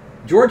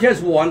 George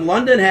has 1.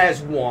 London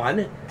has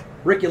 1.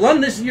 Ricky,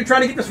 London, you're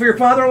trying to get this for your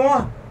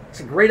father-in-law? It's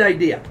a great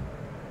idea.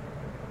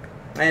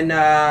 And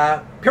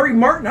Perry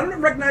Martin, I don't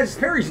recognize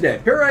Perry's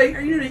name. Perry,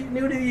 are you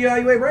new to the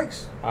UA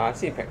Breaks? I've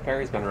seen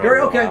Perry's been around. Perry,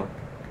 for a okay. while.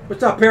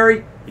 What's up,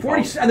 Perry? He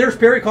 40, calls. and there's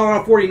Perry calling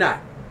on 49.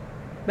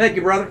 Thank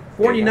you, brother.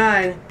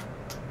 49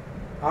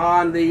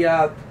 on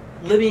the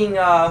Living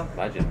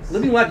Legends.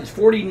 Living Legends.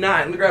 49.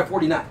 Let me grab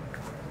 49.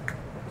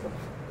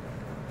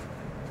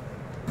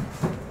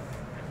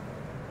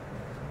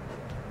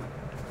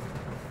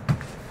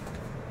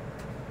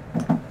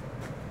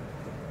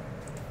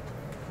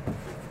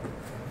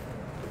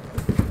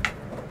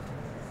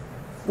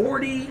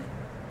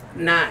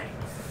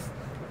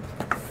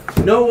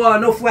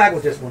 No flag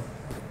with this one.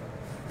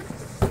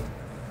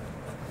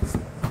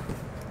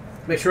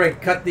 Make sure I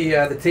cut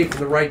the tape from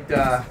the right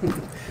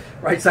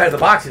right side of the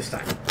box this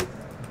time.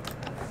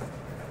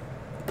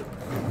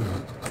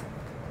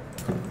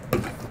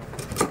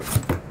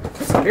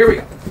 Here we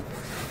go.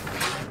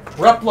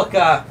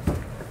 Replica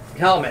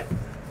helmet.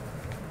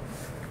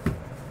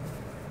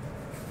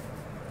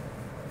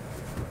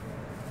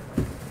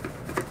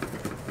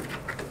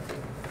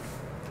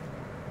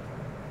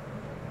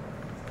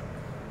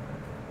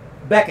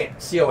 Beckett,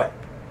 COA.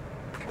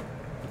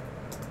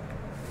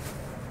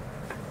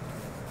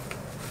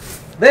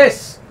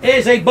 This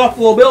is a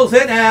Buffalo Bills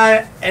hit.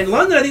 And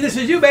London, I think this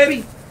is you,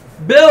 baby.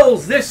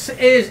 Bills, this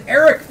is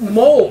Eric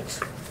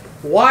Moulds,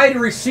 wide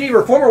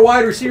receiver, former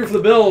wide receiver for the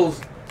Bills.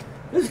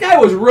 This guy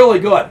was really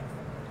good.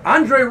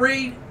 Andre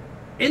Reed,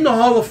 in the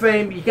Hall of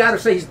Fame. You got to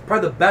say he's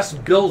probably the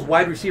best Bills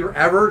wide receiver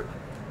ever.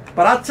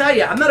 But I'll tell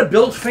you, I'm not a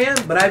Bills fan,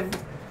 but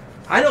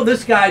I know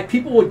this guy.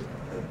 People would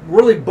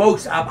really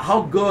boast up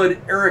how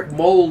good Eric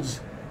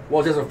Moulds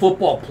was as a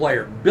football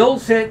player.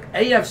 Bills hit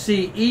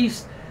AFC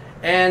East,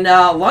 and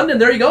London.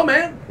 There you go,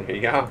 man. There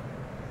you go.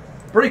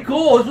 Pretty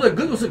cool.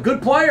 This was a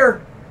good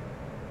player.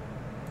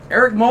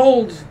 Eric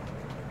Moulds.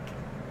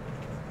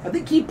 I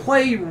think he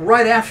played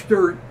right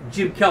after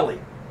Jim Kelly.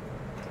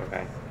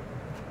 Okay.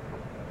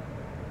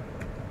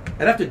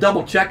 I'd have to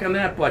double check on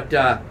that, but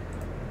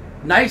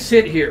nice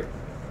hit here.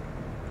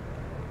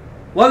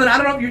 London,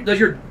 I don't know. Does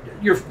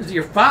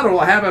your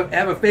father-in-law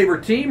have a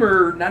favorite team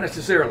or not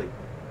necessarily?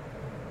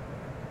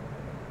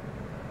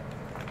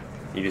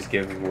 You just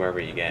give them whoever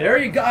you get. There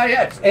you go.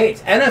 Yeah,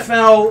 it's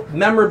NFL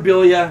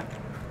memorabilia.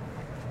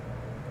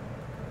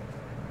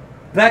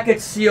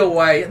 Beckett's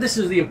COA. This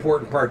is the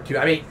important part too.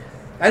 I mean,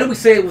 I know we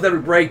say it with every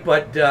break,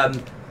 but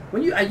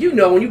when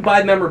you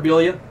buy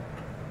memorabilia,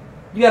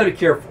 you got to be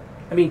careful.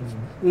 I mean,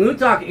 when you're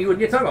talking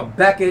about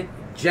Beckett,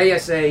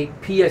 JSA,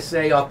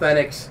 PSA,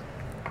 Authentics,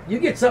 you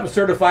get something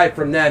certified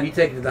from them, you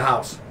take it to the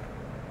house.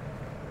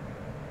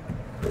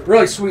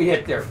 Really sweet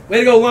hit there. Way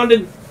to go,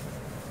 London.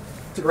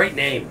 It's a great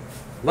name.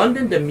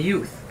 London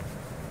Demuth.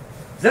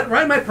 Is that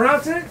right? Am I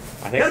pronouncing it?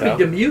 I think so. Gotta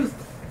be Demuth.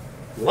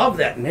 Love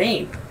that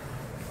name.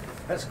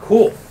 That's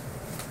cool.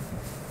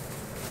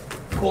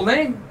 Cool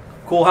name.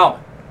 Cool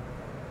helmet.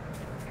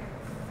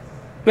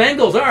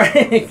 Bengals, all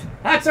right.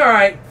 That's all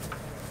right.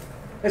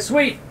 That's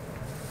sweet.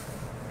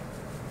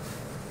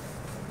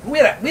 We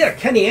had a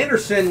Kenny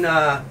Anderson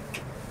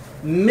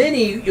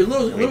mini, a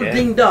little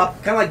dinged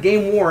up, kind of like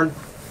game worn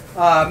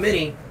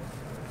mini.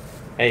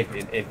 Hey,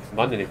 if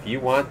London, if you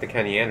want the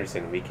Kenny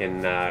Anderson, we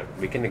can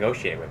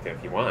negotiate with you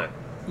if you want.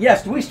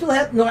 Yes. Do we still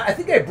have? No, I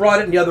think I brought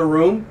it in the other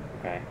room.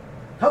 Okay.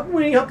 How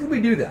can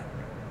we do that?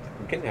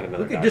 We can add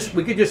another.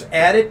 We could just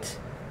add it,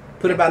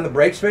 put it on the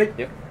break straight.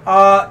 Yep.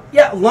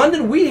 Yeah,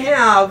 London. We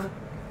have.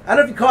 I don't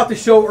know if you caught the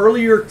show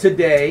earlier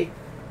today.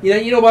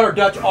 You know about our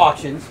Dutch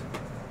auctions.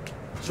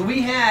 So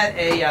we had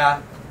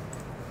a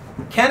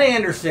Ken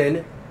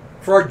Anderson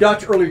for our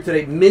Dutch earlier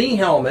today. Mini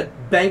helmet,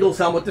 Bengals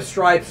helmet with the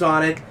stripes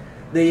on it.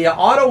 The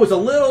auto was a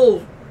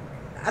little,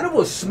 I don't know if it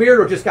was smeared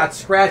or just got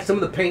scratched. Some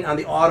of the paint on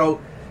the auto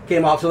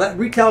came off. So that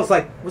retails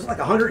was like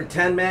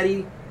 110,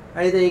 Maddie,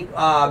 I think.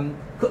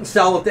 Couldn't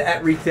sell it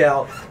at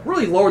retail.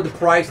 Really lowered the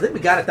price. I think we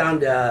got it down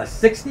to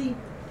 60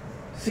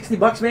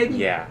 bucks maybe.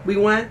 Yeah. We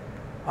went.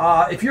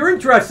 If you're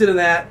interested in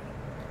that,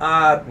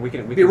 we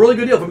can be a really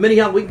good deal for mini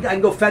helmet. I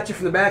can go fetch it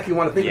from the back if you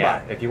want to think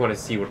about it. If you want to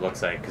see what it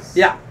looks like, because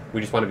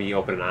we just want to be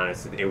open and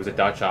honest. It was a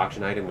Dutch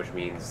auction item, which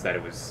means that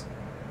it was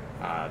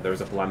there was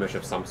a blemish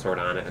of some sort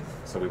on it.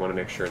 So we want to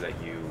make sure that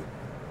you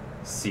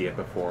see it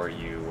before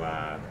you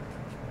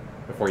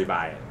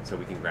buy it, so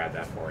we can grab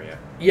that for you.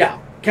 Yeah,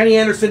 Kenny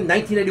Anderson,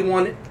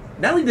 1981.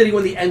 Not only did he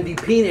win the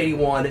MVP in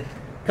 '81,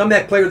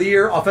 comeback player of the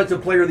year,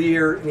 offensive player of the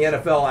year in the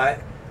NFL.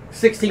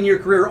 16-year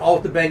career, all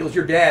with the Bengals.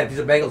 Your dad, if he's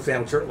a Bengals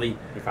fan, certainly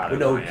would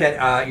know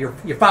who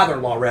your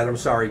father-in-law, rather. I'm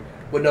sorry,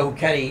 would know who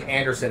Kenny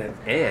Anderson is.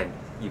 And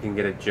you can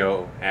get a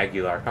Joe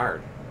Aguilar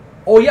card.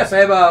 Oh yes, I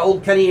have an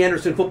old Kenny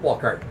Anderson football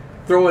card.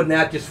 throw in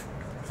that just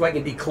so I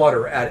can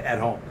declutter at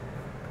home.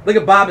 Look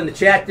at Bob in the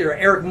chat there.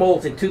 Eric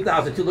Moulds in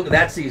 2002. Look at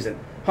that season.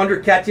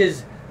 100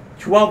 catches,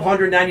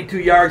 1,292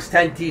 yards,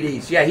 10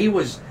 TDs. Yeah, he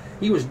was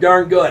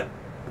darn good.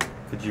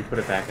 Did you put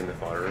it back in the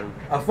photo room?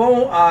 A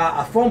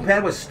foam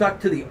pad was stuck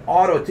to the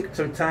auto. It took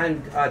some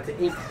time to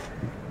ink.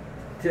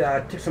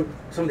 Took some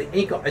of the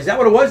ink off. Is that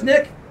what it was,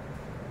 Nick?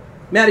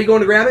 Matt, are you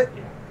going to grab it?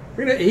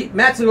 Yeah.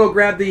 Matt's going to go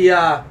grab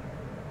the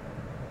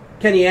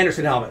Kenny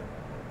Anderson helmet.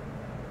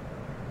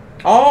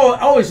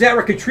 Oh, is that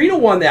where Katrina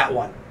won that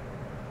one?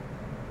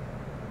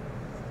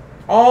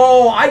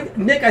 Oh,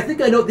 Nick, I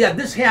think I know. Yeah,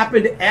 this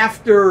happened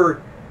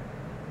after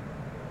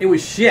it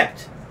was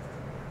shipped.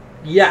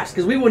 Yes,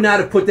 because we would not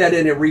have put that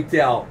in at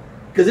retail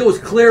because it was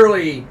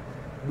clearly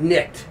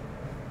nicked.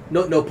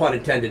 No pun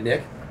intended,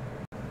 Nick.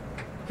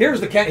 Here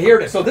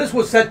it is. So this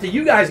was sent to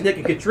you guys, Nick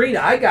and Katrina.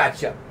 I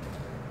got you.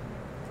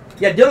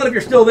 Yeah, Dylan, if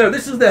you're still there,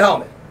 this is the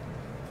helmet.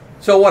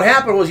 So what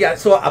happened was,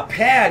 so a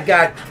pad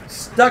got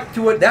stuck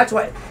to it. That's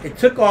why it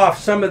took off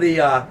some of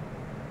the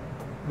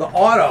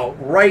auto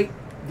right.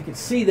 You can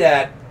see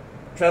that.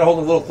 Try to hold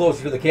it a little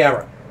closer to the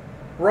camera.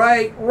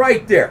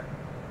 Right there.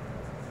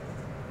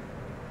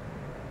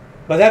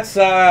 But that's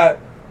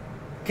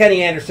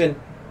Kenny Anderson,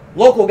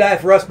 local guy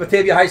for us,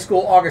 Batavia High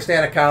School,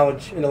 Augustana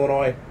College in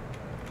Illinois.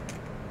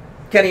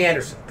 Kenny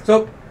Anderson.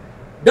 So,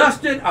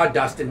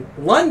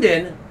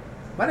 London.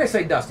 Why did I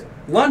say Dustin?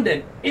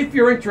 London. If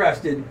you're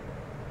interested,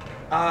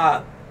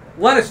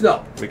 let us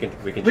know. We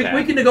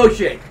can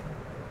negotiate,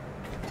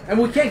 and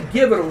we can't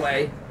give it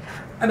away.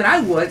 I mean,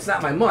 I would. It's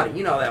not my money.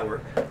 You know that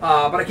word.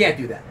 But I can't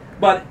do that.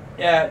 But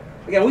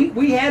again,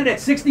 we had it at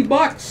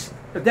 $60.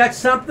 If that's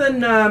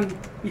something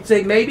you'd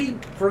say maybe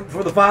for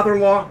the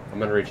father-in-law. I'm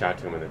gonna reach out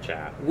to him in the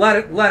chat.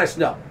 Let us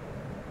know.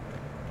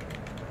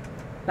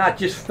 Not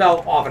just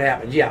fell off. It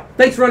happens. Yeah.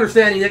 Thanks for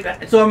understanding.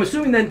 So I'm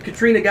assuming then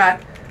Katrina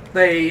got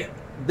the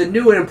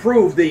new and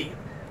improved, the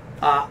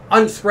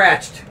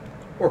unscratched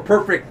or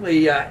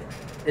perfectly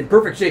in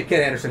perfect shape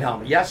Ken Anderson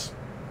helmet. Yes.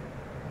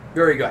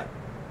 Very good.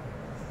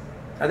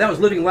 That was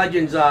Living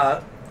Legends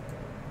live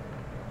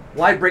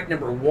break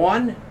number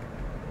 1.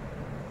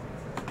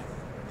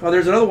 Oh,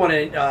 there's another one.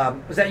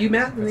 Was that you,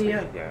 Matt?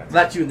 Yeah.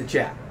 That's you in the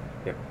chat.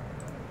 Yep.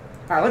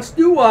 All right, let's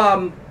do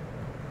a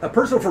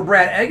personal for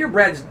Brad Egger.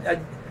 Brad's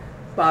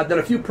done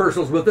a few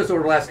personals with us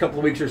over the last couple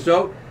of weeks or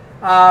so.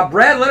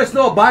 Brad, let us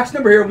know a box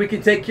number here and we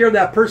can take care of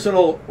that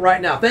personal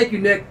right now. Thank you,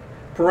 Nick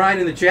Perrine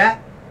in the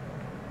chat.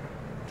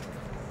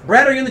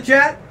 Brad, are you in the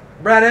chat?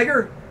 Brad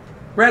Egger?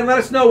 Brad, let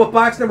us know what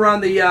box number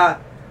on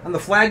the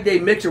Flag Day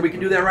mixer. We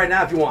can do that right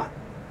now if you want.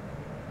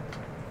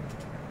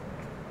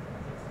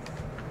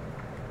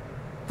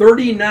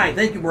 39.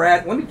 Thank you,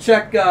 Brad. Let me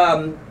check.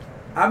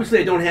 Obviously,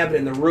 I don't have it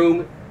in the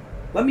room.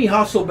 Let me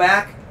hustle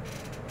back.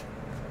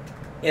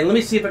 And let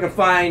me see if I can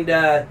find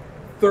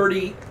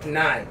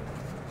 39.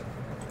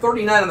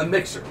 39 on the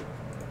mixer.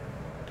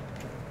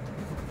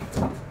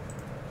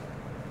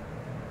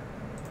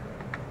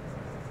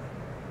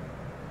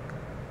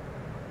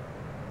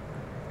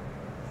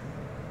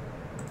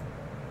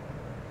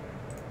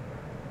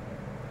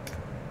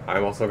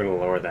 I'm also going to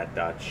lower that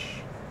Dutch,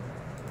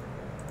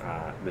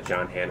 the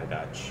John Hanna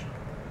Dutch.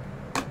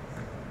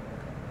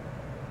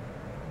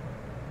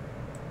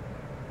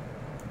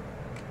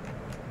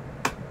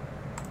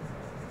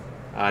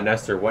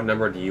 Nestor, what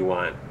number do you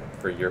want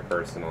for your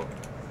personal?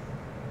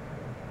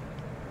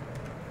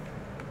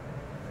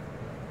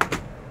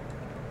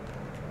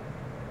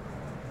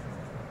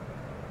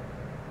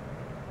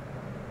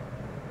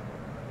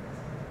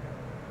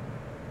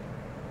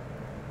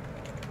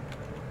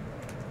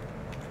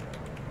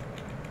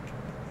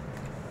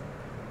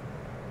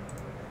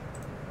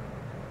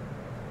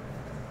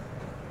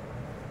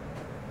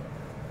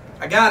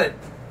 I got it.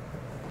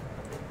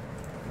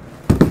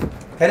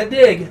 Had a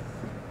dig,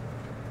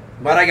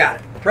 but I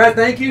got it. Brad,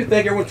 thank you.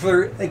 Thank you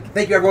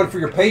everyone for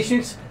your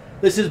patience.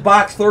 This is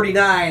box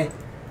 39,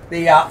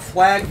 the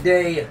Flag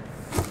Day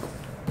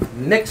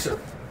mixer.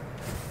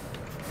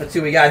 Let's see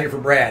what we got here for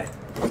Brad.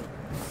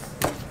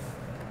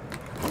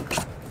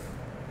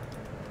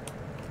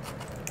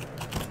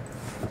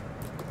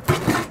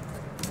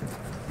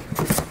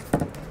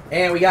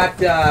 And we got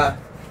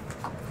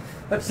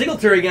that's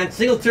Singletary again.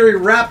 Singletary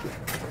rep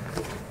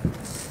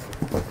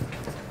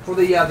for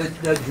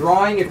the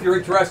drawing. If you're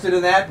interested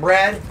in that,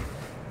 Brad.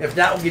 If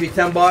not, we'll give you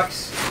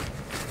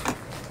 $10.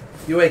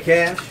 UA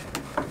cash.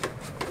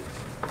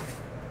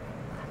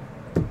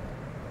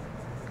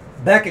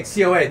 Back at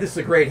COA. This is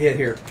a great hit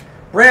here.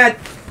 Brad,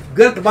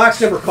 good at the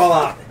box number call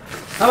out.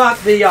 How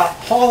about the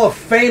Hall of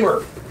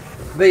Famer,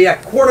 the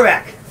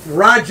quarterback,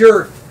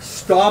 Roger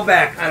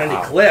Staubach on an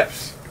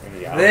Eclipse.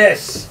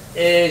 This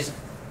is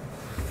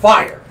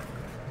fire.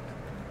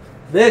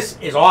 This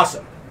is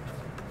awesome.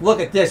 Look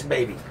at this,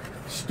 baby.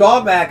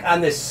 Staubach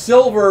on this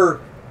silver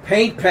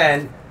paint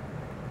pen,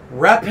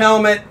 rep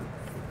helmet,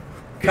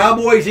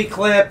 Cowboys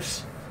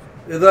Eclipse.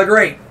 They're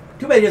great.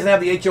 Too bad he doesn't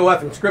have the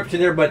HOF inscription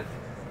there, but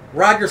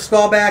Roger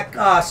Staubach,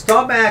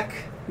 Staubach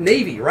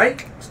Navy,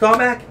 right?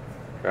 Staubach?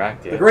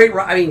 Correct, yeah. The great,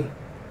 I mean,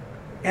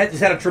 has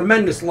had a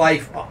tremendous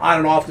life on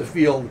and off the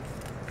field.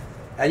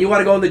 And you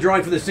want to go in the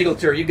drawing for the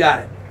Singletary, you got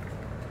it.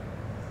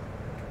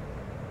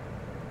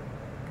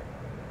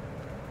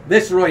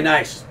 This is really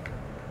nice.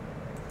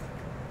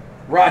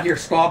 Roger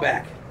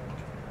Staubach.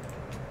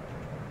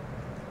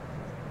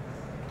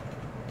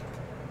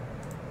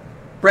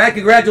 Brad,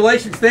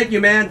 congratulations. Thank you,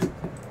 man.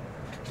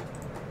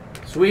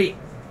 Sweet.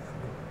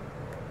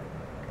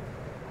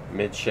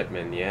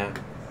 Midshipman, yeah.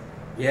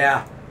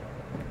 Yeah.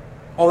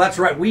 Oh, that's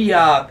right. We,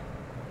 I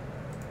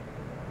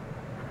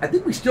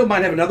think we still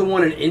might have another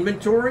one in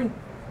inventory.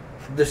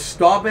 The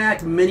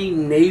Staubach Mini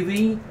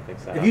Navy. I think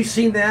so. Have you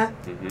seen that?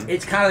 Mhm.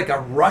 It's kind of like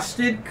a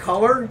rusted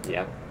color.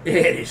 Yep. It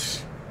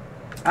is.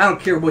 I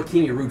don't care what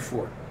team you root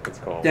for. It's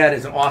cool. That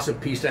is an awesome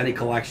piece to any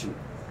collection.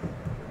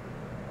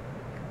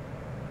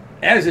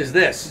 As is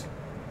this.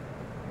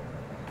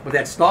 But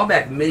that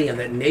Staubach Mini and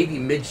that Navy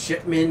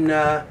midshipman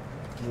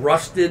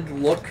rusted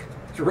look,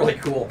 it's really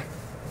cool.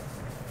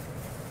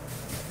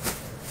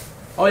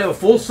 Oh, you have a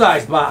full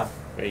size, Bob.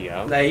 There you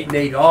go.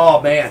 Nate, oh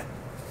man.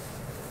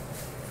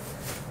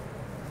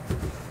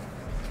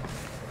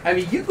 I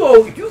mean, if you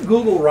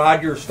Google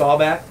Roger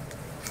Staubach,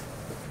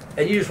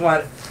 and you just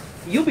want,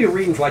 you'll be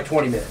reading for like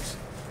 20 minutes.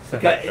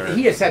 Because Sure.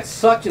 he has had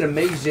such an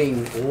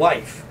amazing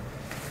life.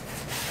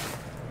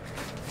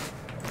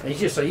 And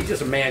he's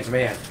just a man's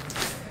man.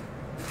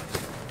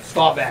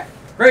 Staubach.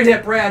 Great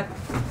hit, Brad.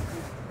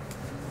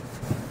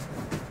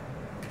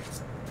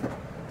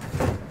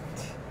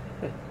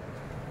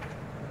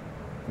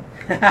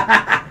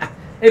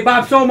 Hey,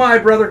 Bob, so am I,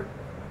 brother.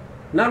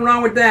 Nothing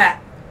wrong with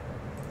that.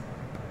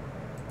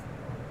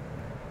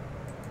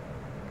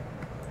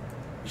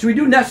 Should we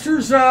do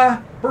Nestor's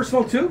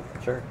personal too?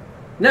 Sure.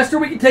 Nestor,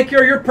 we can take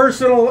care of your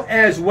personal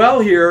as well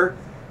here.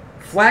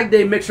 Flag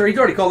Day mixer. He's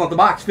already called out the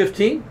box.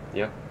 15.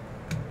 Yep.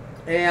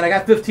 And I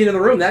got 15 in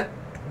the room. That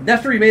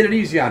Nestor, you made it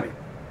easy on me.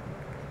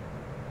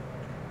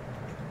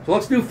 So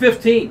let's do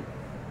 15.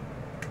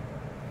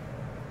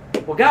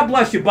 Well, God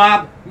bless you,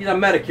 Bob. He's on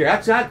Medicare.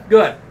 That's not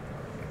good.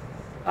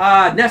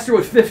 Nestor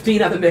with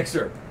 15 on the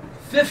mixer.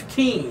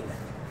 15.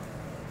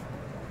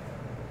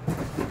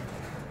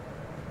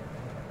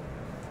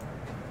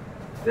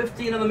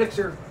 $15 on the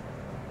mixer.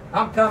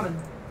 I'm coming.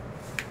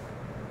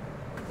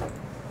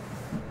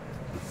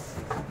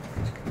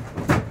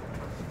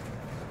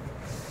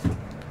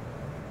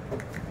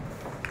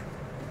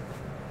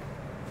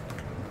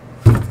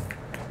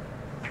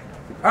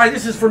 All right,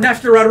 this is for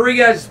Nestor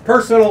Rodriguez,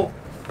 personal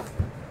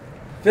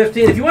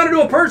 15. If you want to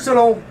do a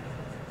personal,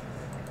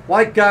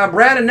 like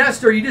Brad and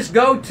Nestor, you just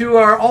go to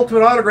our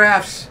Ultimate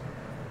Autographs.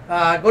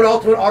 Go to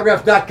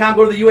ultimateautographs.com.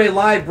 Go to the UA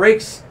Live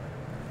Breaks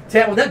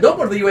tab. Well, don't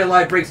go to the UA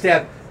Live Breaks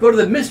tab. Go to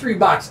the Mystery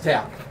Box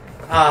tab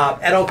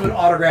at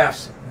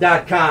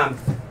ultimateautographs.com.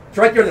 It's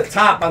right there at the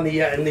top on the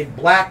in the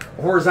black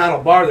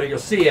horizontal bar there. You'll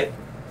see it.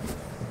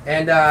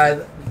 And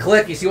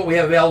click. You see what we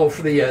have available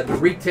for the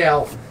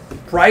retail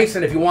price.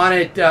 And if you want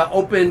it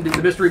opened in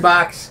the mystery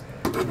box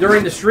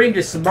during the stream,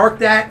 just mark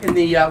that in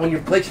the when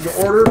you're placing your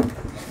order,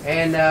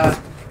 and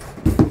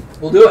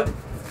we'll do it.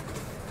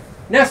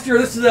 Nestor,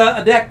 this is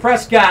a Dak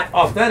Prescott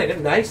authentic.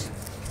 Nice.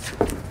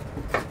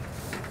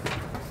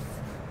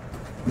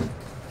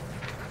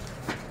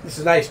 This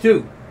is nice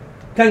too.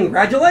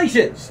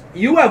 Congratulations!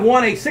 You have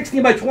won a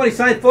 16 by 20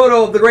 signed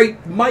photo of the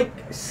great Mike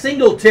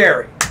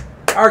Singletary.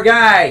 Our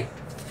guy,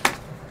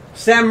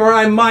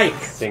 Samurai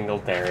Mike.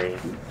 Singletary.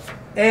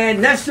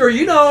 And Nestor,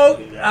 you know,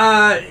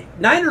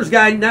 Niners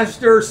guy,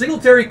 Nestor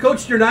Singletary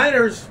coached your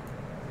Niners.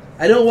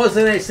 I know it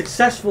wasn't a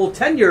successful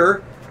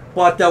tenure,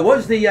 but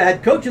was the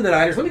head coach of the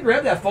Niners. Let me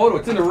grab that photo.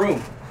 It's in the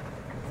room.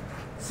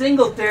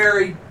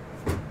 Singletary.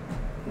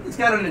 It's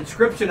got an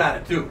inscription on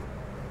it, too.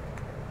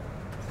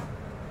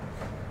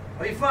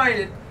 Let me find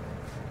it.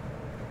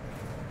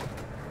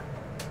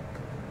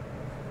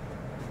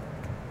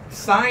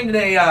 Signed in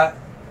a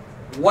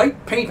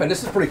white paint pen.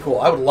 This is pretty cool.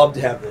 I would love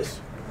to have this.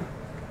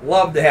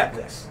 Love to have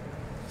this.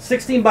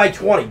 16 by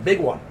 20,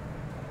 big one.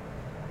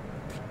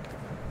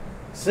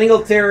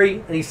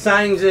 Singletary, and he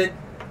signs it.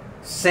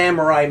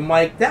 Samurai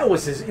Mike. That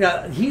was his. You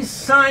know, he's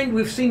signed.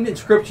 We've seen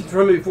inscriptions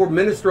from him before.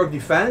 Minister of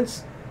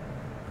Defense.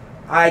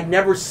 I'd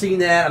never seen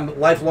that. I'm a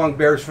lifelong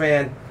Bears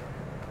fan,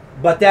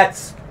 but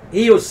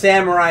he was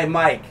Samurai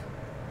Mike.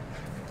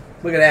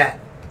 Look at that.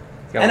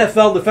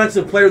 NFL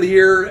Defensive Player of the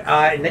Year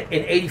in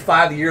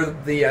 '85, the year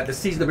the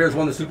season the Bears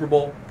won the Super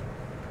Bowl.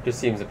 Just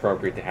seems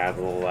appropriate to have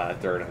a little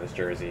dirt on his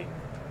jersey.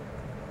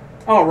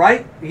 Oh,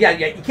 right? Yeah,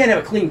 you can't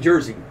have a clean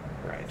jersey.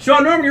 Right.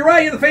 Sean Norman, you're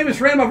right. You're the famous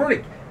Randolph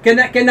Verdict.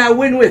 Cannot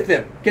win with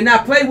him.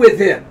 Cannot play with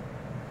him.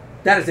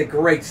 That is a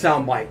great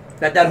soundbite.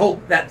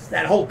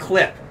 That whole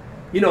clip.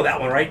 You know that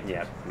one, right?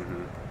 Yeah.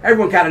 Mm-hmm.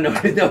 Everyone kind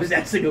of knows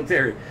that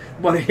Singletary.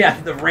 But yeah,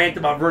 the rant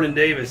about Vernon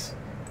Davis.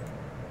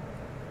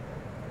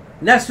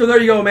 Nestor, there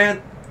you go, man.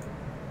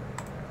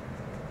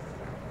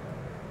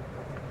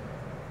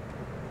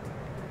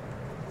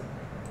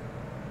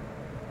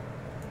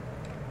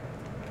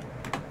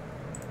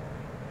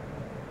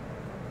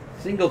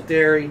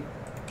 Singletary.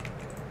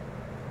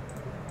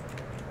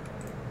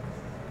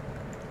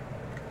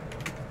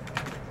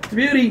 Mr.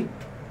 Beauty.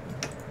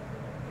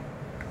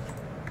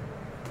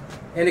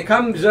 And it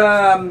comes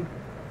on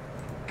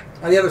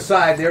the other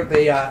side there,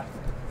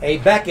 a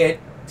Beckett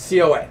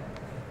COA.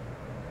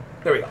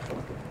 There we go.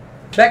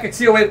 Beckett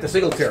COA with the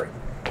Singletary.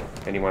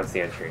 And he wants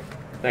the entry.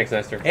 Thanks,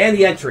 Nestor. And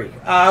the entry.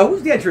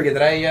 Who's the entry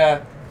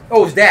again?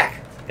 Oh, it was Dak.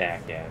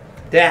 Dak, yeah.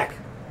 Dak.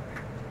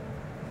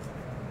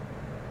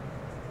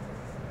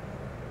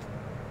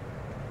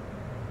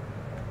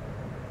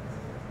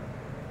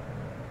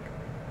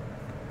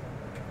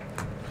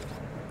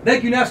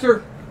 Thank you,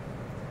 Nestor.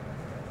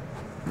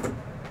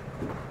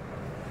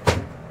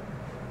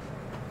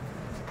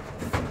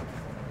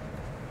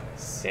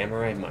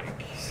 Samurai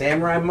Mike.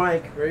 Samurai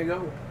Mike. There you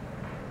go.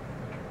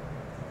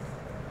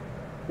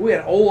 We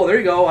had there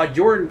you go.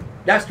 Jordan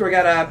Nestor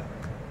got a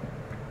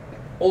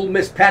Ole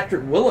Miss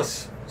Patrick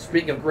Willis.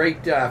 Speaking of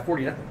great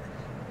 49.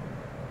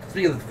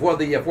 Speaking of the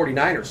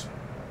 49ers.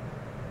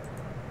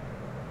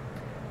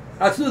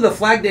 Let's do the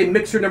Flag Day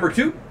Mixer number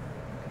 2.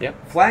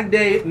 Yep. Flag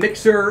Day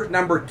Mixer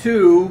number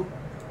 2.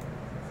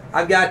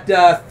 I've got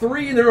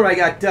 3 in the room. I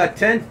got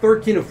 10,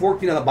 13, and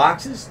 14 on the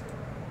boxes.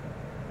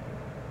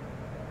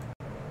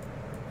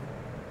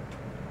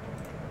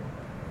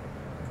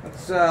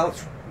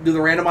 Let's do the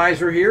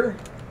randomizer here.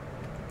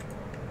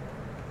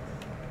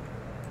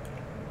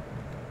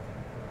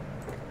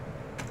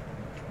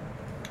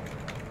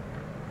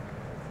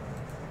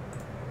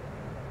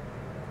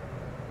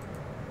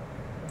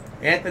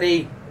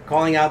 Anthony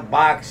calling out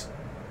box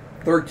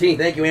 13.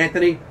 Thank you,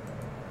 Anthony.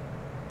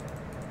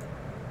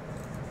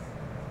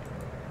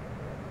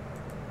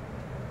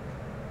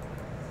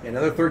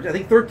 Another 13. I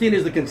think 13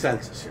 is the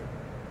consensus here.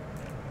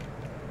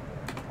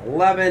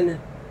 11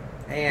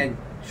 and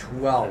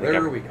 12.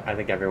 There we go. I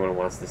think everyone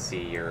wants to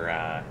see your...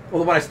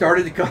 Well, when I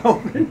started to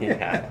go.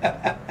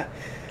 Yeah.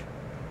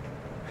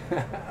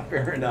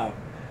 Fair enough.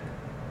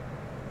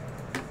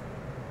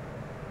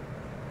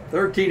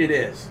 13 it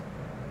is.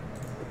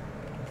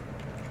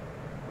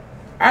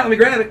 All right, let me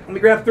grab it. Let me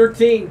grab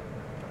 13.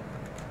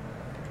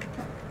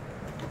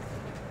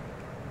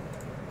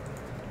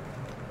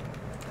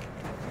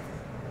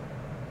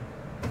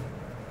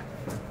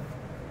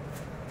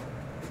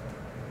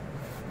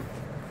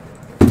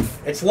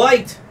 It's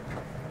light.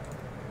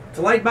 It's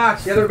a light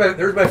box. Yeah,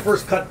 there's my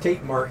first cut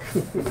tape mark.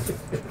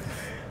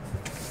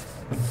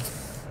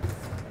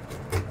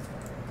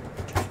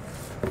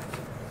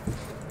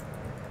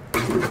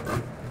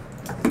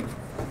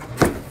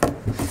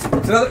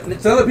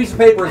 It's another piece of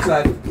paper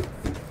inside.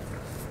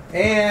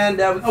 And,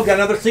 got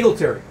another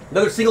Singletary.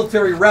 Another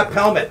Singletary rep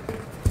helmet.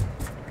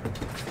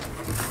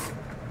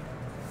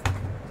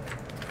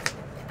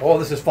 Oh,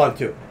 this is fun,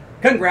 too.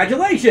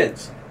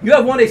 Congratulations! You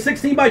have won a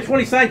 16 by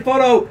 20 signed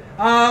photo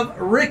of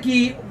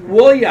Ricky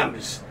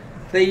Williams.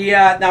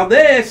 Now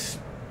this,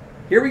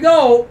 here we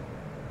go.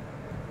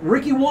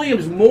 Ricky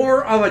Williams,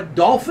 more of a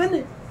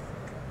Dolphin?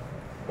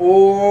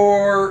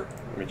 Or...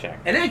 Let me check.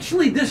 And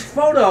actually, this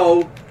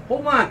photo...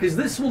 Hold on, because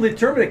this will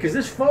determine it. Because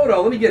this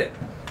photo, let me get it.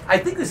 I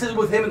think this is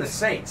with him and the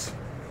Saints.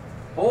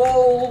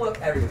 Hold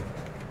up, everything.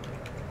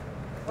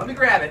 Let me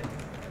grab it.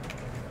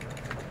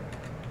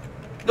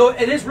 No,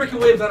 it is Ricky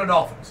Williams on the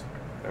Dolphins.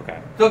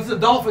 Okay. So it's the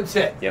Dolphins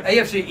hit. Yep.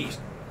 AFC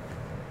East.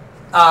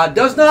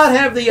 Does not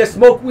have the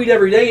smoke weed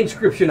every day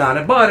inscription on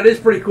it, but it is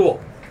pretty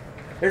cool.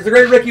 There's the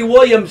great Ricky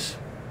Williams.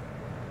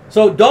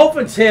 So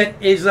Dolphins hit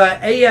is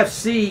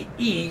AFC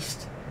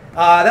East.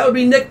 That would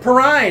be Nick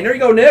Perrine. There you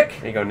go, Nick.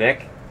 There you go,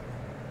 Nick.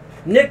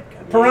 Nick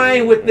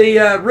Perrine with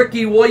the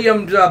Ricky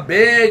Williams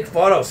big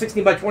photo,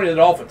 16 by 20 of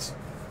the Dolphins.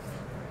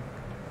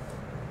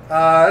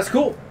 That's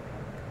cool.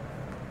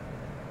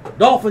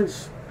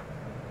 Dolphins.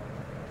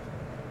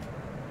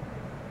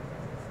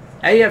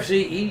 AFC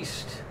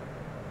East.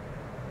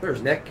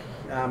 There's Nick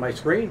on my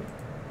screen.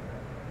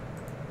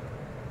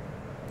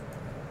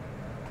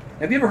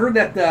 Have you ever heard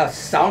that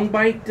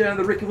soundbite,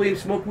 the Ricky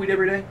Williams Smoke Weed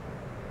Every Day?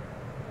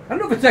 I don't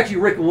know if it's actually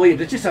Ricky Williams.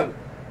 It's just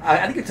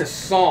I think it's a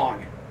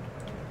song.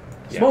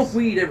 Yes. Smoke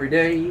weed every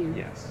day.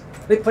 Yes.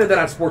 They play that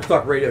on Sports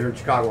Talk Radio here in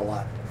Chicago a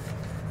lot.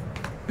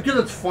 Because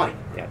it's funny.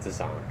 Yeah, it's a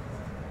song.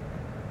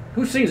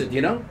 Who sings it, do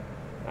you know?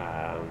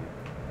 I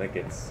think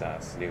it's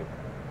Snoop.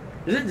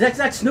 Is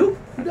that Snoop?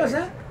 Who does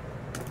that?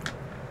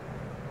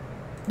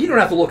 You don't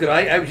have to look it up.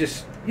 I was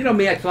just, you know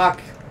me, I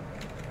talk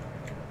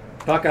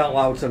out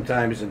loud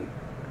sometimes, and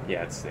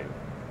Yeah, it's Snoop.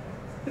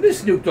 it is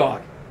Snoop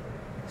Dogg.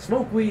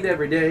 Smoke weed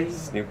every day.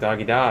 Snoop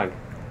Doggy Dog.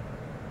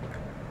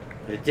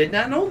 I did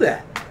not know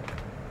that.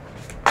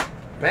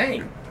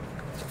 Bang.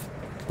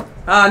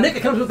 Nick,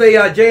 it comes with a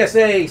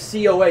JSA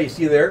COA. You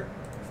see there?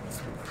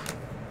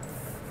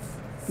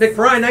 Nick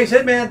Perrine, nice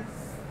hit, man.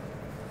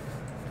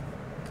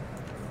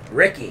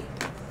 Ricky.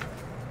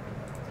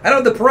 I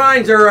know the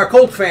Perrines are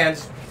Colts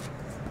fans.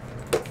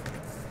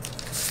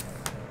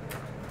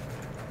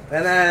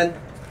 And then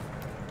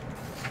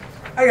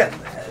I got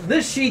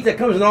this sheet that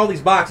comes in all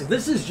these boxes.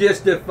 This is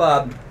just if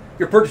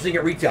you're purchasing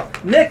at retail.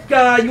 Nick,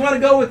 you want to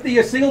go with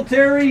the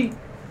Singletary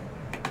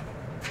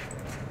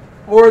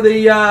or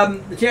the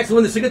chance to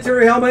win the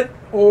Singletary helmet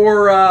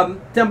or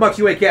 $10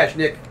 UA cash,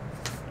 Nick?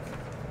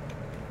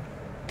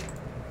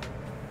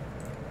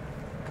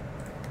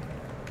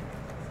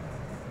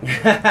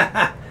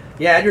 Yeah,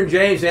 Adrian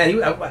James,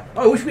 man.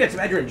 I wish we had some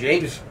Adrian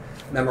James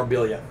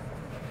memorabilia.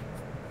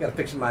 Got to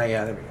fix my.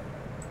 There we go.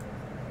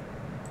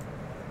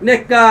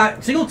 Nick,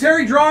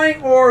 Singletary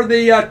drawing or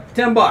the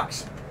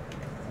 $10?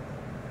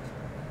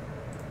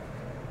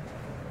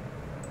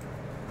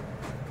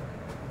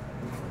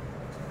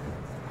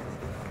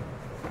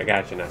 I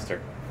got you,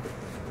 Nestor.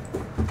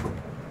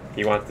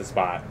 He wants the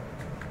spot.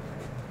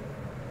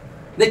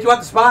 Nick, you want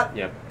the spot?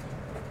 Yep.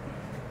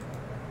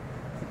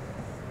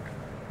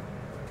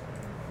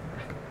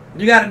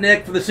 You got it,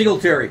 Nick, for the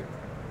Singletary.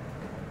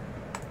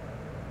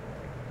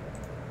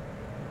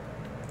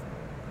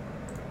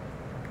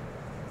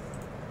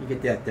 You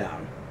get that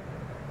down.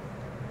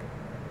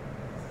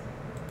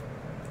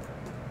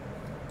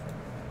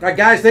 All right,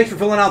 guys, thanks for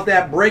filling out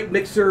that break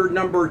mixer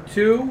number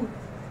 2.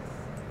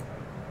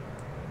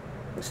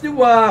 Let's do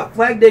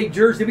Flag Day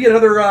jersey. Did we get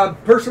another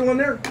personal in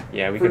there?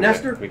 Yeah, we for can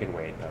Nestor? wait. We can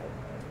wait, though.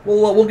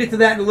 We'll get to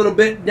that in a little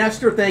bit.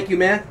 Nestor, thank you,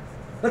 man.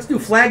 Let's do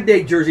Flag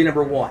Day jersey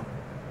number 1.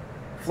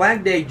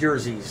 Flag Day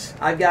jerseys.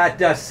 I've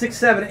got 6,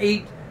 7,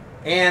 8,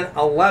 and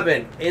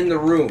 11 in the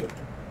room.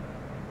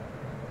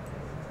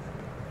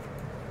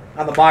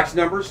 On the box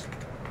numbers.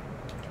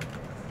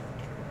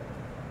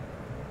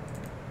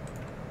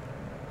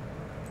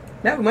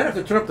 Now we might have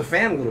to turn up the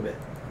fan a little bit.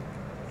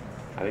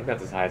 I think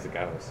that's as high as it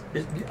goes.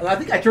 I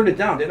think I turned it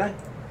down, didn't I?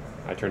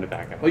 I turned it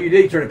back up. Oh, you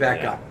did turn it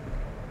back Yeah. up.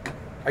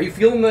 Are you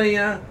feeling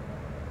the?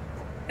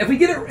 If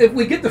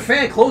we get the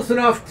fan close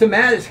enough to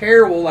Matt's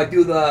hair, we'll like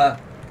do the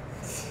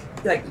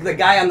the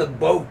guy on the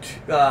boat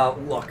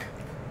look.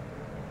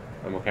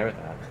 I'm okay with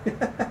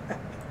that.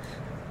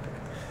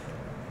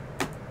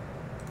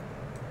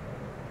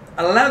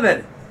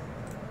 11.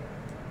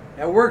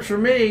 That works for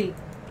me.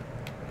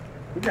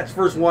 We got the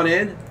first one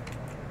in.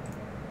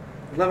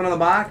 11 on the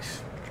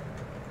box.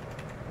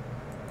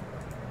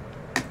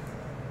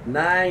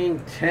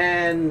 9,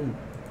 10,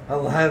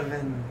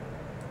 11,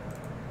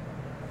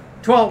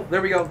 12.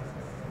 There we go.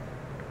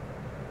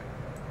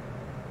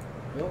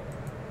 Nope.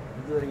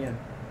 We'll do it again.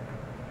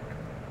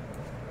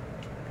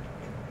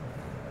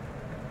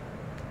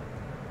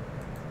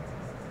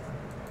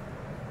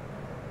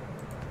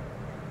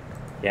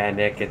 Yeah,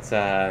 Nick, it's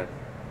a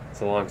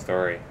long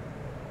story.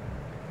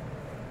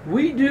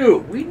 We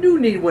do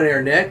need one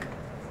air, Nick.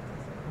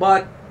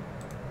 But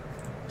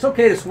it's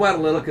okay to sweat a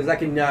little because I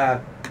can.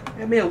 I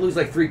may lose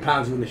like 3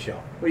 pounds doing the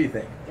show. What do you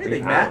think? What do you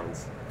think, Matt?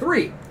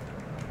 3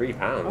 3.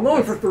 pounds. I'm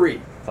going for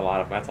 3. That's a lot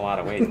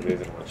of weight to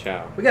lose in one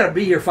show. We got to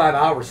be here 5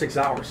 hours, 6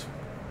 hours.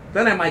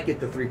 Then I might get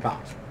to 3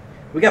 pounds.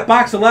 We got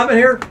box 11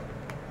 here.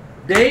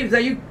 Dave, is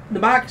that you? The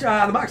box.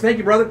 Thank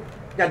you, brother.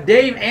 Got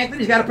Dave.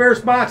 Anthony's got a pair of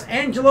spots.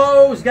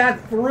 Angelo's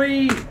got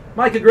 3.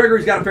 Micah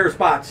Gregory's got a pair of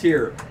spots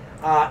here.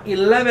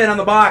 11 on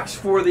the box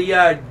for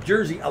the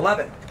jersey.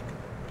 11.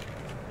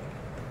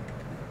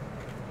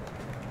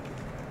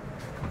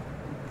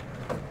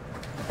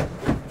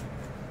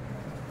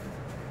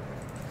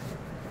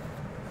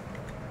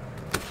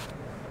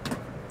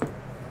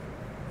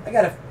 I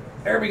got it.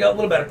 There we go. A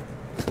little better.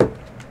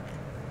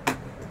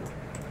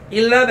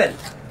 11.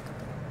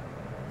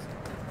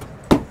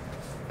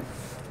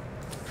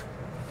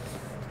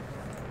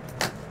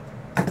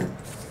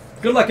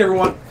 Good luck,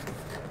 everyone.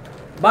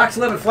 Box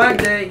 11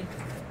 Flag Day.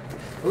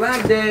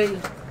 Flag Day.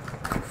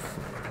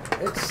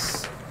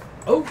 It's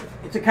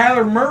a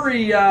Kyler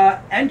Murray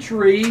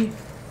entry.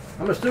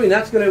 I'm assuming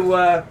that's going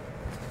to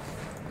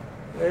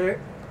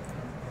there.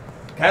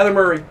 Kyler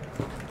Murray.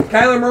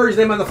 Kyler Murray's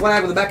name on the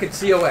flag with the Beckett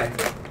COA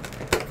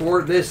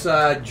for this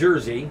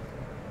jersey.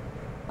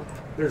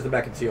 There's the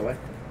Beckett COA.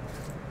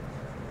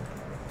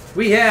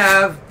 We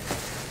have.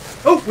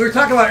 Oh, we were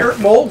talking about Eric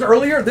Moulds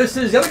earlier. This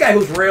is the other guy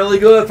who's really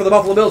good for the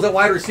Buffalo Bills at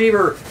wide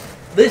receiver.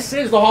 This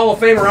is the Hall of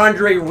Famer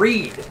Andre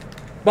Reed.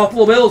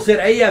 Buffalo Bills hit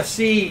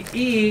AFC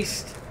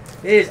East.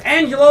 It is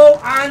Angelo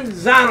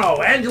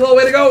Anzano. Angelo,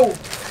 way to go.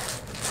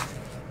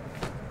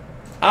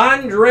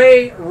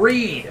 Andre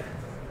Reed.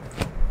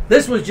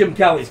 This was Jim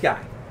Kelly's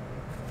guy.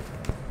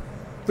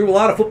 Threw a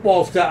lot of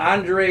footballs to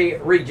Andre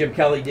Reed, Jim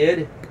Kelly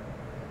did.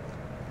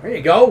 There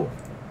you go.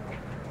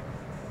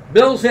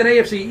 Bills hit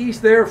AFC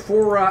East there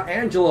for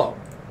Angelo.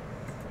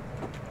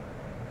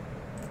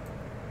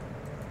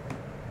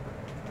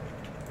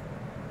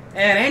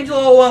 And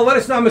Angelo, let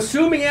us know. I'm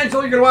assuming,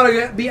 Angelo, you're going to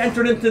want to be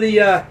entered into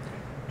the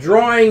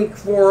drawing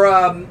for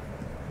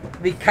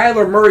the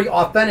Kyler Murray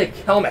authentic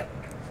helmet.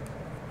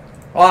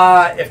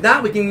 If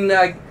not,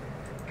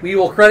 we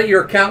will credit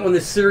your account when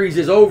this series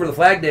is over, the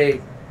Flag Day,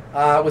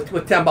 with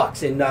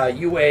 $10 in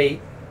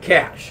UA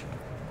cash.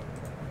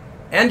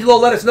 Angelo,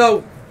 let us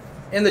know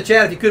in the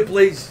chat if you could,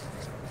 please.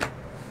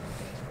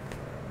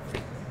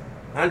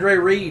 Andre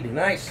Reed,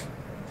 nice.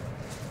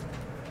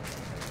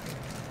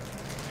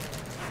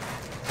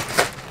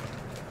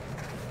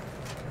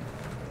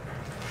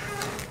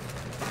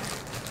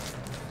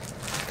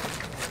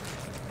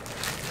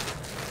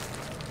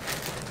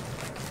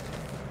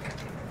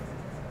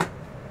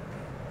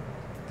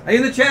 Are you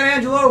in the chat,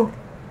 Angelo?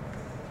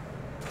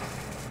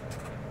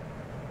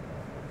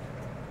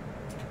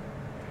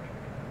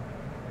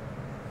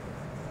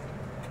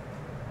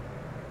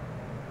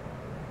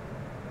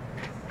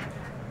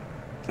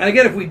 And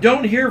again, if we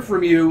don't hear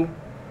from you,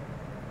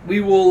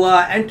 we will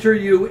enter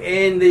you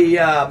in the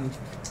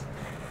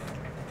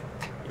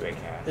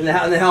in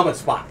the helmet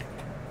spot.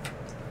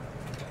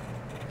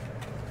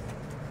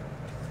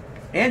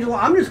 Angela,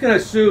 I'm just going to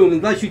assume,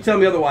 unless you tell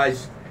me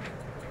otherwise,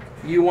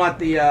 you want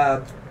the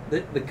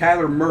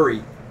Kyler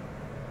Murray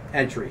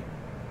entry.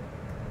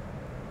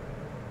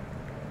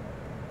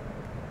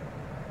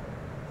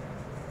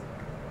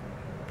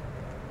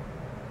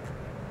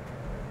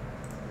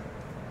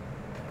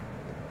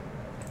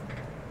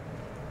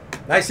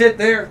 Nice hit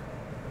there,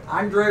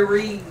 Andre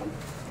Reed.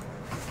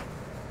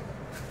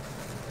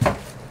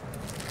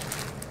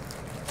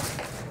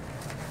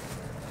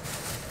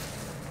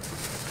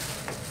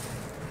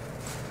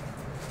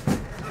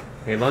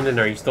 Hey, London,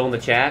 are you still in the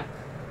chat?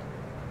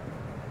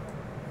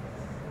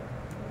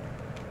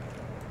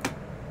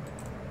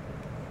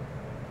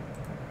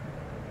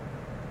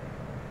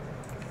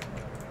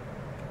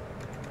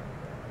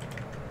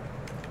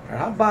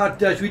 How about,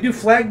 should we do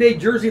Flag Day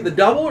jersey the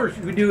double, or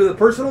should we do the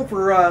personal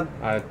for...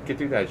 Get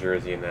through that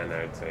jersey, and then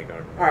I'd say go.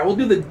 All right, we'll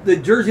do the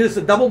jersey. This is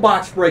a double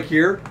box break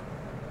here.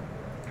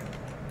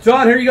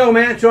 Sean, here you go,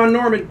 man. Sean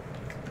Norman.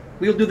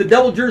 We'll do the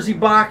double jersey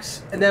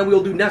box, and then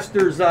we'll do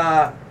Nestor's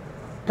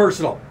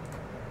personal.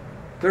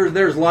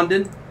 There's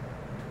London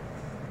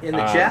in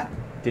the chat.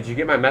 Did you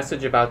get my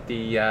message about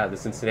the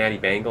Cincinnati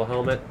Bengal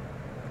helmet?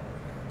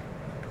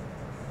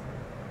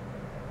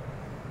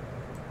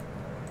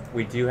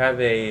 We do have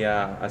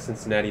a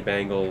Cincinnati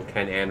Bengal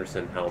Ken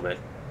Anderson helmet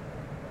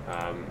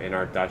in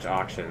our Dutch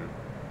auction.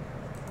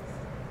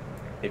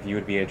 If you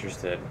would be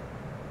interested,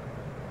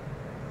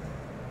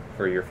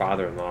 for your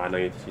father-in-law. I know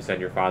you said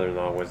your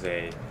father-in-law is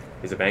a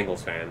Bengals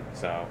fan,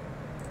 so.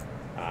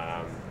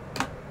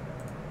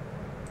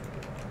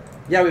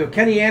 Yeah, we have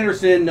Kenny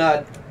Anderson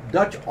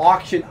Dutch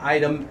auction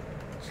item.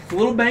 It's a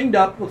little banged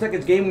up. Looks like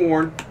it's game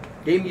worn,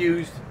 game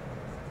used.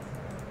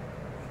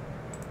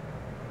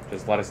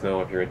 Just let us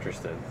know if you're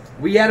interested.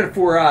 We had it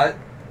for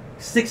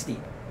 60.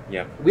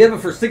 Yep. We have it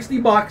for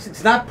 $60.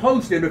 It's not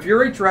posted. If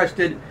you're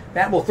interested,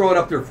 Matt will throw it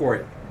up there for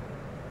you.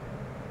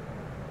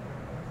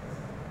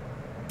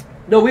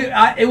 No,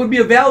 it would be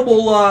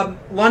available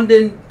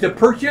London to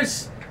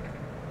purchase.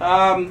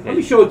 Let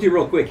me show it to you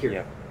real quick here.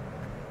 Yep.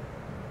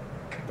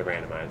 The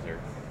randomizer.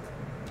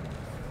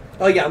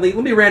 Oh yeah, let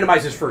me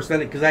randomize this first, then,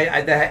 because I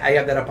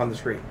have that up on the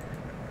screen,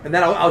 and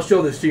then I'll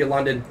show this to you,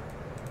 London.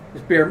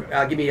 Just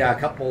give me a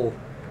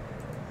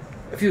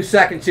few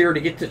seconds here to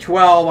get to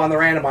 12 on the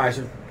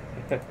randomizer.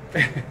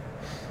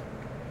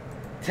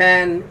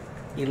 10,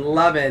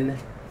 11,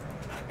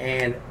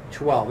 and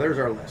 12. There's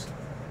our list.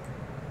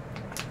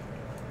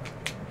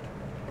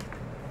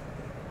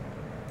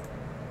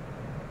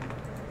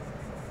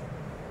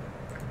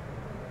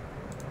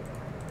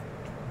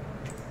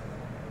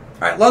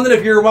 All right, London,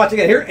 if you're watching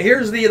it,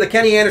 here's the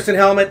Kenny Anderson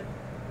helmet.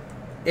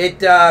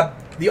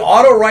 The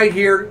auto right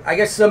here, I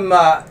guess some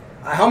a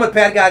helmet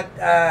pad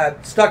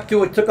got stuck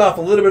to it, took off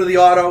a little bit of the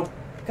auto.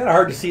 Kind of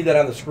hard to see that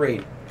on the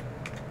screen.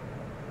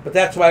 But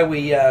that's why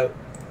we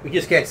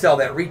just can't sell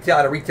that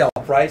at a retail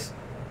price.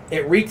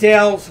 It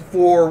retails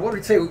for, what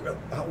did we say,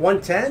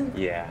 110?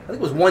 Yeah. I think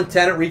it was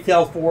 110 it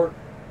retails for.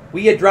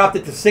 We had dropped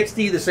it to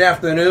 60 this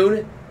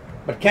afternoon.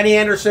 But Kenny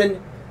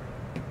Anderson,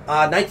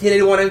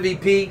 1981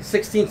 MVP,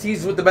 16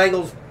 seasons with the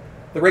Bengals,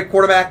 the great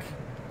quarterback.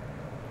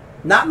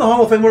 Not in the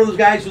Hall of Fame, one of those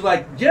guys who's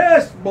like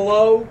just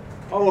below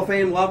Hall of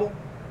Fame level.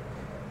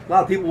 A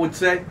lot of people would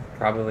say.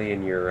 Probably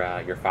in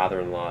your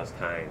father-in-law's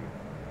time.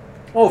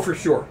 Oh, for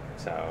sure.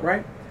 So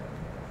right.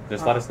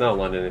 Just let us know,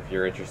 London, if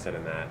you're interested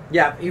in that.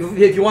 Yeah,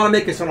 if you want to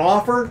make us an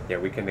offer, yeah,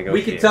 we can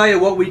negotiate. We can tell you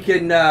what we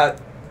can.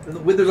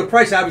 There's a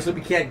price, obviously,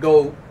 we can't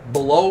go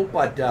below,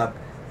 but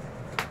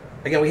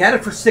again, we had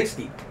it for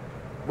 60,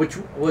 which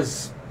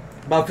was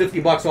about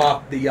 $50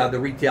 off the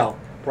retail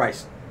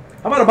price.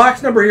 How about a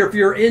box number here? If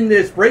you're in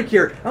this break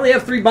here, I only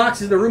have 3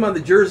 boxes in the room on the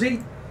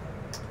jersey.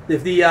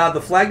 If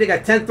the flag, they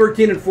got 10,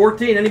 13, and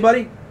 14.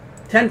 Anybody?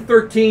 10,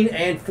 13,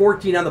 and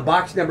 14 on the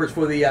box numbers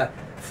for the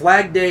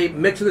Flag Day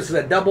mixer. This is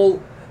a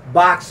double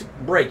box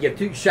break. You have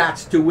 2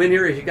 shots to win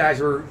here, as you guys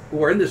who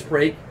are in this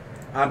break,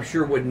 I'm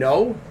sure would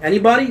know.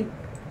 Anybody?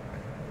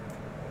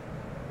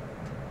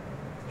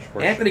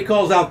 Anthony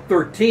calls out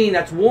 13.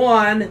 That's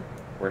 1.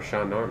 Where's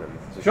Sean Norman?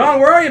 Sean,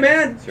 where are you,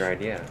 man? It's your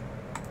idea.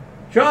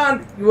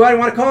 Sean, you might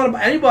want to call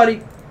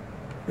anybody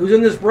who's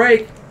in this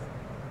break.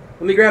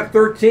 Let me grab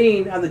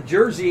 13 on the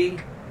jersey.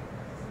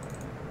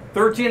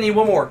 13, I need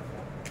one more.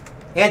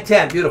 And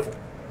 10, beautiful.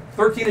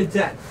 13 and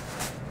 10.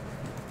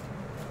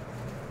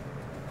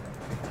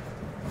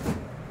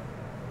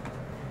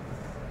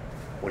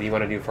 What do you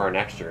want to do for our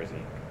next jersey?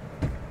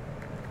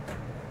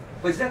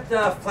 Was that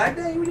Flag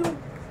Day we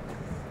doing?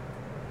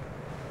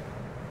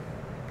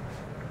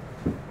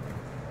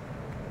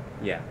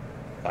 Yeah,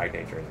 Flag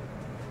Day jersey.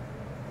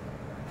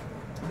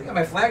 I think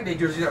my Flag Day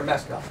jerseys are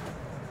messed up.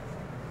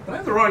 But I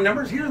have the wrong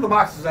numbers. Here are the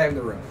boxes I have in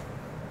the room.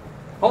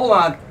 Hold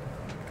on.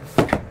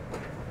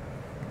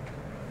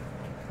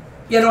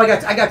 Yeah, no,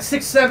 I got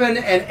 6, 7,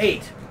 and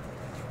 8.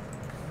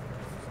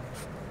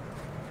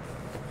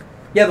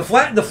 Yeah,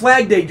 the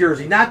Flag Day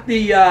jersey, not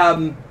the.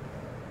 I'm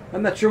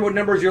not sure what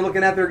numbers you're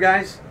looking at there,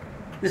 guys.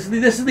 This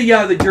is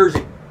the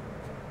jersey.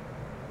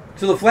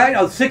 So the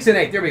flag, 6 and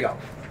 8. There we go.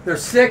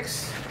 There's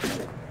 6,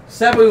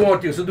 7 we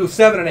won't do. So do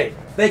 7 and 8.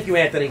 Thank you,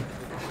 Anthony.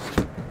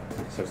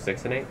 So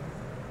 6 and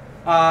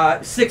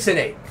 8. 6 and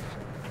 8.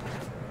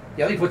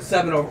 Yeah, let me put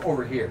 7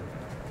 over here.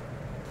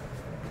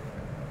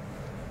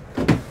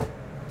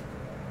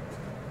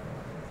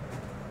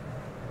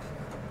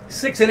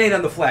 Six and 8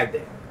 on the Flag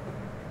Day,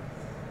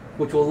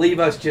 which will leave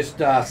us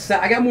just.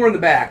 I got more in the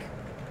back.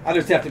 I'll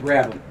just have to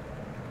grab them.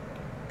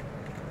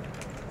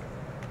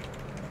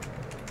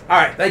 All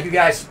right, thank you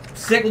guys.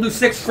 We'll do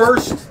 6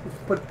 first.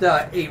 Put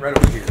 8 right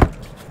over here,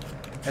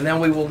 and then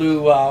we will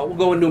do. We'll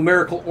go in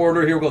numerical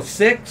order here. We'll go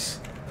 6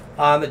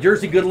 on the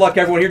jersey. Good luck,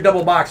 everyone. Here,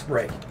 double box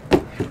break.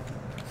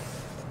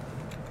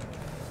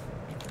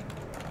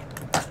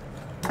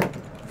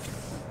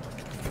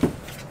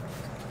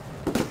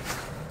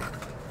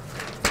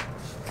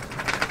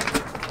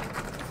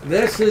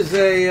 This is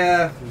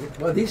a,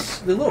 well, the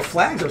little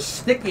flags are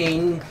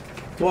sticking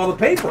to all the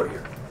paper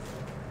here.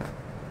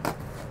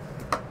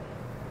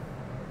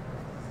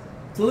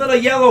 It's a little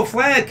yellow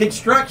flag,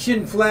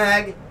 construction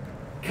flag.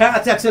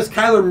 That says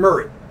Kyler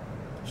Murray.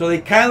 So the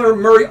Kyler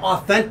Murray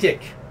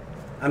Authentic.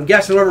 I'm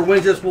guessing whoever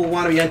wins this will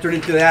want to be entered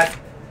into that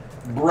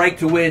break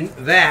to win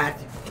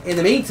that. In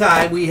the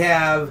meantime, we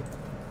have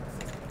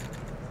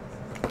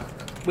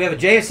a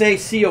JSA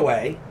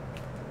COA.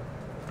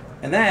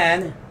 And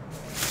then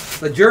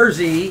the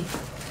jersey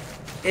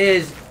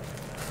is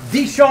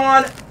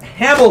Deshaun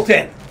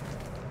Hamilton.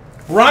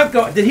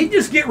 Bronco. Did he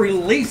just get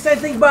released, I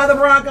think, by the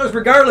Broncos?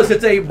 Regardless,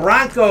 it's a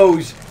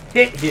Broncos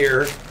hit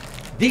here.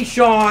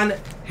 Deshaun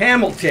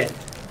Hamilton.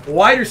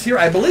 Wide receiver.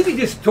 I believe he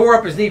just tore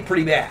up his knee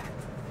pretty bad.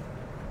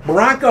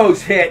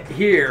 Broncos hit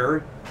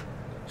here.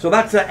 So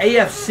that's an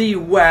AFC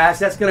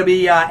West. That's going to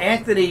be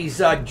Anthony's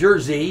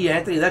jersey.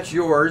 Anthony, that's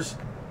yours.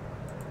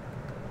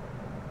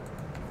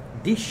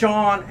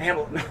 Deshaun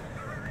Hamilton.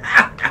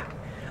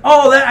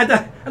 Oh, I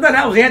thought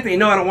that was Anthony.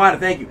 No, I don't want it.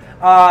 Thank you.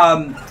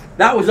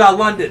 That was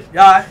London.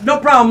 No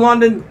problem,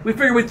 London. We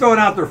figured we'd throw it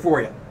out there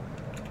for you.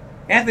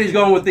 Anthony's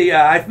going with the,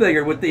 I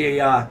figured, with the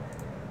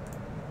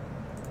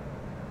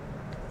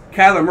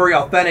Kyler Murray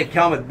Authentic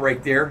helmet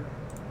break there.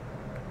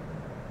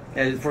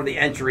 As for the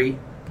entry.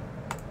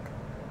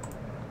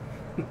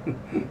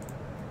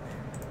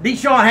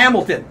 Deshaun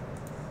Hamilton.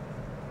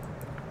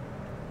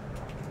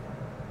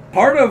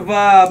 Part of,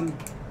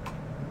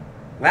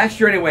 last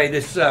year anyway,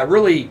 this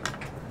really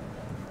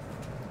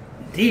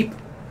deep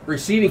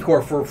receiving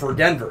core for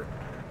Denver.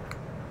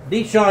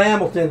 Deshaun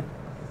Hamilton,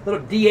 little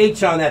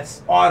DH on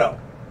that auto.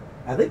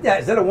 I think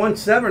is that a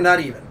 1-7 or not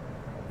even?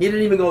 He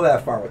didn't even go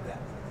that far with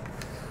that.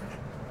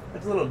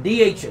 That's a little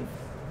DHing.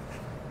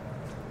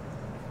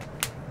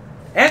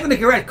 Anthony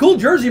Correct, cool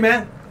jersey,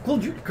 man.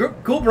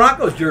 Cool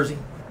Broncos jersey.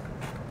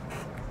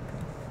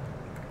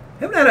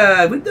 We've done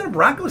a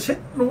Broncos hit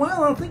in a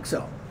while? I don't think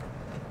so.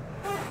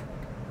 All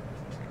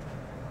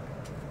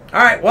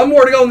right, one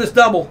more to go in this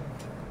double.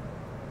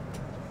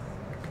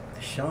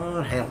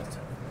 Deshaun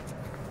Hamilton.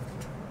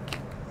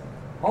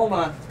 Hold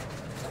on.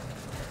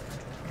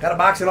 Got to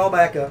box it all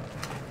back up.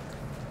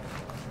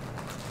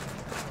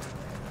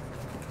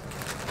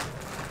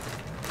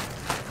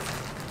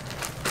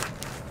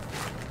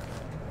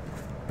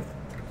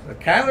 So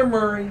Kyler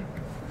Murray.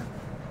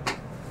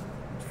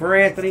 For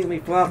Anthony, let me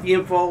pull out the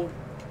info.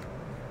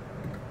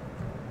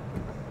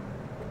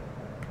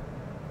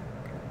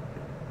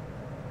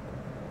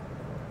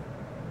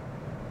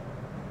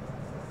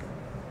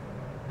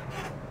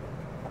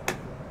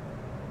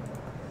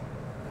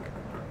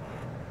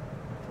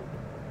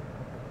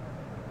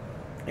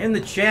 In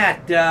the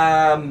chat,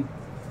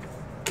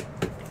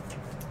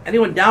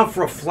 anyone down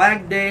for a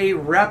Flag Day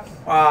rep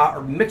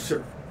or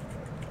mixer?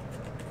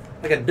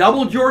 Like a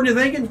double, Jordan,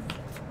 you thinking?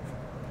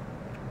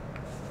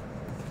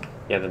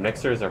 Yeah, the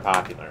mixers are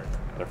popular.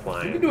 They're You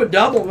flying. can do a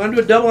double. Want to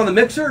do a double on the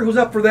mixer? Who's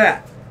up for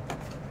that?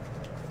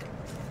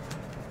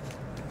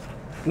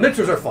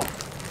 Mixers are fun.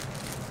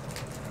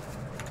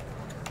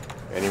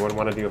 Anyone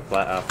want to do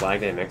a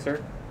Flag Day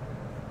mixer?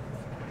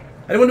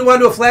 Anyone want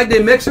to do a Flag Day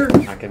mixer?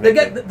 I can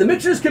make The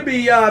mixers could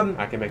be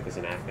I can make this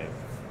inactive.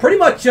 pretty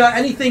much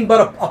anything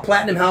but a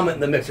platinum helmet in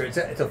the mixer. It's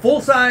a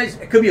full size.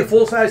 It could be a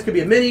full size. Could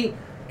be a mini.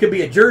 Could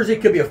be a jersey.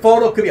 Could be a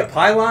photo. Could be a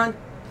pylon.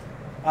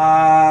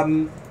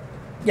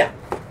 Yeah.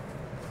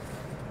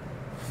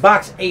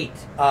 Box 8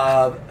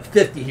 of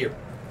 50 here.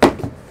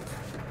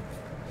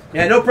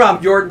 Yeah, no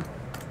problem, Jordan.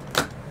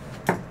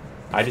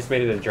 I just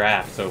made it a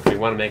draft, so if we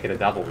want to make it a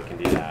double, we can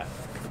do that.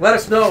 Let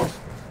us know.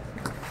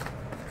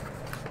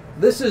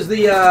 This is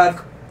the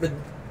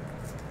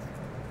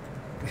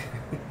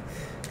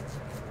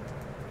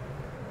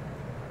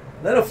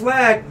Let a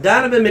flag,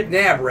 Donovan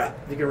McNabb rep.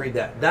 You can read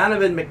that.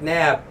 Donovan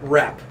McNabb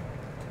rep.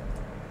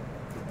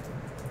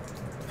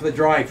 For the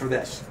drawing for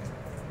this.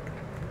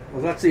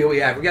 Well, let's see who we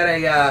have. We got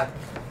a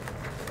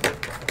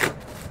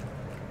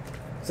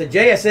it's a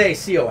JSA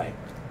COA.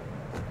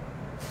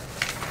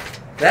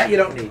 That you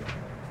don't need.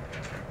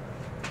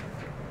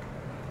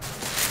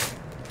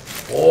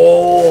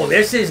 Oh,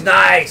 this is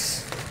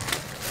nice.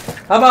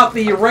 How about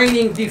the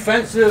reigning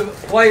defensive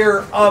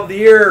player of the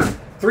year,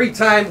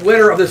 3-time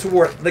winner of this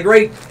award, the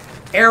great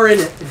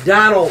Aaron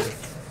Donald.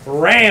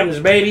 Rams,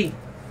 baby.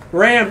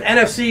 Rams,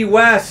 NFC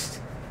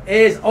West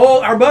is,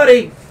 our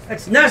buddy,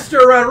 it's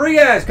Nestor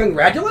Rodriguez.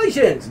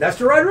 Congratulations,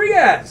 Nestor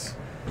Rodriguez.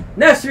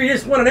 Nestor, you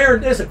just won an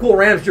Aaron, this is a cool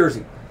Rams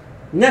jersey.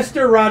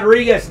 Nestor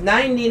Rodriguez,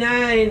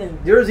 99,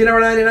 jersey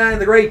number 99,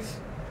 the great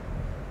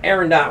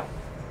Aaron Donald.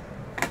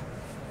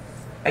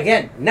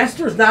 Again,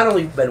 Nestor's not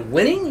only been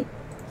winning,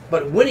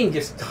 but winning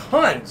just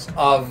tons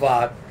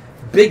of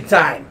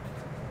big-time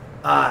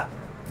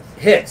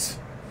hits.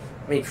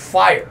 I mean,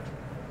 fire,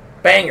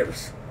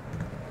 bangers,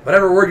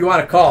 whatever word you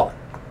want to call it.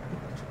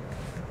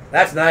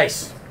 That's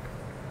nice.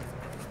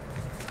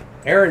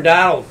 Aaron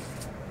Donald.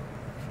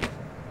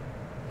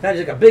 Sounds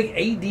like a big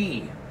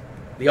AD,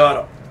 the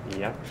auto.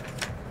 Yep.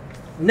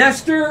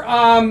 Nestor,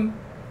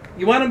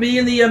 you want to be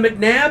in the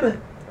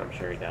McNabb? I'm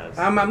sure he does.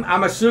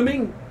 I'm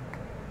assuming.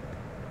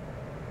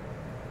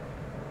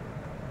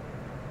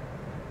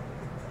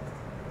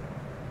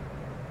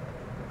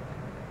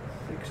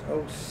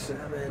 Oh,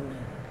 7,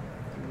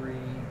 3,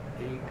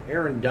 8.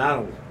 Aaron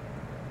Donald.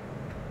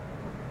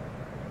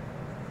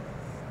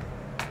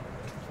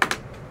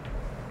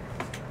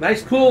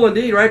 Nice pool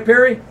indeed, right,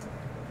 Perry?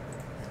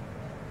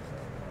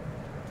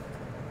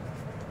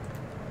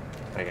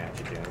 I got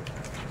you, Joe.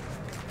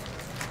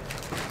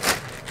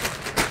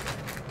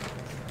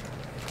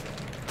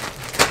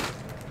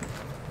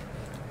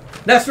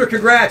 Nestor,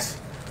 congrats.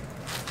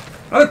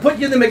 I'm going to put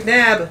you in the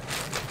McNabb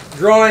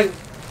drawing.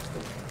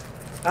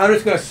 I'm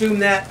just going to assume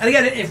that. And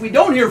again, if we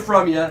don't hear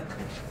from you,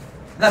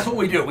 that's what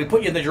we do. We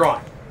put you in the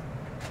drawing.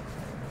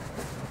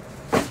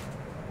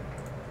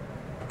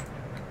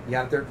 You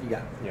got it there? You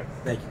got it. Yep.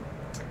 Thank you.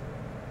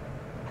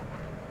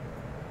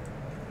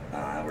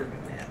 Where's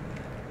McNabb?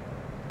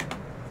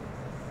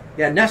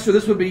 Yeah, Nestor,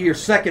 this would be your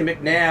second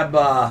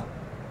McNabb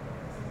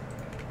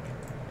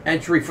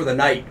entry for the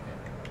night.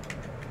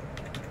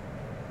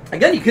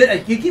 Again,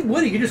 you keep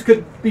winning. You just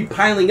could be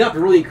piling up to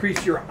really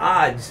increase your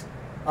odds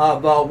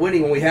of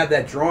winning when we have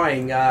that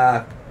drawing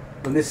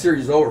when this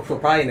series is over. So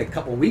probably in a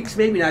couple weeks,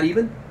 maybe, not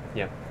even?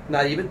 Yep.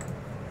 Not even?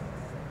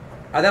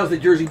 That was the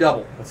jersey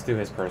double. Let's do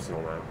his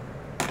personal now.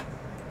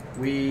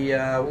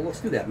 Well,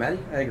 let's do that, Matty.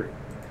 I agree.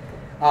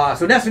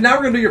 So, Nestor, now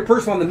we're going to do your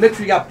personal on the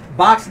mixer. You got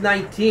box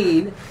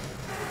 19.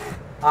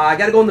 I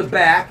got to go in the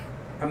back.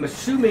 I'm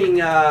assuming,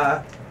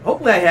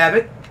 hopefully I have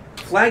it.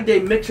 Flag Day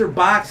Mixer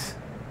box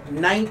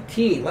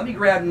 19. Let me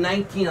grab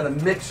 19 on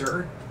the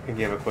mixer. I can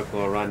give a quick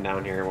little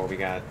rundown here what we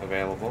got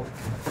available.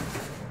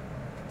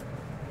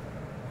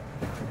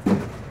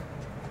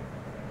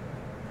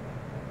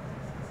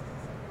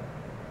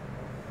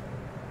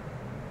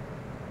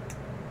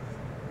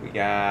 We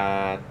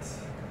got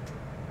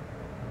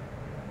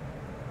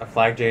a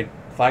Flag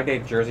Day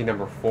jersey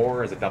number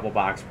 4 is a double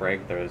box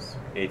break. There's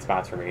 8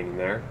 spots remaining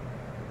there.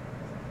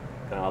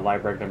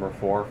 Live break number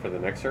 4 for the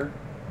mixer.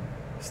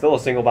 Still a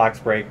single box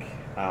break.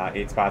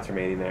 8 spots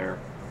remaining there.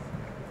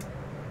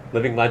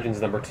 Living Legends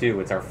number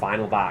 2. It's our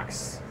final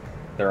box.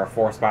 There are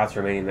 4 spots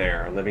remaining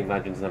there. Living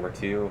Legends number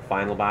 2,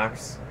 final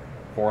box.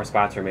 4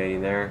 spots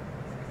remaining there.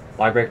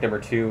 Live break number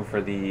 2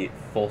 for the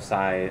full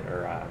size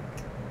or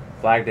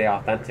Flag Day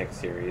Authentic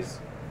series.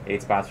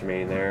 8 spots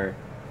remaining there.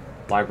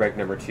 Live break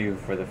number 2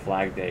 for the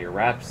Flag Day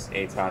Reps.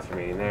 8 spots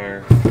remaining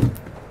there.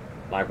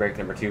 Live break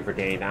number 2 for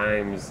Danny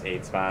Dimes.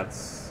 8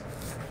 spots.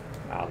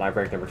 Live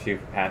break number 2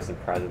 for Past and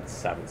Present.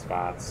 7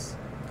 spots.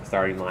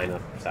 Starting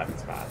lineup, 7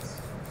 spots.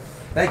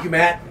 Thank you,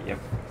 Matt. Yep.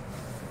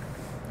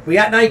 We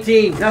got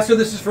 19. Nestor,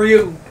 this is for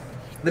you.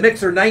 The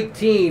mixer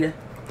 19.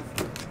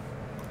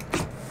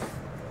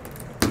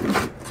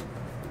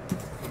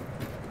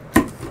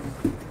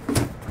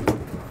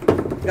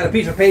 Got a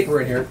piece of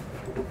paper in here.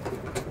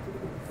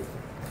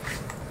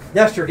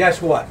 Nestor,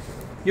 guess what?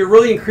 You're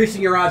really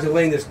increasing your odds of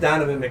winning this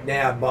Donovan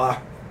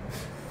McNabb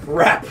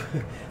rep.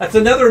 That's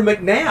another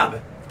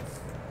McNabb.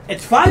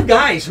 It's 5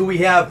 guys who we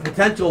have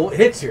potential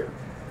hits here.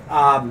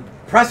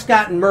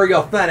 Prescott and Murray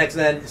Authentics, and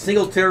then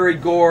Singletary,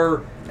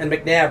 Gore, and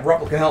McNabb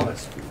replica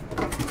helmets.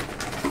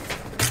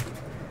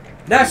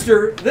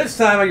 Nestor, this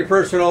time on your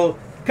personal,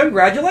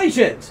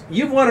 congratulations.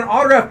 You've won an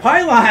autographed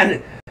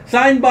pylon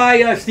signed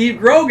by Steve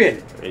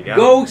Grogan. There you go.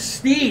 Go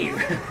Steve.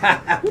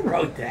 Who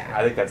wrote that?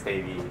 I think that's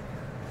Davey.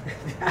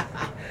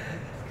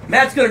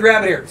 Matt's going to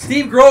grab it here.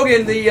 Steve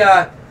Grogan,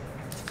 the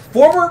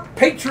former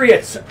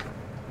Patriots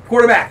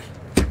quarterback.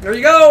 There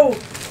you go.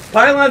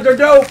 Pylons are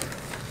dope.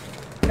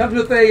 Comes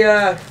with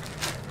a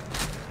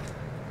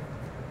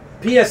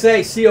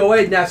PSA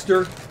COA,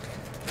 Nestor.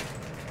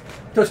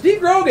 So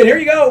Steve Grogan, here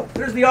you go.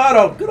 There's the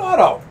auto. Good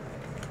auto.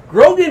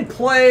 Grogan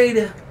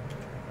played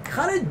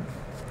kind of,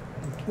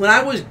 when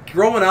I was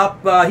growing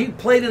up, he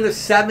played in the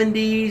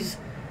 70s,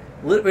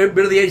 a little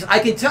bit of the 80s. I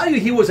can tell you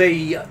he was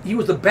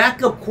the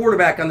backup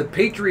quarterback on the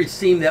Patriots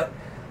team that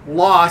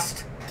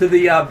lost to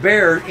the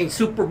Bears in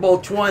Super Bowl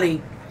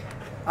 20.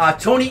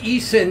 Tony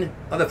Eason,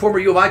 the former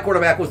U of I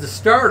quarterback, was the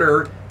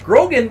starter.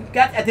 Grogan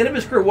got at the end of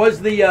his career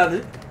was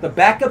the the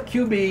backup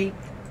QB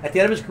at the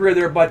end of his career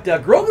there. But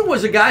Grogan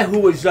was a guy who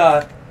was,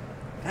 I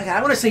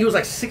want to say he was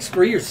like 6'3"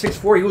 or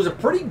 6'4". He was a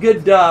pretty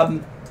good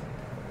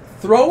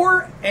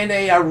thrower and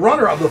a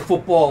runner of the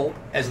football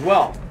as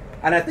well.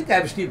 And I think I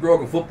have a Steve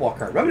Grogan football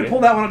card. I'm going to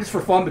pull that one up just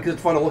for fun because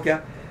it's fun to look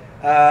at.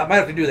 Might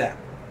have to do that.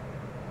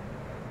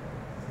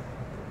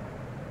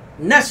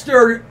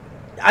 Nestor,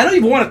 I don't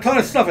even want a ton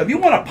of stuff. Have you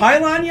won a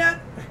pylon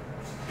yet?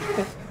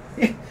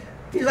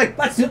 He's like,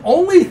 that's the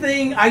only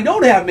thing I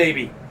don't have,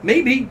 maybe.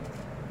 Maybe.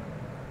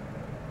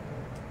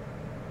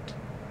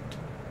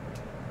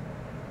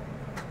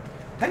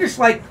 I just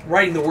like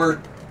writing the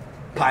word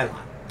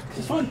pylon. It's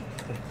just fun.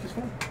 It's just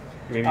fun.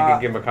 Maybe you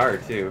can give him a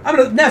card, too.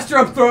 Nestor,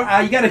 I'm throwing,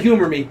 you got to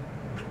humor me.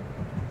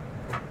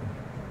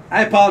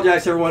 I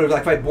apologize to everyone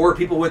if I bore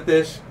people with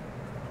this.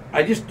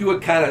 I just do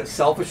it kind of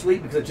selfishly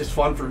because it's just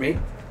fun for me.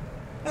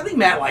 I think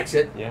Matt likes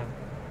it. Yeah.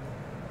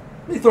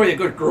 Let me throw you a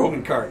good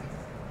Grogan card.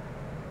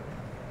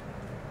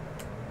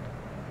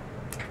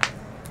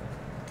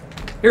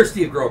 Here's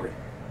Steve Grogan.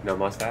 No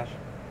mustache?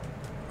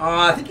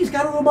 I think he's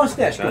got a little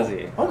mustache. Does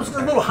he? Almost a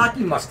little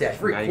hockey mustache.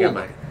 Very cool.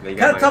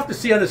 Kind of tough to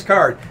see on this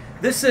card.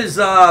 This is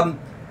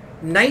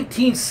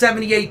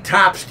 1978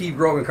 top Steve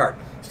Grogan card.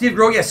 Steve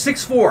Grogan, yeah,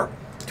 6'4",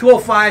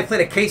 205,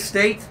 played at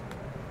K-State.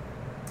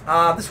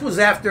 This was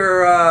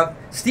after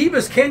Steve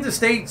is Kansas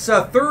State's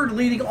third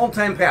leading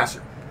all-time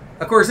passer.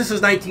 Of course, this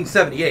is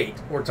 1978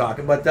 we're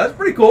talking, but that's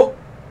pretty cool.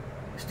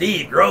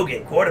 Steve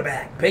Grogan,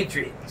 quarterback,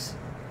 Patriots.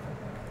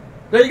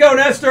 There you go,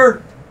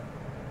 Nestor.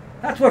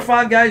 That's what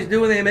 5 guys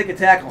do when they make a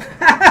tackle.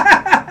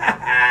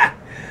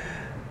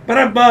 But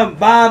I'm bummed.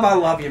 Bob, I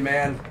love you,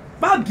 man.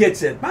 Bob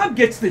gets it. Bob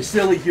gets the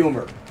silly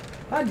humor.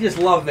 I just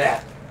love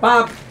that.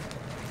 Bob,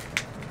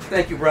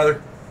 thank you,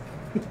 brother.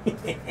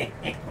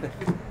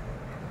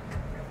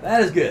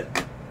 That is good.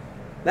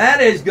 That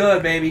is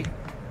good, baby.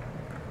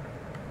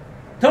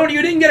 Tony,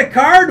 you didn't get a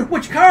card?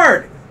 Which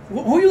card?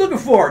 Who are you looking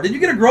for? Did you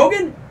get a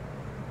Grogan?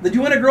 Did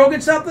you win a Grogan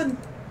something?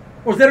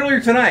 Or was that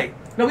earlier tonight?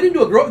 No, we didn't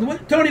do a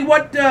Grogan. Tony,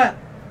 what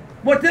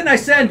didn't I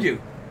send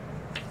you?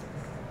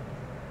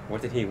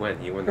 What did he win?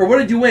 He won. Or what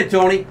did you win,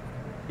 Tony?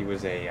 He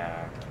was he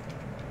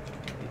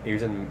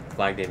was in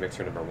Flag Day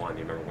Mixer number 1. Do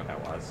you remember what that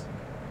was?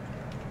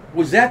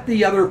 Was that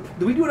the other?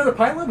 Did we do another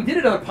pylon? We did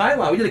another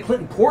pylon. We did a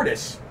Clinton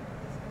Portis.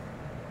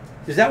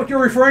 Is that what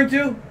you're referring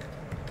to?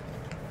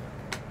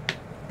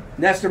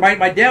 Nestor,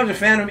 my dad was a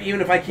fan of him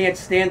even if I can't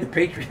stand the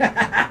Patriots.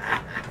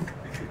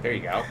 There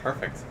you go.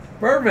 Perfect.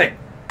 Perfect.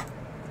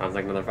 Sounds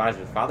like another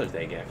Father's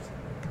Day gift.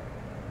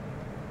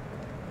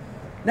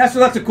 Nestor,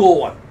 that's a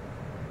cool one.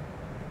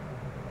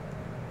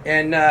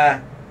 And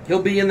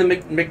he'll be in the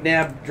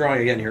McNabb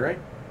drawing again here, right?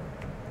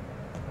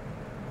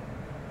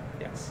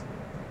 Yes.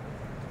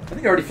 I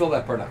think I already filled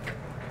that part up.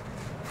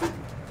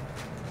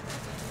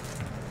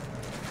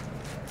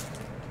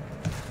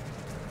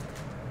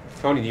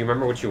 Tony, do you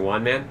remember what you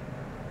won, man?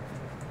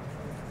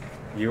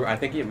 I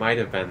think it might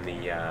have been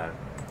the...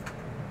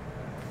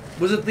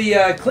 Was it the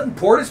Clinton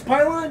Portis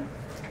pylon?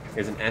 It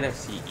was an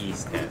NFC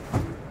East hit.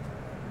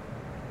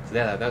 So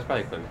that was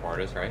probably Clinton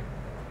Portis, right?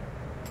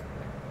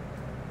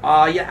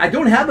 Yeah, I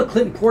don't have a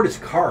Clinton Portis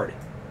card.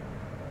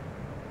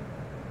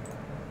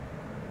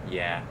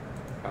 Yeah.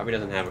 Probably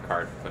doesn't have a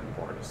card for Clinton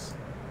Portis.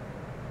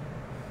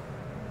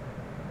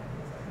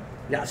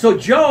 Yeah, so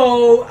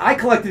Joe, I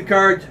collected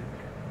cards.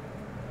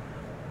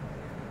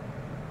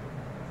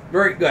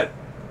 Very good.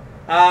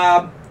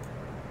 Yeah,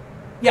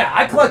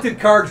 I collected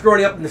cards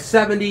growing up in the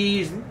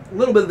 70s, a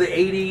little bit of the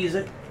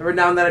 80s. Every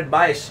now and then I'd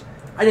buy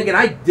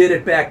I did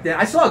it back then.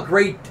 I saw a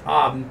great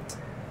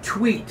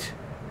tweet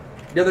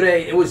the other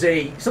day. It was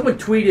someone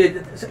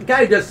tweeted, a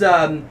guy who does,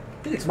 I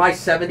think it's My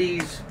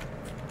 70s.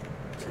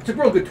 It's a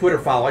real good Twitter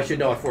follow. I should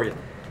know it for you.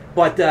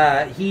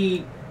 But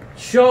he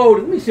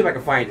showed, let me see if I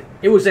can find it.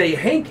 It was a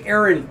Hank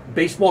Aaron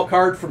baseball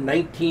card from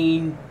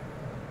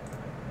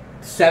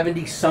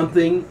 1970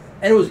 something.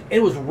 And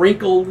it was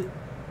wrinkled,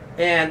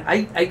 and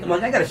I'm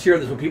like, I got to share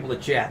this with people to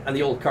chat on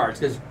the old cards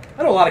because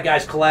I know a lot of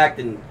guys collect,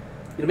 and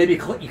maybe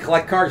you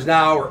collect cards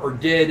now or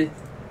did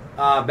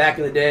back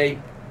in the day.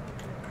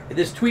 And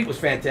this tweet was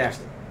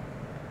fantastic.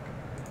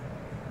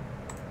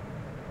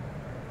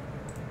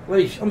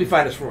 Let me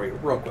find this for you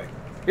real quick.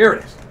 Here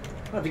it is. I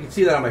don't know if you can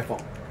see that on my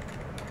phone.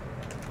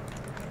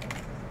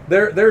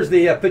 There's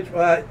the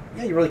picture.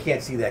 Yeah, you really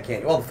can't see that,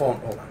 can you? Oh, the phone.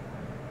 Hold on.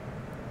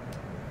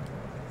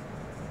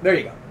 There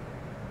you go.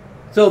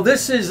 So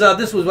this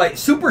was like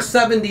Super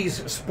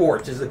 70s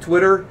Sports is the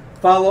Twitter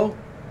follow.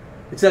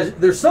 It says,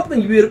 there's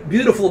something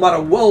beautiful about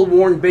a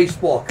well-worn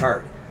baseball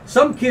card.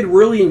 Some kid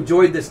really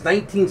enjoyed this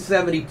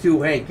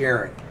 1972 Hank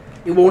Aaron.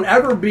 It won't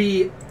ever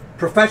be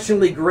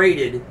professionally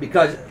graded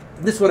because,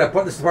 this is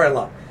the part I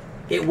love.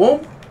 It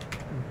won't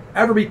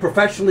ever be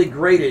professionally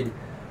graded,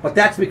 but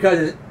that's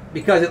because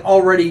it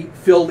already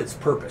filled its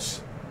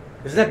purpose.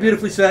 Isn't that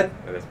beautifully said?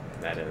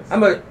 That is.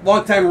 I'm a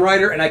longtime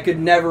writer, and I could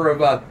never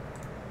have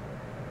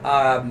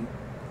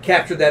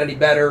captured that any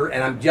better,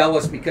 and I'm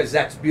jealous because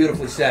that's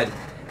beautifully said.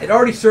 It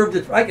already served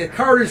its, like, the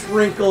card is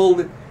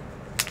wrinkled,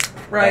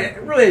 right?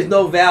 It really has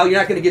no value.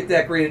 You're not going to get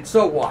that graded.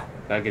 So what?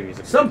 That'll give you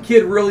Some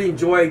kid really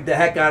enjoyed the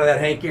heck out of that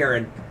Hank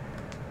Aaron.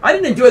 I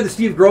didn't enjoy the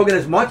Steve Grogan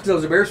as much because I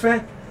was a Bears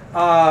fan,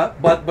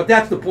 but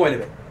that's the point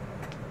of it.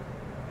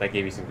 That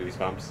gave you some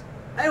goosebumps.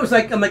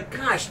 I'm like,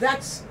 gosh,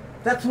 that's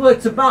what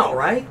it's about,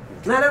 right?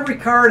 Not every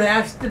card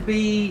has to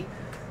be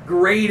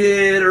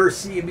graded or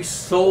be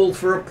sold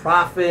for a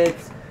profit.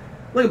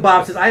 Look at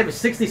Bob says, I have a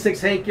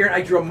 66 Hank Aaron.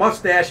 I drew a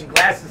mustache and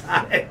glasses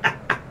on it.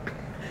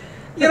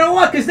 You know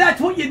what? Because that's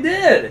what you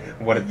did.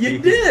 You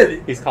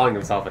did. He's calling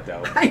himself a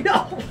dope. I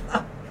know.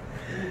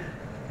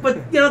 But,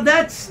 you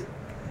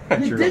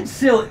did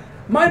silly.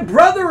 My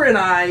brother and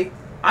I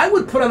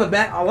would put on the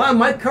back, a lot of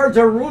my cards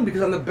are ruined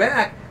because on the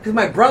back, because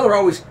my brother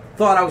always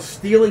thought I was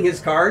stealing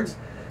his cards.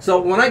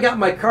 So when I got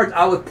my cards,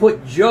 I would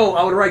write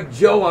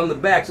Joe on the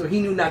back so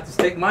he knew not to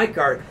take my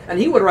card. And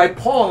he would write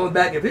Paul on the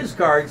back of his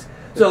cards.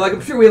 So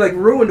I'm sure we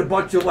ruined a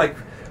bunch of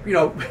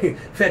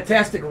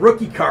fantastic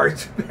rookie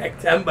cards back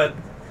then, but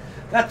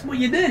that's what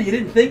you did. You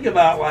didn't think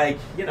about 30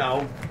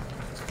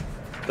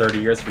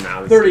 years from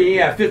now.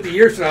 50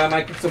 years from now, I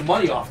might get some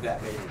money off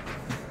that maybe.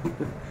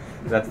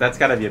 That's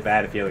got to be a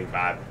bad feeling,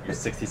 Bob. You're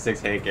 66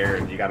 Hank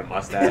Aaron, you got a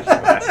mustache and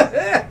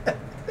glasses.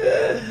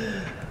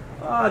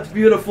 Oh, it's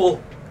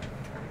beautiful.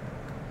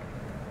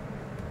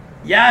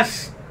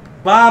 Yes,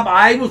 Bob,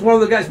 I was one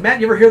of the guys. Matt,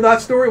 you ever hear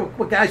that story?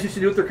 What guys used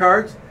to do with their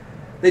cards?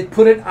 They'd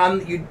put it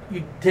on, you'd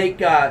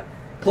take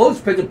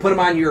clothespins and put them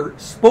on your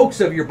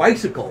spokes of your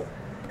bicycle.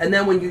 And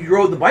then when you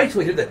rode the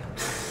bicycle, you hear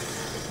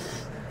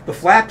the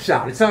flap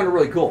sound. It sounded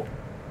really cool.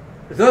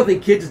 There's another thing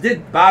kids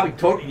did, Bobby,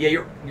 totally,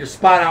 you're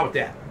spot on with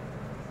that.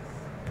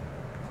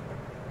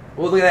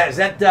 Well, look at that. Is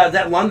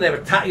that London?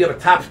 You have a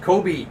Topps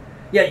Kobe.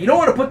 Yeah, you don't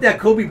want to put that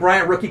Kobe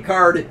Bryant rookie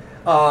card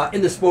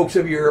in the spokes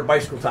of your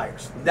bicycle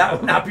tires. That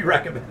would not be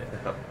recommended.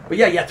 But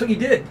yeah, that's what you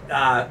did.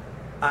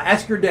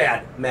 Ask your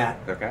dad, Matt.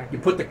 Okay. You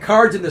put the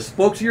cards in the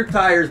spokes of your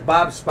tires,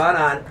 Bob's spot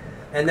on,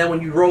 and then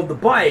when you rode the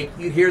bike,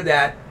 you'd hear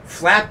that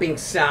flapping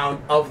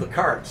sound of the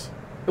cards.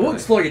 It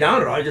wouldn't slow you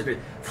down at all. It'd just be...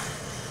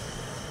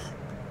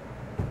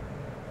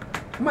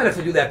 I might have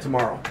to do that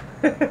tomorrow.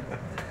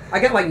 I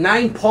got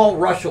 9 Paul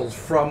Rushells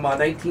from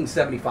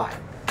 1975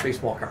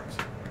 baseball cards.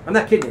 I'm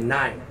not kidding you,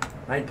 9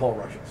 Paul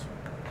Rushells.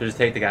 So just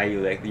take the guy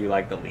you like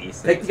the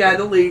least. Take the guy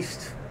the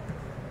least,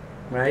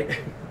 right?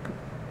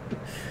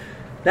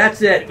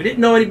 That's it. We didn't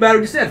know any better.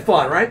 We just had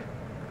fun, right?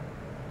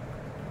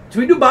 Should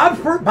we do Bob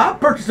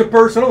purchased a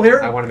personal here?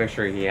 I want to make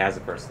sure he has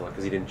a personal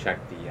because he didn't check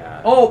the.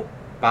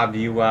 Bob, do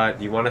you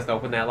want us to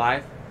open that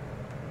live?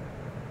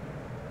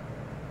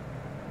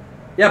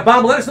 Yeah,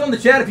 Bob, let us know in the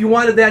chat if you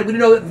wanted that. We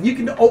didn't know that you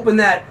can open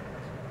that.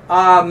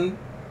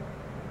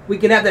 We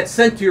can have that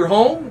sent to your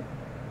home,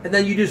 and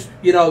then you just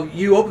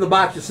you open the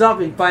box yourself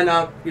and find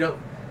out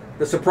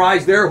the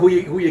surprise there who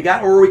you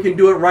got, or we can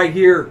do it right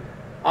here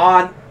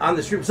on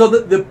the stream. So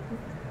the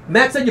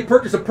Matt said you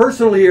purchased a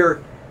personal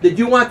here. Did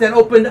you want that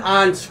opened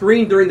on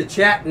screen during the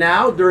chat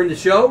now, during the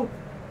show,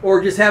 or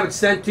just have it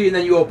sent to you and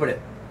then you open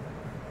it?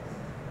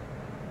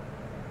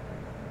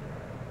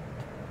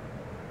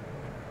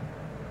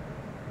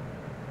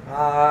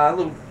 A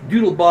little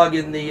doodle bug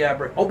in the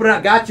open it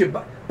out. Got you,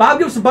 Bob.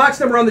 Give us the box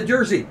number on the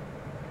jersey.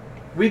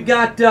 We've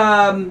got.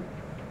 You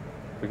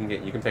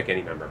can pick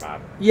any number,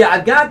 Bob. Yeah,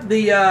 I've got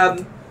the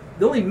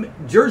only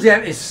jersey I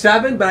have is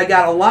 7, but I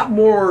got a lot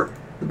more.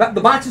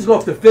 The boxes go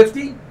up to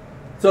 50.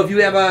 So if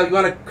you have you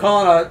want to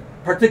call it a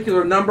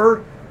particular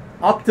number,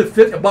 up to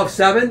 50, above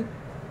 7,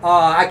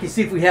 I can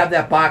see if we have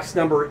that box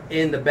number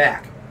in the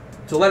back.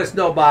 So let us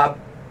know, Bob.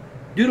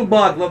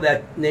 Doodlebug, love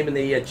that name in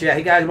the chat.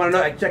 Hey guys, want to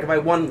know? I checked if I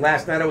won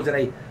last night. I was in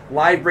a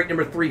live break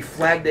number 3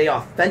 Flag Day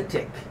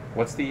Authentic.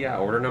 What's the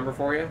order number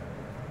for you?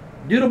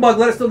 Doodlebug,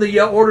 let us know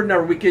the order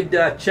number. We could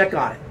check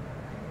on it.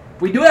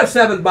 We do have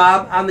 7,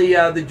 Bob, on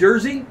the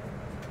jersey.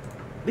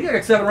 I think I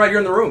got 7 right here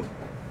in the room.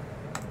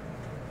 I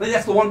think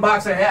that's the one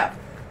box I have.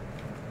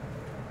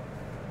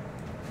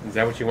 Is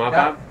that what you want,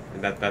 Yeah.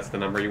 Bob? That's the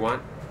number you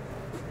want?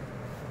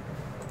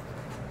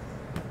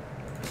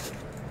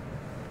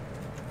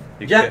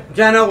 John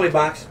Elway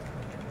box.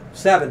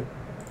 7.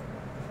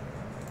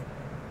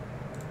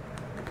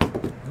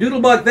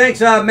 Doodlebug, thanks.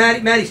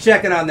 Matty's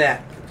checking on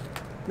that.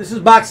 This is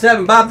box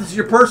 7. Bob, this is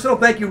your personal.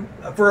 Thank you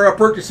for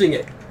purchasing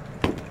it.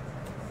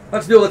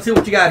 Let's do it. Let's see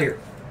what you got here.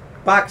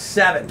 Box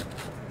 7. If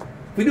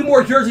we do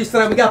more jerseys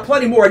tonight, we got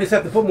plenty more. I just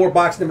have to put more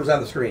box numbers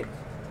on the screen.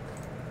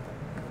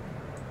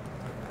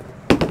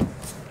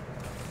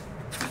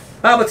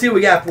 Bob, let's see what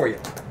we got for you.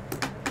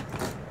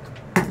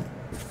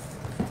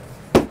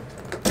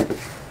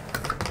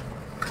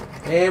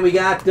 And we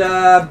got,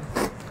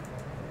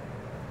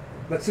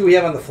 let's see what we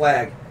have on the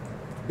flag.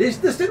 This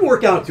didn't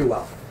work out too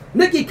well.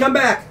 Nikki, come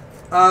back.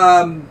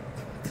 The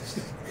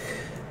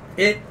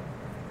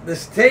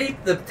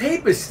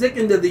tape is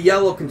sticking to the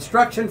yellow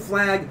construction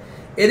flag.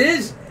 It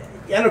is,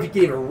 I don't know if you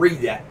can even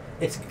read that.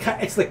 It's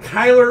the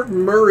Kyler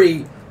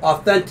Murray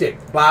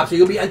Authentic, Bob. So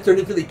you'll be entered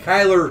into the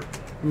Kyler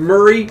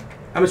Murray.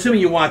 I'm assuming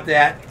you want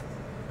that,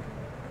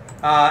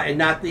 and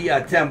not the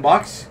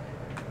 $10.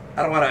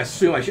 I don't want to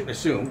assume. I shouldn't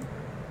assume.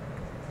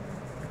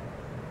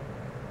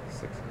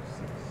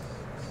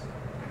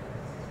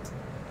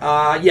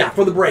 Yeah,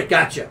 for the break.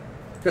 Gotcha.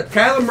 Got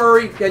Kyler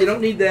Murray. Yeah, you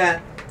don't need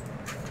that.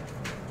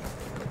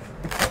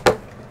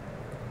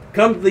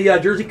 The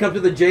jersey comes to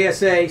the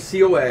JSA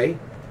COA.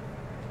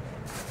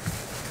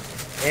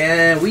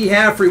 And we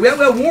have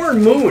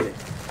Warren Moon.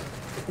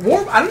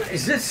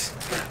 Is this?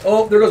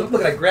 Oh, there goes.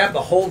 Look, I grabbed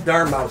the whole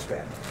darn mouse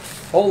pad.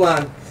 Hold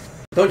on.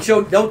 Don't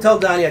tell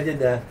Donnie I did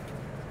that.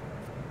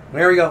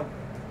 There we go.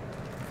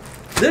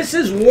 This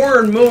is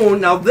Warren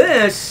Moon. Now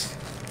this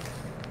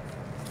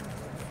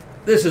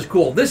is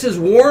cool. This is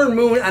Warren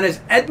Moon on his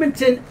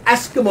Edmonton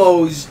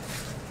Eskimos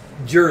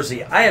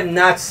jersey. I have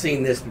not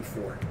seen this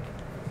before.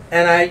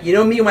 And you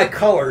know me and my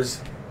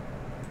colors.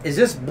 Is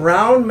this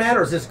brown, Matt,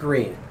 or is this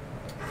green?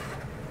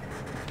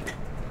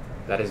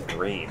 That is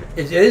green.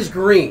 It is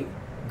green.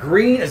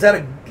 Green, is that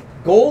a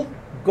gold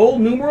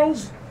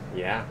numerals?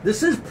 Yeah.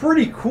 This is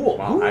pretty cool.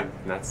 Wow,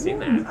 I've not seen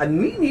that.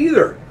 Me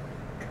neither.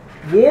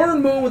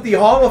 Warren Moon with the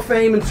Hall of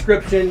Fame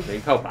inscription. There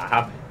you go,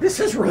 Bob. This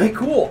is really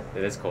cool.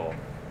 It is cool.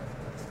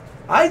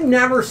 I've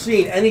never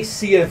seen any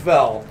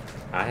CFL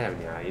I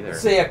haven't either.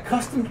 say a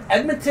custom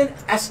Edmonton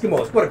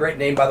Eskimos. What a great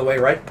name, by the way,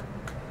 right?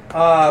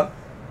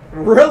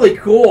 Really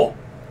cool.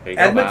 There you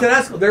go, Edmonton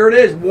Bob. Eskimos. There it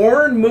is.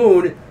 Warren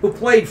Moon, who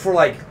played for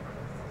like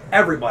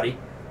everybody,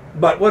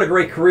 but what a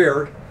great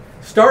career.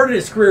 Started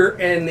his career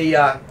in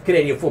the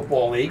Canadian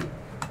Football League.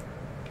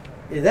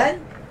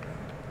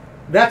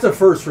 That's a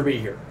first for me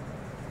here.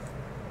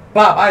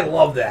 Bob, I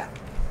love that.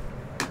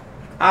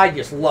 I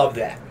just love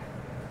that.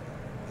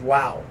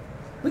 Wow.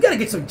 We got to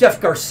get some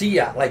Jeff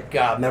Garcia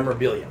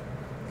memorabilia.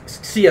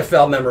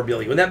 CFL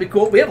memorabilia. Wouldn't that be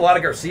cool? We have a lot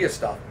of Garcia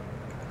stuff.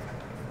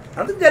 I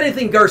don't think we got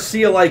anything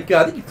Garcia I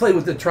think he played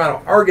with the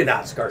Toronto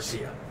Argonauts,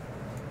 Garcia.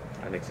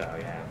 I think so,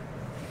 yeah.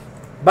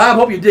 Bob,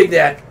 hope you dig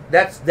that.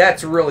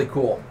 That's really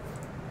cool.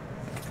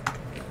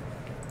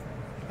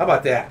 How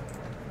about that?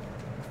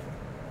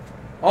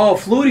 Oh,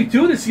 Flutie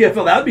too, the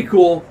CFL. That would be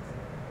cool.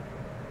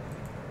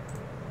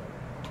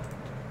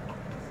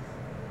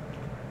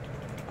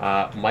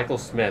 Michael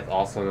Smith,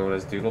 also known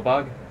as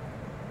Doodlebug.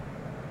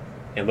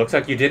 It looks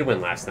like you did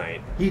win last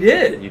night. He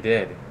did. You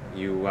did.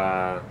 You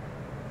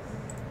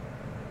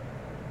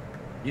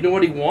know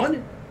what he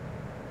won?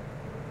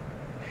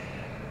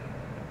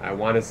 I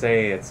want to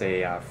say it's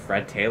a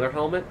Fred Taylor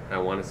helmet. I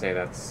want to say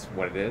that's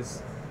what it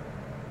is.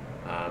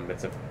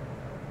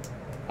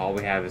 All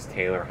we have is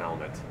Taylor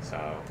helmet,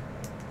 so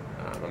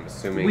I'm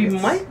assuming We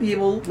might be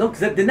able. No, because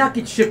that did not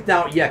get shipped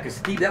out yet. Because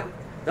Steve, that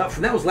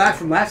was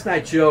from last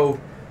night's show.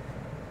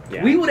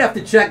 Yeah. We would have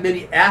to check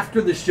maybe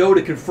after the show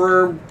to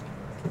confirm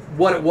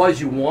what it was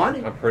you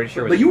won. I'm pretty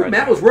sure. But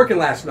Matt was working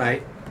last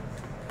night.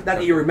 Not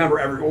that you remember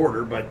every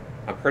order, but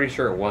I'm pretty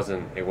sure it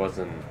wasn't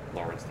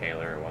Lawrence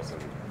Taylor. It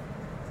wasn't.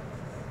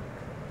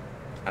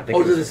 I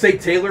think. does it say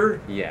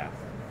Taylor? Yeah,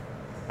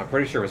 I'm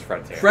pretty sure it was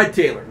Fred Taylor. Fred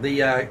Taylor,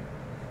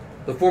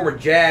 the former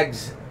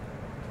Jags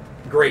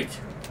great.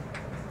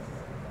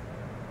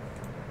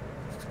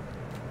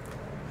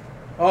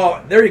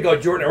 Oh, there you go,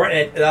 Jordan. All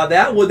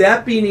right, would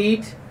that be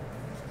neat?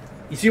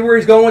 You see where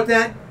he's going with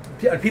that?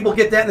 People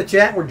get that in the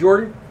chat. Where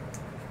Jordan,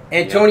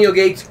 Antonio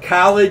Gates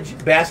college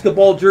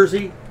basketball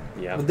jersey.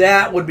 Yeah,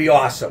 that would be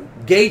awesome.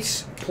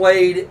 Gates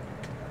played.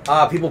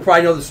 People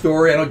probably know the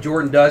story. I know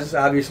Jordan does.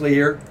 Obviously,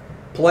 here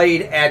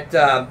played at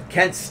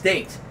Kent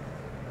State.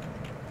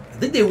 I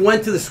think they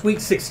went to the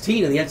Sweet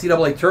 16 in the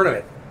NCAA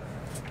tournament,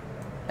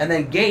 and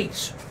then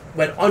Gates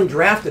went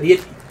undrafted. He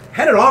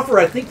had an offer,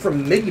 I think,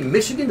 from maybe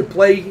Michigan to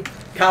play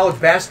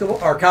college basketball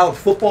or college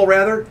football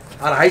rather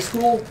out of high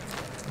school.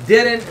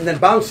 Didn't, and then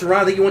bounced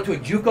around. I think he went to a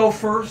JUCO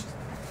first,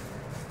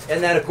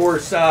 and then of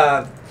course,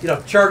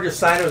 Chargers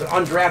signed him as an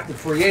undrafted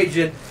free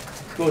agent.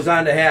 Goes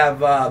on to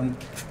have,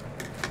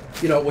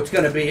 what's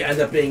going to end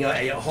up being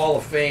a Hall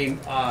of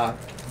Fame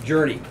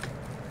journey.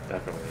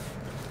 Definitely.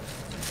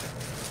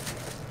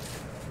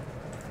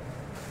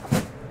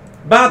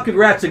 Bob,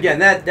 congrats again.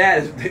 That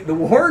is the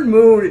Warren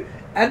Moon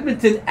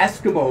Edmonton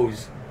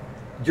Eskimos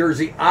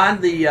jersey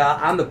on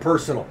the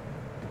personal.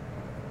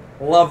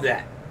 Love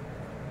that.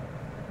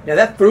 Yeah,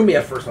 that threw me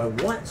at first.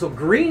 What? So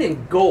green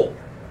and gold.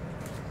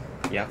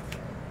 Yeah.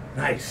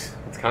 Nice.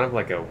 It's kind of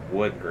like a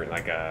wood green,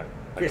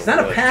 It's not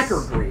a Packer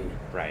green.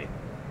 Right.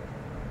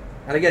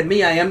 And again,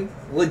 I am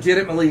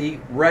legitimately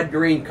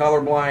red-green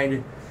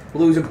colorblind.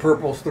 Blues and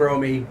purples throw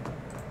me.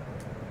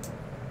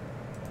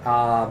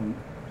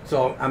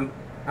 So I'm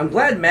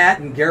glad Matt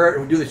and Garrett,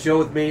 who do the show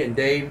with me, and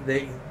Dave,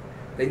 they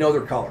know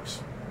their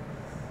colors.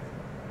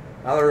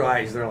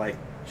 Otherwise, they're like,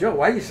 Joe,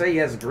 why do you say he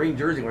has a green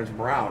jersey when it's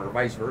brown, or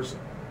vice versa?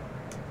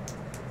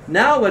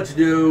 Now let's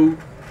do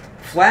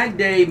Flag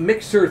Day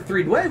Mixer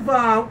 3. Do I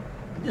have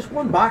just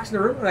one box in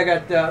the room? I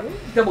got let me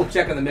double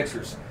check on the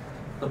mixers,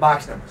 the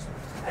box numbers.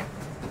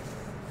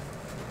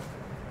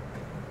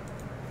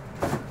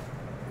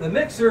 The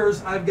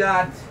mixers, I've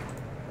got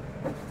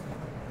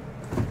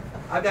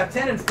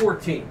 10 and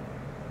 14.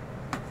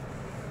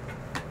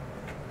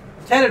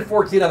 10 and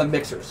 14 on the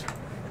mixers.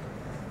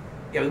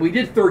 Yeah, we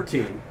did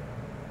 13.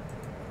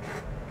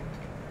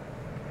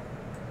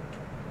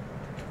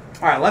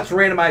 All right, let's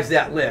randomize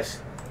that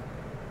list.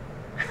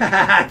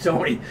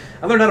 Tony,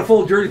 I learned how to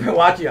fold jerseys by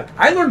watching you.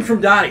 I learned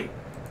from Donnie.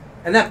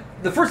 And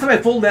the first time I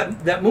folded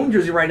that Moon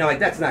jersey right now, like,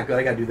 that's not good.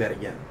 I got to do that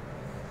again.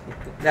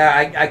 Nah,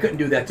 I couldn't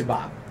do that to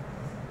Bob.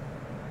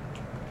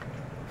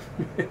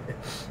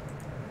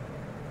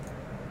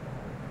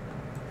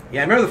 Yeah,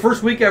 I remember the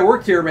first week I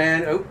worked here,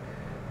 man.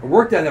 I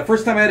worked on the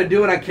first time I had to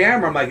do it on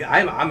camera. I'm like,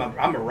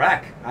 I'm a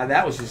wreck.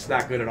 That was just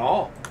not good at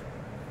all.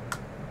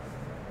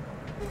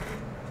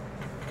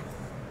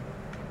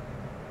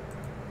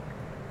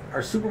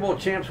 Our Super Bowl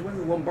champs win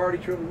the Lombardi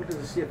Trophy. What does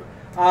it see?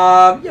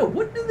 Yeah,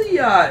 what do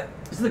the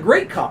it's the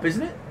Grey Cup,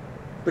 isn't it?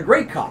 The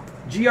Grey Cup,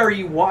 Grey,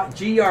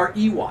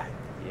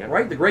 Yep.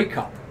 right? The Grey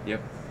Cup.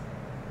 Yep.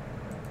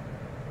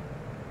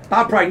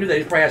 Bob probably knew that.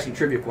 He's probably asking a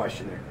trivia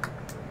question there.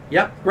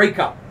 Yep, Grey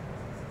Cup.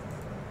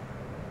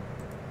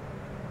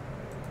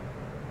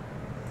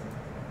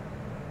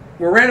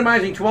 We're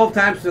randomizing 12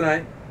 times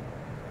tonight.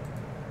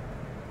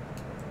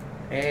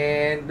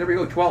 And there we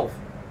go, 12.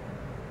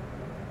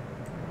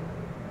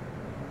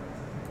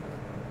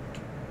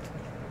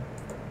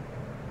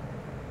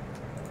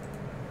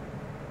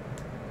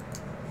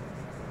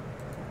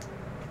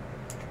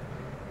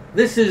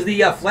 This is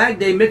the Flag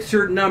Day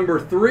Mixer number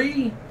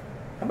 3.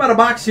 How about a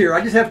box here? I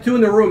just have 2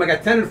 in the room. I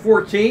got 10 and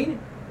 14.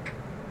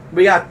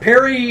 We got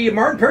Perry.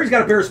 Martin Perry's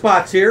got a pair of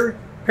spots here.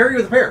 Perry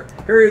with a pair.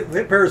 Perry with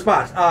a pair of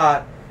spots.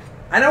 I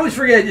always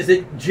forget, is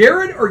it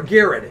Jared or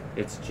Garrett?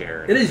 It's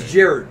Jared. It is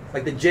Jared,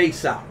 like the J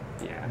sound.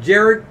 Yeah.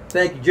 Jared,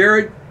 thank you.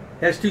 Jared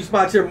has 2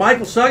 spots here.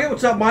 Michael Suggett,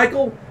 what's up,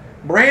 Michael?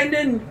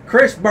 Brandon,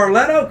 Chris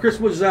Barletto. Chris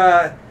was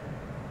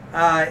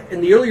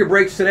in the earlier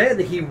breaks today. I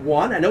think he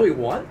won. I know he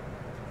won.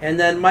 And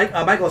then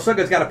Michael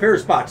Suggett's got a pair of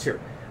spots here.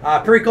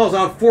 Perry calls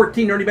on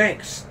 14, Ernie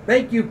Banks.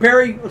 Thank you,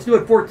 Perry. Let's do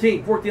it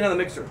 14. 14 on the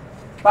mixer.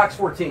 Box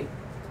 14.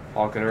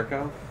 Paul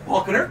Konerko.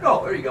 Paul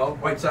Konerko. There you go.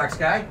 White Sox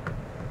guy.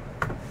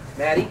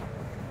 Matty.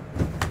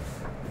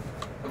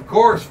 Of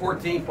course,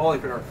 14, Paulie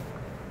Konerko.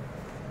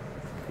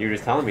 You were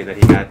just telling me that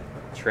he got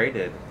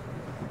traded.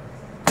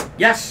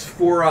 Yes,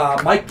 for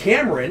Mike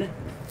Cameron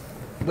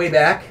way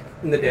back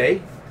in the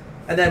day.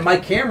 And then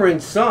Mike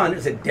Cameron's son,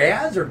 is it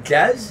Daz or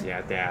Dez?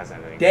 Yeah, Daz, I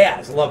think.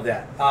 Daz, love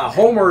that.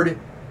 Homered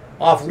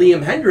off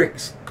Liam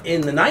Hendricks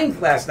in the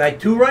 9th last night.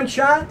 2-run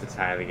shot. To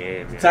tie the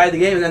game. Yeah. Tied the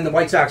game, and then the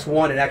White Sox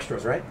won in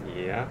extras, right?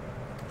 Yeah.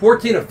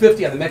 14 of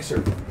 50 on the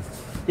mixer.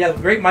 Yeah,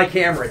 great Mike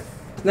Cameron.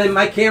 And then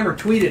Mike Cameron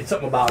tweeted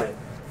something about it.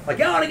 Like,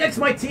 oh, and against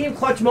my team,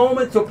 clutch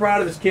moment. So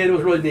proud of this kid. It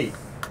was really neat.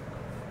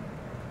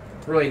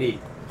 Really neat.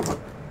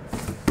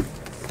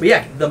 But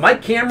yeah, the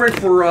Mike Cameron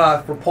for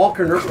Paul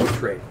Konerko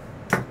trade.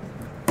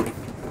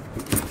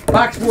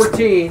 Box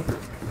 14.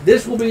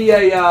 This will be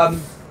a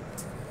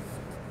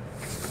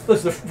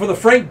listen for the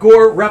Frank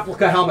Gore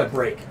replica helmet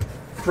break.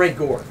 Frank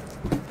Gore.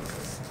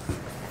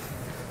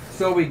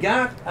 So we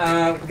got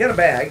a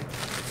bag.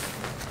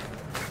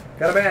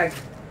 Got a bag.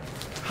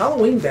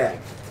 Halloween bag.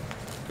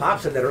 Bob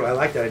said that earlier. I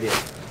like that idea.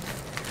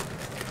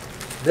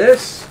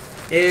 This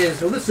is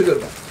this is a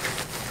good one.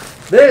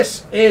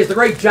 This is the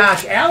great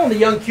Josh Allen, the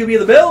young QB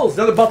of the Bills,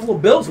 another Buffalo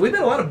Bills. We've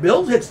had a lot of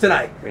Bills hits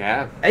tonight.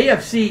 Yeah.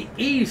 AFC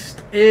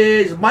East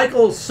is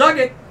Michael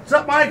Suggett. What's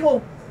up,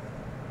 Michael?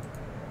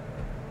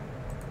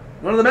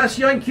 One of the best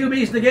young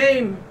QBs in the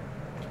game,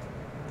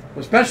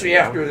 especially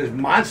after this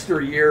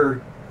monster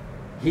year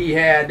he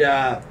had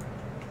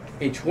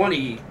in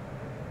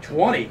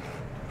 2020.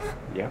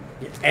 Yeah.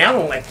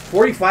 Allen, like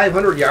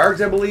 4,500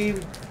 yards, I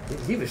believe.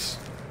 He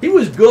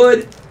was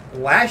good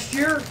last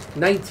year,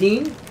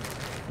 19.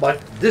 But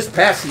this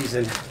past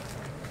season,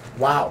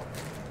 wow.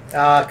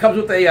 Comes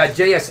with a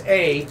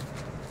JSA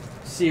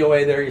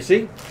COA there, you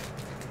see.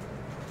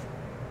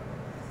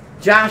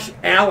 Josh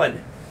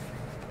Allen.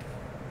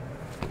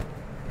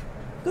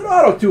 Good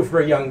auto, too, for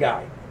a young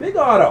guy. Big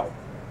auto.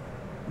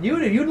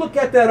 You'd look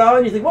at that auto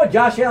and you think, well,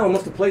 Josh Allen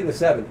must have played in the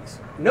 70s.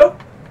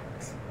 Nope.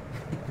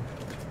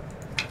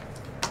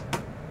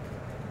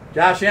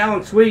 Josh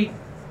Allen, sweet.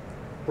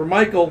 For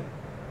Michael.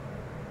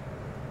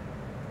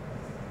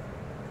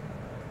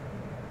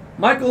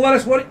 Michael, let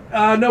us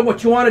know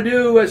what you want to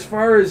do as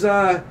far as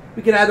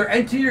we can either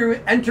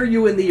enter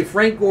you in the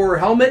Frank Gore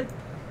helmet,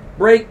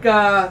 break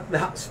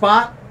the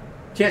spot,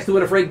 chance to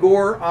win a Frank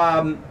Gore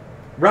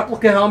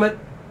replica helmet,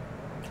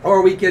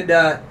 or we could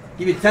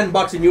give you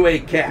 $10 in UA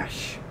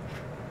cash.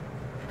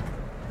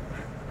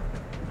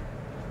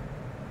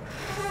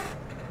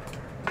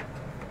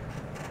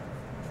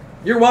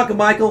 You're welcome,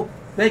 Michael.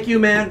 Thank you,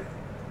 man.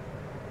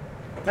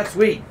 That's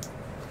sweet.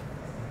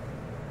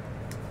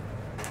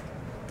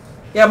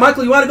 Yeah,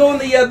 Michael, you want to go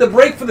in the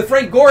break for the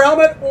Frank Gore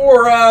helmet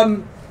or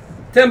 $10?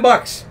 I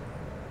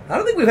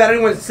don't think we've had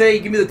anyone say,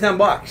 "Give me the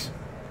 $10."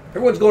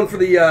 Everyone's going for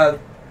the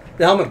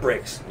helmet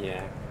breaks.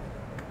 Yeah.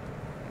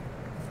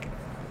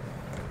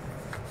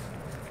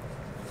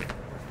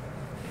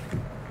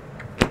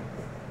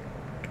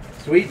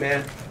 Sweet,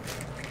 man.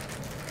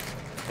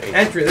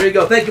 Entry. There you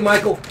go. Thank you,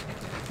 Michael.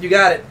 You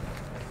got it.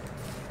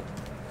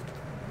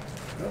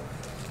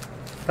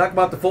 Talk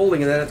about the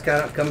folding, and then it's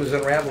kind of comes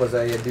unravel as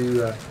I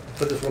do.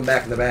 Put this one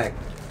back in the bag.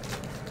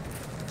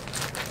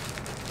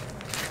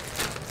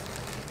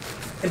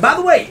 And by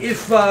the way,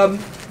 if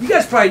you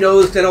guys probably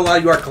know this, I know a lot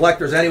of you are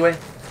collectors anyway.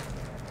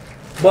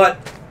 But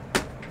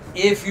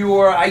if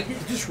you're, I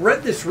just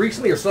read this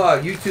recently or saw a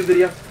YouTube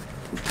video.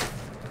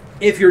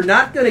 If you're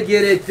not going to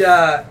get it,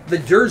 the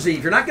jersey,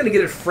 if you're not going to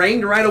get it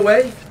framed right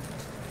away,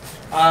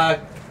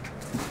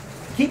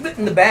 keep it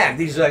in the bag.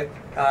 These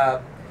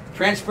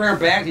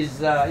transparent bags, these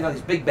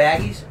these big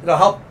baggies. It'll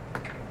help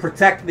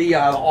protect the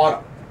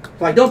auto.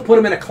 So I don't put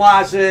them in a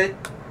closet,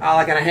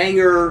 like on a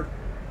hanger.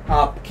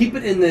 Keep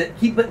it in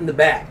the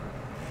bag.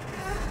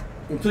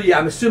 Until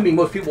I'm assuming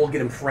most people will get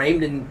them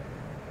framed, and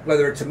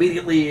whether it's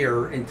immediately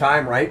or in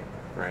time, right?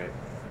 Right.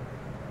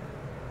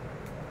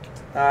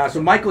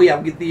 So Michael, yeah,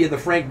 we'll get the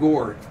Frank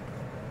Gore.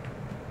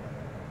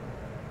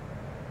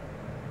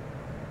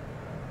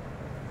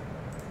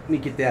 Let me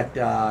get that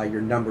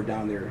your number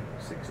down there,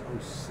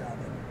 607.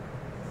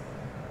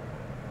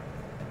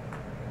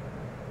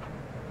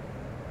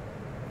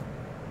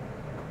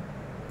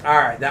 All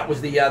right, that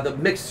was the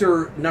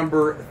mixer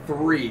number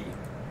 3.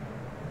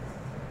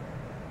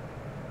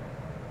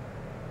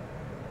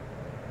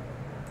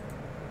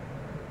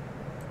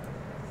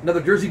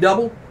 Another jersey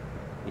double.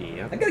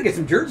 Yeah. I gotta get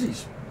some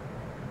jerseys.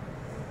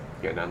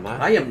 You got none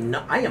left? I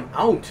am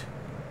out.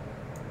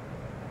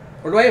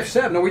 Or do I have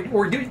 7? No,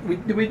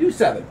 did we do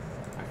 7?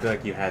 I feel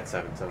like you had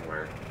 7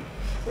 somewhere.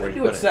 Where did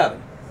you do it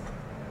 7?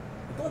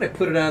 I thought I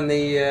put it on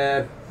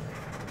the.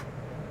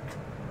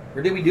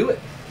 Where did we do it?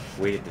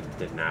 We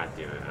did not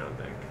do it, I don't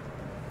think.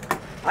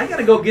 I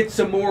gotta go get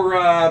some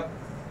more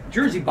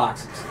jersey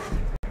boxes.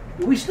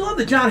 We still have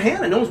the John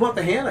Hannah. No one's bought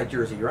the Hannah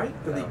jersey, right?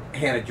 Or the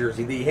Hannah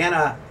jersey, the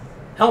Hannah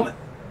helmet.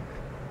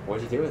 What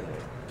did you do with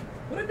it?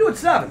 What did I do at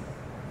 7?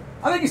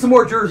 I'll get some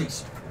more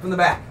jerseys from the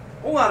back.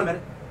 Hold on a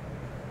minute.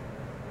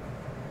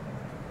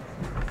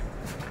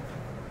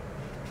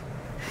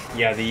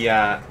 Yeah,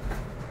 the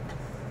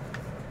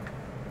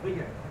What do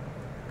you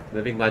got?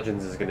 Living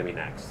Legends is going to be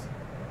next.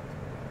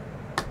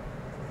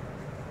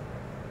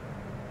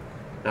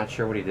 Not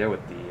sure what he did with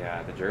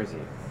the jersey.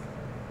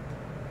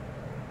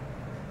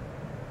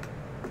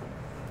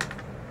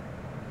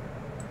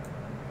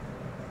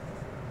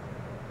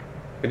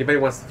 If anybody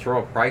wants to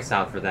throw a price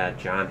out for that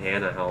John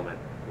Hannah helmet,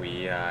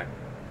 we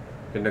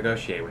can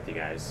negotiate with you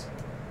guys.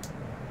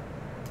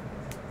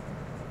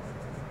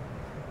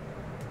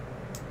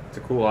 It's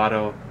a cool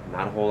auto.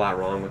 Not a whole lot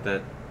wrong with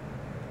it.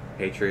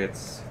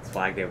 Patriots, it's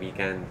Flag Day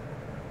weekend.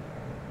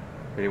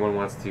 If anyone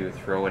wants to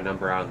throw a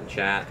number out in the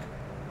chat,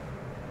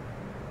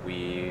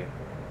 we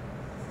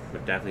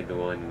would definitely be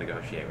willing to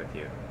negotiate with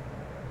you.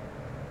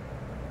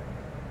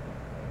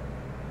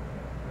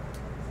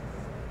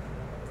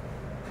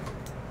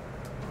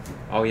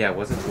 Oh yeah,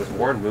 was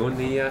Warren Moon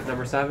the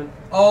number 7?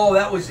 Oh,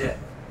 that was it.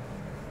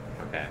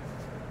 Okay.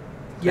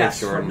 Yes,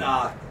 Thanks, Jordan.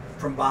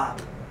 from Bob.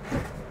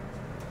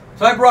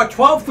 So I brought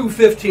 12 through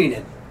 15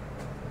 in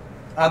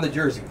on the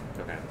jersey.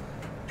 Okay.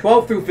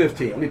 12 through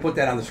 15. Let me put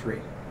that on the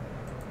screen.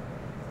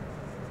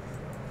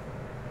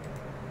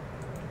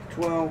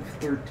 12,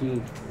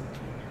 13, 14.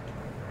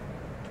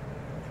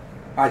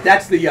 All right,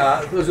 that's the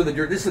those are the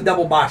this is a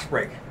double box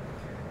break.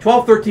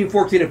 12, 13,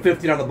 14, and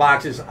 15 are the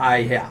boxes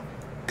I have.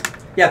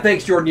 Yeah,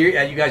 thanks, Jordan. You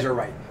guys are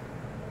right.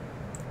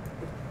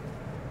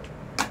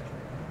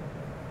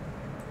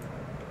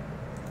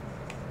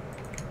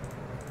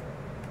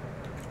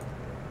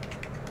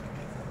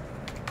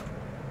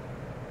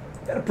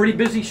 Got a pretty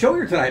busy show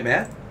here tonight,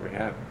 Matt. We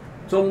have.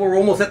 So we're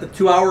almost at the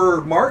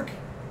 2-hour mark.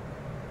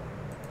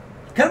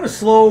 Kind of a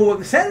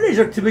slow. Saturdays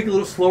are typically a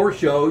little slower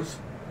shows.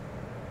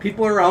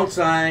 People are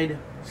outside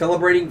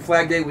celebrating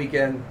Flag Day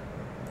weekend.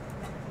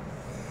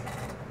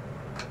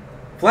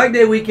 Flag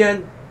Day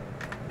weekend.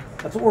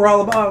 That's what we're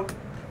all about.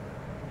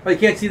 Oh, you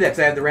can't see that because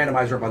I have the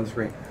randomizer up on the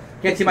screen.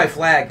 Can't see my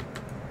flag.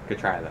 Good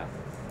try that.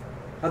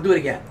 I'll do it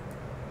again.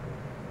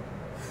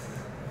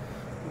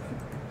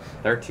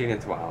 13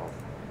 and 12.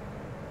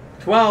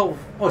 12.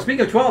 Oh,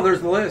 speaking of 12,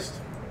 there's the list.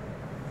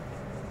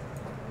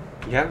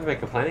 You haven't been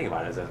complaining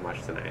about it as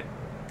much tonight.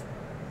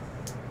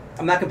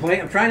 I'm not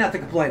complaining. I'm trying not to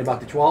complain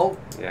about the 12.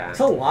 Yeah. It's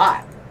a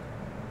lot.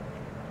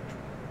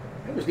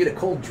 I just need a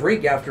cold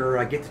drink after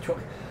I get to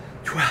 12.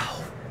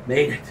 12.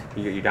 Made it.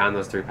 You down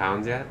those 3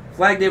 pounds yet?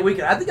 Flag Day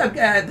weekend. I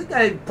think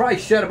I probably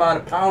shed about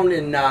 1 pound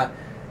and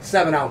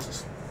 7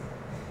 ounces.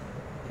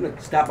 I'm gonna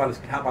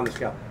hop on the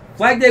scale.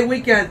 Flag Day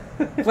weekend.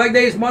 Flag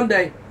Day is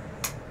Monday.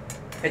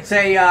 It's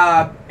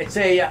an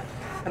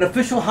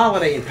official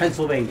holiday in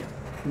Pennsylvania.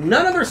 No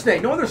other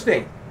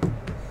state,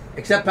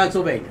 except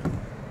Pennsylvania.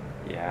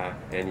 Yeah,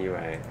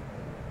 NUA.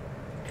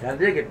 Gotta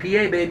dig it,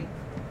 PA baby.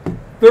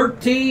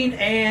 13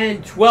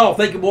 and 12.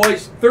 Thank you,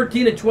 boys.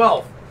 13 and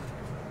 12.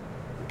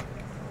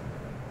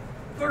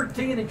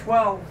 13 and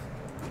 12.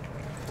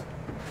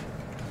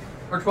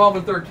 Or 12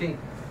 and 13.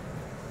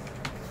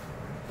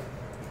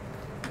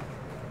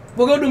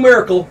 We'll go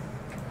numerical.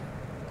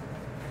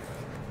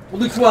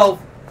 We'll do 12.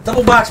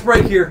 Double box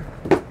break here.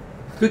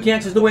 Good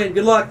chances to win.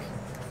 Good luck.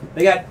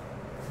 They got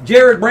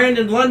Jared,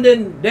 Brandon,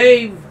 London,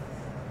 Dave,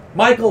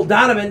 Michael,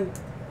 Donovan,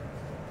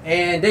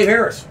 and Dave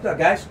Harris. What's up,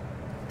 guys?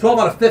 12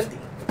 out of 50.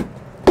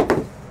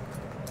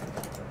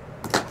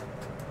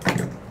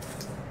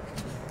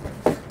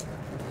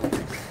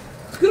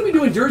 we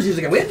doing jerseys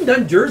again? We haven't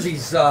done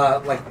jerseys,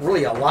 like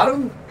really a lot of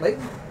them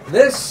lately.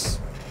 This,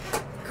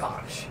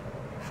 gosh.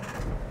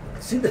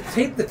 See the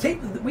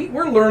tape,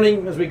 we're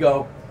learning as we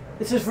go.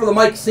 This is for the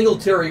Mike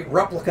Singletary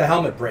replica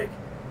helmet break.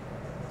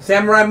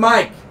 Samurai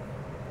Mike.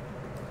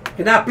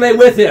 Cannot play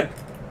with him.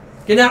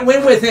 Cannot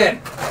win with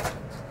him.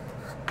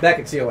 Back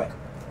at COA.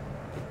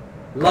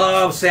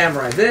 Love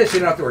Samurai. This you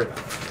don't have to worry about.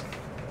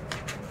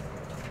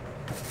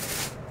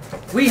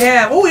 We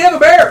have a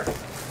Bear.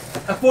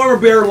 A former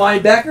Bear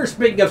linebacker.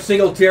 Speaking of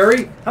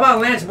Singletary, how about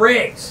Lance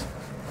Briggs?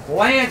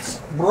 Lance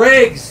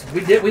Briggs.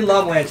 We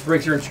love Lance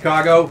Briggs here in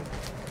Chicago.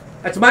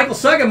 That's Michael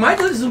Suggan.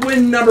 Michael, this is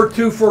win number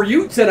 2 for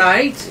you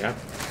tonight. Yeah.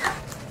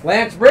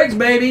 Lance Briggs,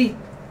 baby.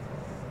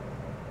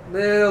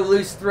 Little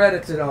loose thread.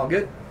 It's all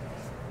good.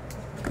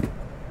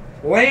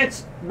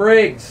 Lance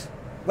Briggs.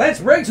 Lance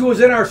Briggs, who was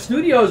in our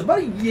studios,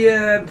 buddy, he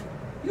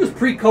was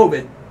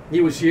pre-COVID.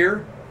 He was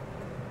here.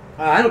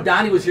 I know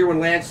Donnie was here when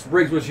Lance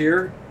Briggs was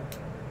here.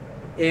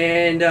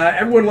 And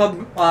everyone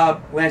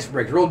loved Lance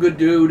Briggs. Real good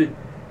dude.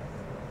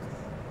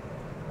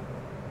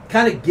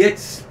 Kind of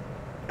gets...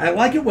 I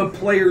like it when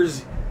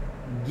players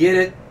get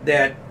it,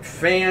 that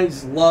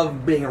fans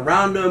love being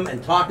around them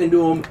and talking to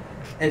them.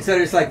 Instead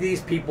of just like,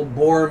 these people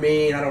bore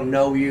me and I don't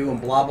know you and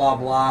blah, blah,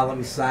 blah. Let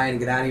me sign and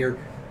get out of here.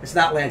 It's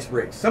not Lance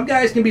Briggs. Some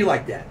guys can be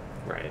like that.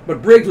 Right.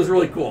 But Briggs was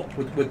really cool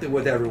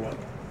with everyone.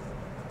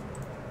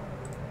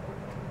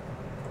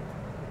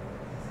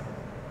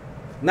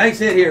 Nice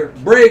hit here.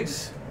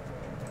 Briggs.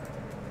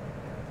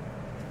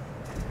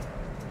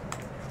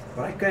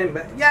 But I came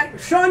back. Yeah,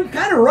 Sean, you're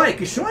kind of right.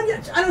 Because Sean,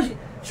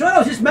 Sean, I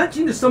was just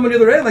mentioning to someone the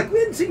other day, like, we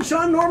hadn't seen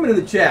Sean Norman in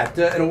the chat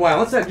in a while.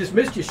 Unless I've just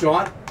missed you,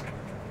 Sean.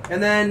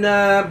 And then,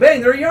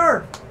 bang, there you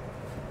are.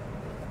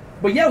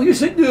 But yeah, we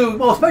used to do,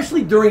 well,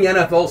 especially during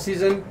NFL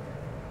season.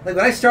 Like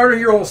when I started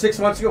here almost 6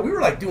 months ago, we were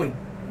like doing,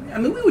 I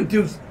mean, we would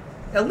do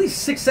at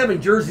least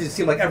 6-7 jerseys, it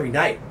seemed like, every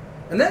night.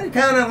 And then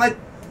kind of like,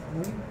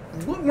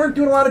 we weren't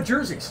doing a lot of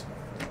jerseys.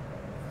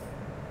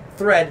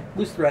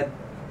 Loose thread.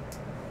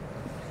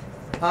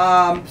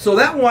 So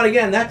that one,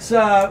 again, that's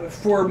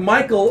for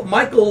Michael.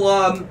 Michael,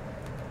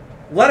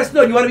 let us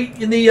know. You want to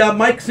be in the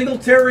Mike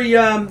Singletary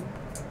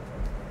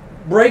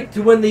break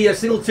to win the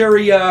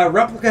Singletary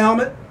replica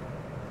helmet?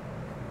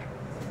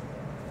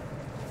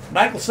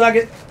 Michael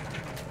Suggan.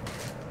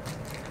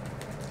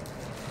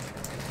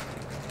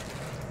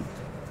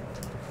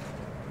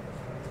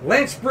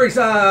 Lance Briggs,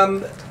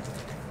 man,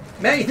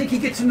 you think he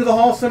gets into the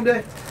Hall someday?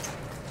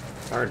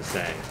 It's hard to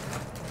say.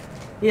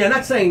 Yeah,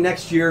 not saying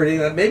next year or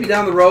anything. Maybe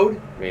down the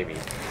road. Maybe.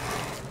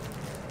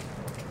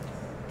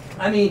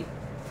 I mean,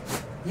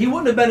 he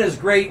wouldn't have been as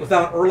great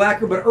without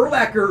Urlacher, but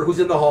Urlacher, who's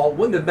in the Hall,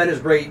 wouldn't have been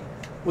as great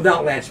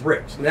without Lance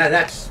Briggs. I mean,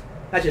 that's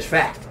just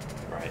fact.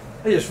 Right.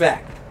 That's just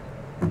fact.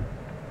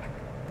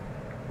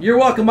 You're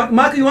welcome.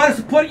 Michael, you want us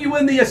to put you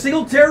in the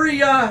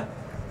Singletary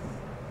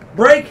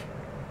break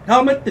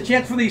helmet, the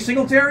chance for the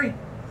Singletary?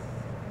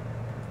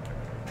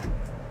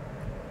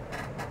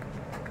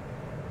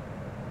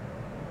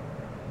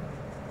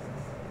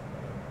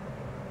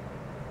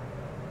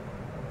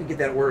 Let me get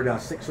that word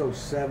out.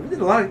 607. We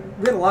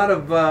had a lot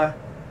of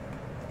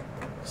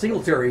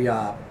Singletary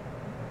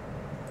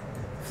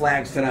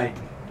flags tonight.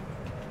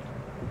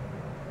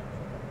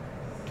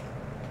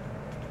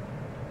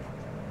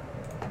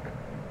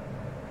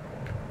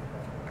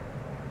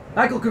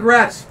 Michael,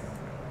 congrats.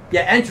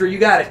 Yeah, entry, you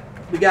got it.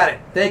 We got it.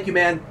 Thank you,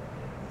 man.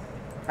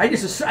 I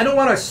don't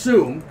want to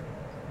assume.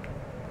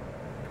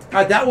 All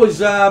right, that was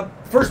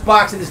first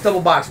box in this double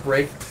box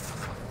break.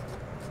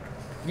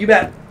 You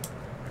bet.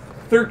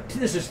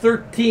 This is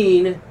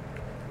 13.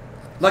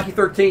 Lucky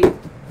 13.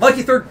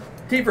 Lucky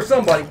 13 for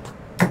somebody.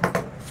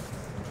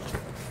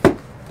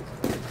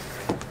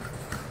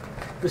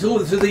 This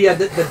is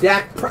the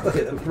Dak. Look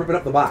at them ripping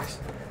up the box.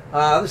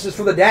 This is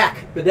for the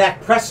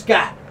Dak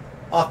Prescott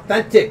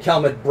authentic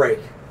helmet break.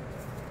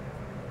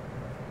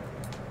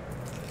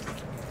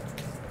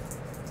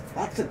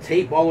 Lots of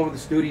tape all over the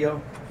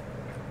studio.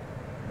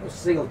 No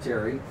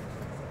Singletary.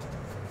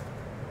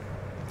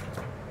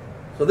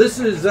 So this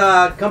is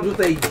comes with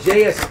a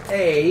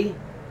JSA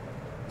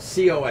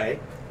COA.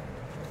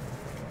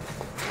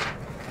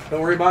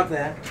 Don't worry about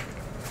that.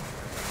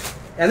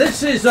 And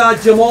this is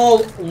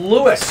Jamal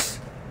Lewis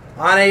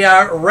on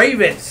a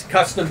Ravens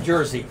custom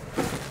jersey.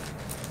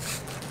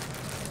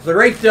 The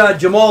great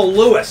Jamal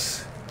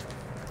Lewis.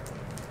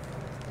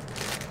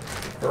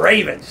 The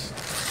Ravens.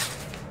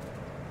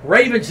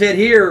 Ravens hit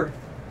here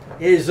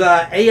is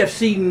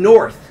AFC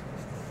North.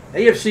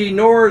 AFC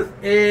North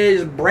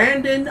is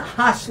Brandon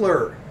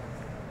Hostler.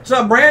 What's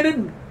up,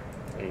 Brandon?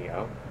 There you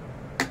go.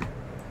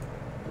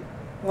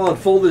 I'll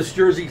unfold this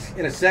jersey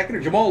in a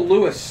second. Jamal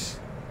Lewis.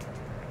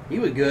 He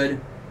was good.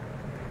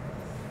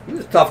 He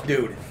was a tough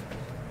dude.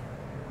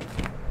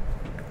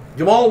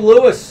 Jamal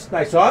Lewis.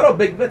 Nice auto.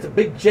 That's a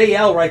big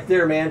JL right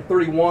there, man.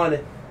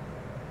 31.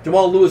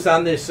 Jamal Lewis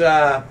on this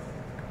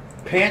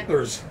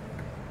Panthers.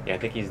 Yeah, I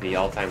think he's the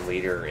all-time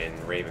leader in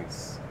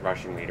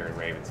rushing leader in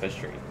Ravens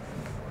history.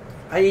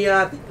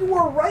 I think you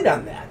were right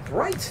on that,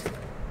 right?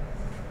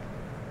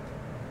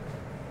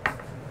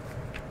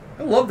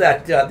 I love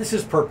that. This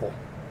is purple.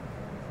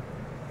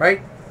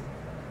 Right?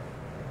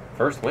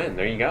 First win.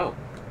 There you go.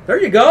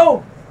 There you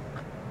go.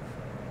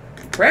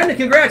 Brandon,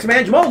 congrats,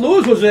 man. Jamal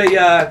Lewis was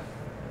a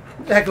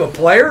heck of a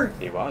player.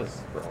 He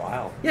was for a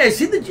while. Yeah, is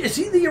he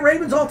the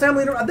Ravens all-time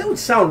leader? That would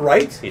sound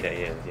right. He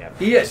is, yeah.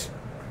 He is.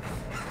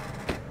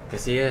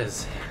 Yes, he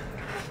is.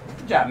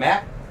 Good job,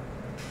 Matt.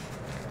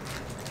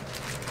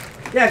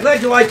 Yeah,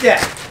 glad you like that.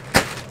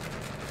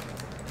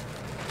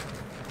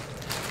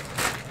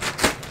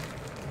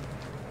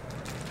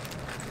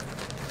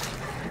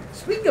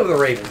 Speaking of the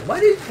Ravens, why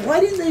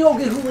didn't they all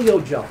get Julio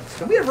Jones?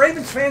 Do we have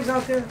Ravens fans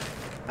out there?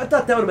 I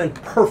thought that would have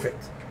been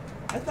perfect.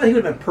 I thought he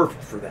would have been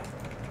perfect for them.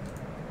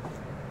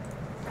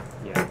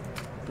 Yeah.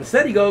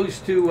 Instead, he goes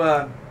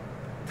to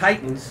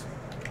Titans.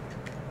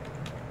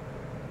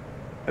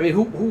 I mean,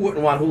 who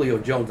wouldn't want Julio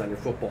Jones on your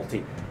football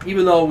team?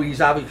 Even though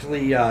he's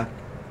obviously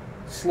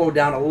slowed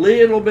down a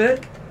little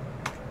bit.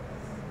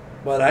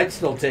 But I'd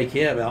still take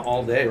him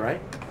all day, right?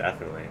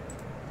 Definitely.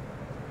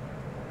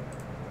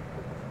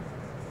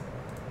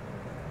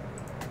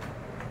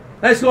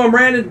 Nice going,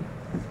 Brandon.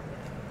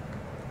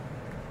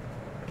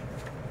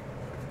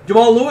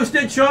 Jamal Lewis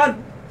did,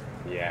 Sean?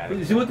 Yeah.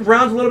 Is he with the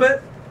Browns a little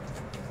bit?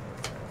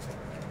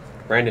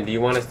 Brandon, do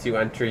you want us to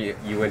enter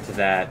you into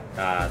that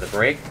the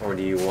break, or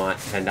do you want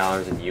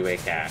 $10 in UA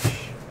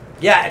cash?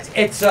 Yeah,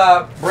 it's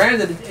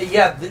Brandon.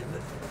 Yeah,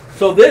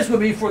 so this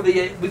would be for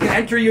the we can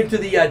enter you into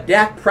the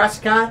Dak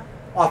Prescott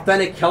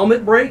authentic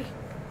helmet break,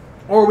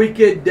 or we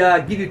could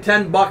give you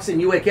 $10 in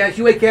UA cash.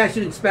 UA cash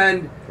you can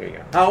spend. There you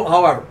go.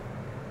 However,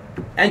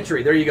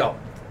 entry. There you go.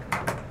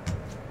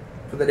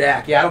 For the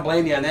Dak. Yeah, I don't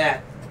blame you on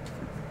that.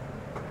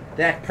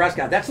 Dak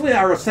Prescott. That's only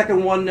our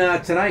second one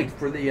tonight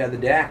for the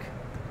Dak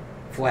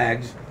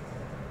flags.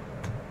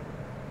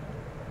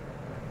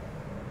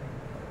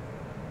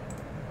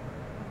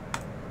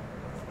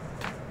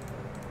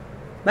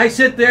 Nice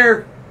hit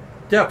there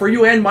for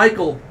you and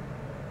Michael.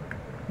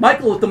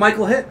 Michael with the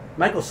Michael hit.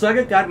 Michael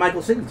Sugget got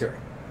Michael's signature.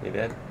 He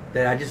did.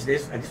 That I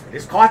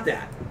just caught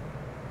that.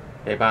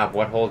 Hey Bob,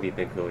 what hole do you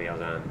think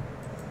Julio's on?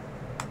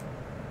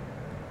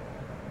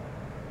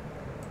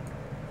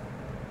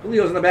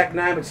 Julio's in the back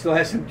nine, but still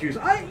has some juice.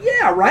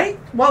 Yeah, right.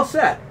 Well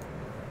said.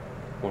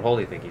 What hole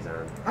do you think he's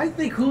on? I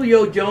think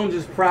Julio Jones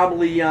is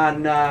probably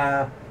on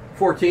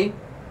 14.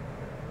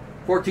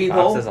 14th Bob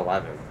hole. says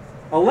 11.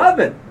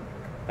 11.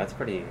 That's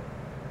pretty.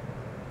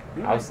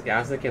 I was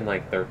thinking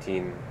like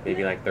 13,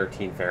 maybe like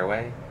 13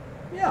 fairway,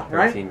 Yeah, 13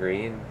 right.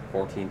 green,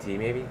 14 tee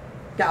maybe.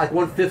 Got like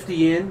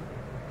 150 in.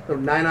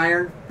 Little 9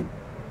 iron.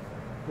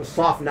 A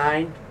soft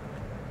 9.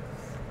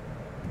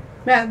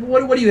 Matt,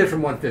 what do you hit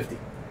from 150?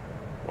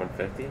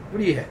 150. What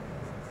do you hit?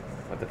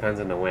 Well, it depends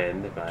on the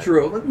wind, but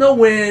True. No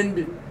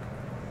wind.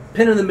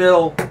 Pin in the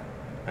middle.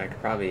 I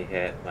could probably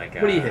hit like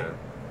What do you hit?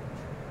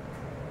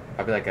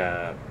 Probably like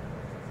a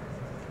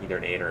either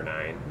an 8 or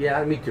 9.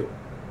 Yeah, me too.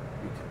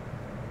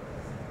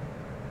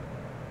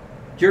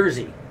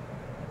 Jersey.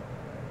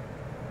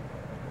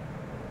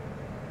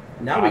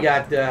 Now we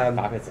got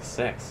Bob hits a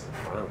 6.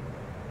 Wow.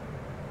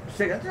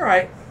 that's all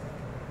right.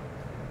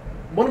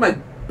 One of my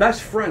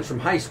best friends from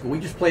high school, we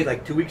just played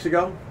like 2 weeks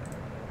ago,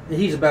 and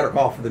he's a better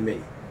golfer than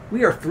me.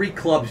 We are 3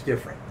 clubs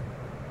different.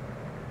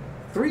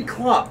 3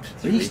 clubs.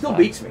 But he still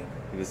beats me.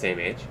 You're the same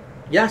age?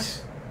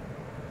 Yes.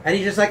 And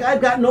he's just like,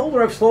 I've gotten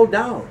older, I've slowed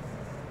down.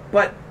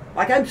 But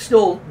like I'm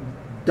still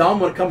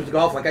dumb when it comes to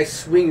golf. Like I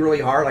swing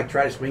really hard, like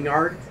try to swing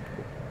hard.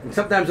 And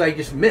sometimes I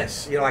just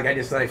miss, like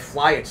I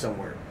fly it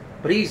somewhere.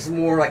 But he's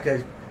more like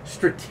a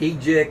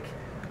strategic,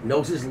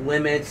 knows his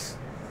limits,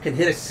 can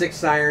hit a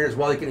 6 iron as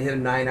well as he can hit a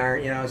 9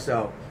 iron,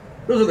 so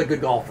those are the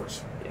good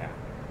golfers. Yeah.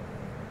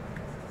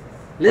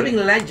 Living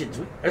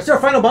Legends. That's our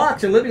final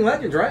box in Living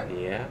Legends, right?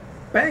 Yeah.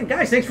 Bang,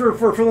 guys, thanks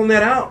for filling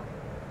that out.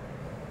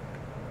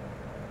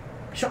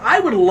 So I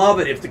would love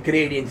it if the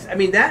Canadians,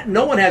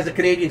 no one has the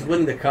Canadians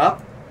winning the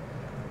cup,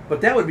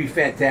 but that would be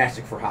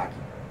fantastic for hockey.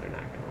 They're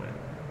not going to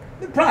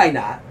win. Probably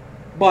not,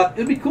 but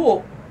it'd be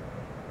cool.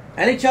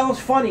 NHL is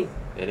funny.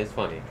 It is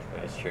funny.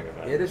 That's true.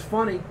 But It is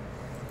funny.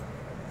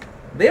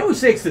 They always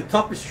say it's the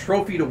toughest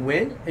trophy to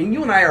win, and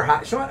you and I are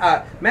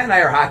Matt and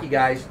I are hockey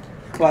guys,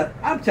 but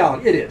I'm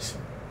telling you, it is.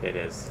 It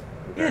is.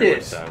 It Very much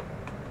is. So.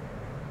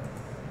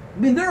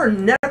 There are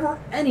never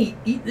any.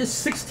 There's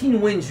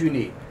 16 wins you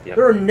need. Yep.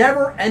 There are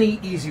never any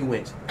easy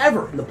wins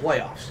ever in the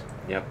playoffs.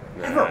 Yep.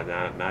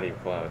 Ever. Not even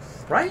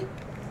close. Right?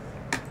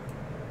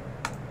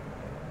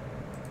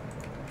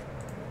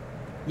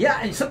 Yeah,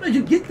 and sometimes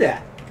you get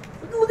that.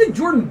 Look at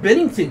Jordan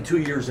Bennington 2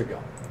 years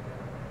ago.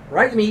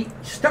 Right?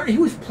 He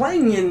was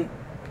playing in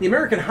the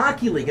American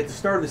Hockey League at the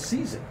start of the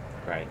season.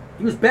 Right.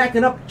 He was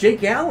backing up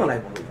Jake Allen, I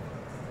believe.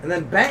 And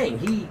then bang,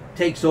 he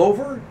takes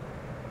over.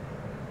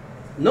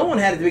 No one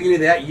had at the beginning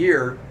of that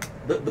year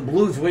the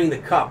Blues winning the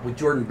cup with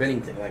Jordan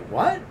Bennington. Like,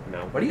 what?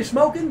 No. What are you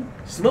smoking?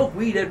 Smoke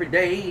weed every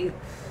day.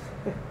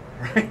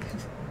 Right?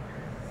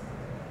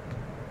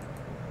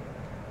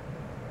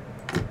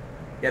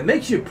 Yeah, it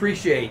makes you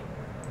appreciate,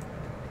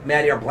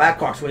 Matty, our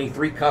Blackhawks winning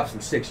 3 cups in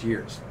 6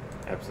 years.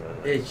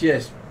 Absolutely. It's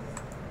just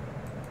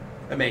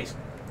amazing.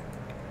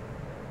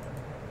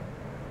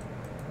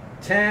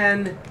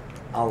 10,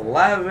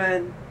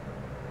 11.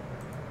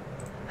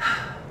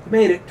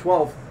 Made it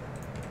 12.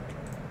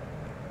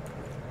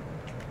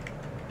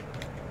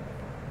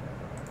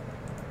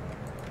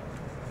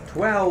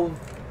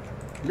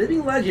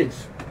 Living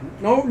Legends.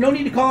 No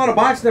need to call out a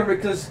box number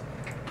because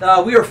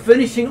we are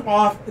finishing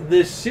off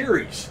this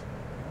series.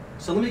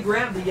 So let me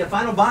grab the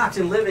final box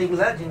in Living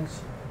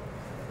Legends.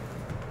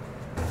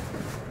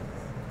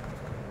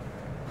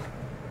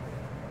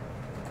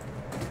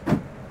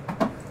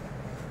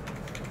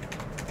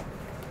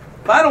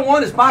 Final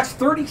one is box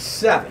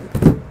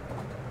 37.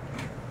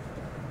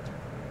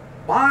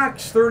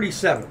 Box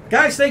 37.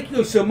 Guys, thank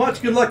you so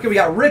much. Good luck. We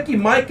got Ricky,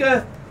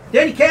 Micah,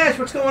 Danny Cash.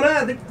 What's going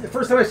on? The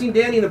first time I've seen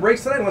Danny in the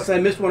breaks tonight, unless I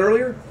missed one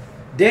earlier.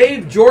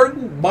 Dave,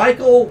 Jordan,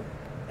 Michael,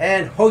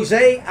 and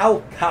Jose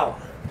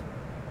Alcala.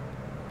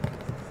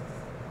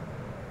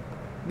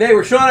 They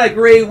were Sean, I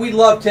agree. We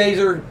love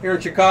Taser here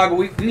in Chicago.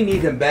 We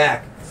need him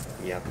back.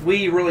 Yep.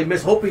 We really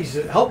miss. Hope he's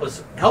health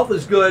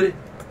is good.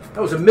 That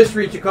was a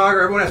mystery in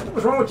Chicago. Everyone asked,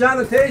 what's wrong with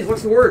Jonathan Taze?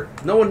 What's the word?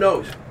 No one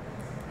knows.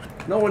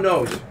 No one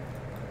knows.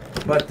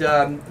 But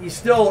he's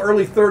still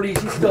early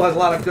 30s. He still has a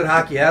lot of good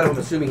hockey out of him,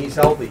 assuming he's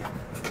healthy.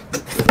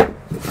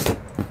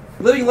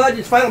 Living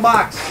Legends final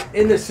box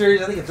in this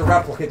series. I think it's a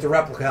replica. It's a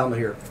replica helmet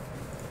here.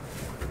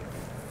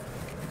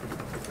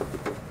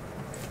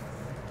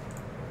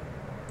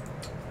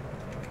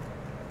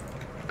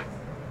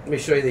 Let me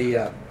show you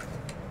the.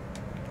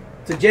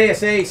 It's a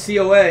JSA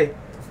COA.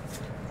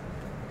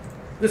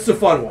 This is a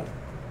fun one.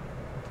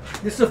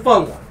 This is a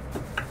fun one.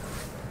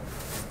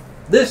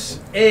 This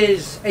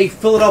is a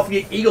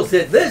Philadelphia Eagles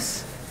hit.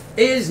 This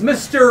is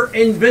Mr.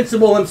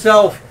 Invincible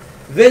himself,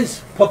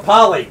 Vince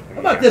Papale.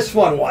 How about this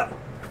fun one?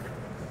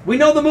 We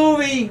know the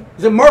movie.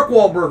 Is it Mark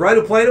Wahlberg, right,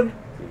 who played him?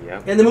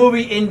 Yep. In the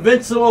movie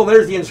Invincible,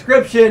 there's the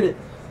inscription.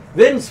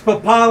 Vince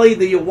Papale,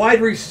 the wide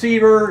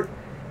receiver,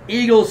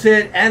 Eagles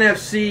hit,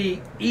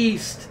 NFC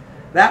East.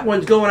 That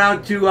one's going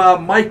out to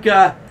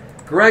Micah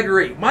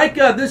Gregory.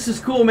 Micah, this is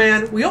cool,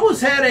 man. We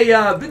always had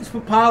a Vince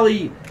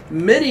Papale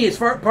mini as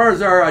far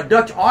as our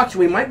Dutch auction.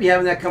 We might be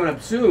having that coming up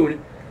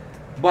soon.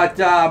 But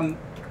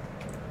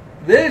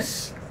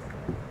this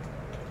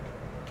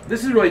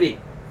is really neat.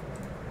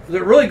 It's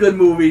a really good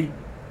movie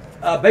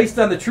based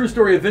on the true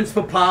story of Vince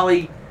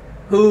Papale,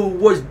 who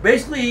was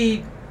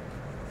basically,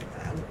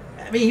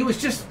 I mean, he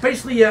was just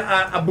basically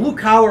a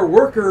blue-collar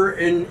worker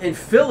in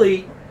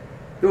Philly.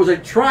 There was a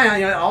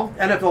tryout. All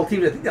NFL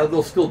teams, I think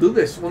they'll still do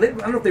this. Well, I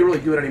don't know if they really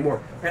do it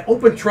anymore.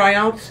 Open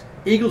tryouts.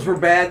 Eagles were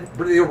bad,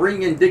 but they were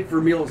bringing in Dick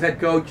Vermeil as head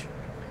coach.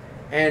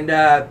 And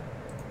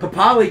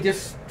Papale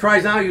just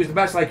tries out. He was the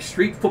best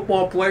street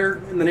football player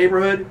in the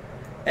neighborhood.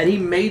 And he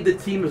made the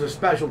team as a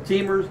special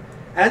teamers.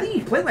 And I think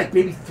he played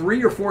maybe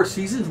 3 or 4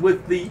 seasons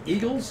with the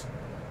Eagles.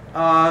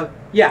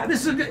 Yeah,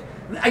 this is a good.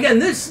 Again,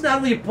 this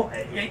not only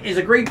is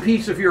a great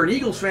piece if you're an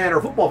Eagles fan or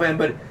a football fan,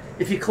 but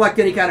if you collect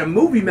any kind of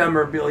movie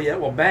memorabilia,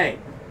 well, bang.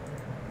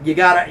 You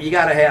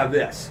gotta have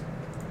this.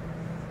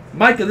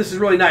 Micah, this is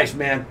really nice,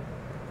 man.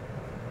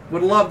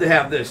 Would love to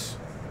have this.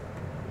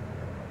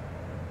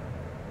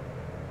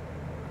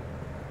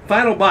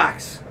 Final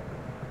box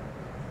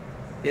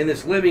in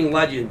this Living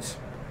Legends.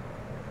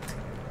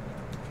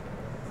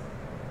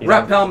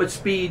 Rep helmet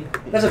speed.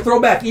 That's a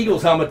throwback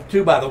Eagles helmet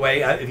too, by the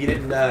way, if you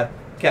didn't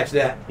catch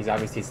that. He's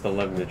obviously still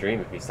living the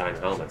dream if he signed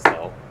helmets,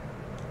 though.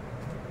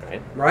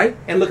 Right? Right?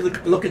 And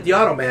look at the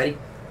auto, Matty.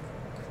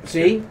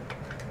 See?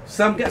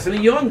 Some guys, some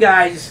young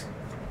guys,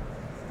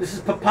 this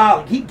is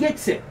Papale. He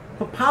gets it.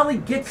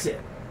 Papale gets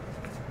it.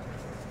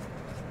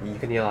 You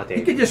can yell at Dave.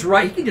 He could just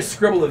write, he could just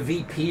scribble a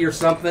VP or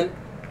something.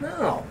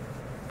 No.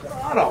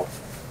 Auto.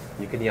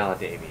 You can yell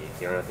at Davey.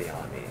 You don't have to yell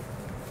at me.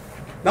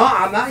 No,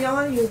 I'm not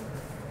yelling at you.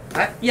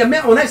 Yeah,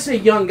 man, when I say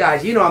young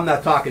guys, you know I'm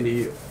not talking to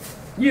you.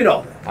 You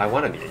know that. I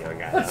want to be a young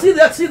guy. Let's see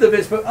the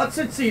Vince, but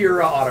let's see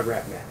your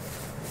autograph, man.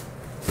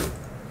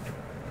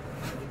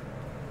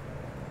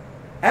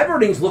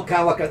 Everdings look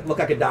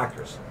like a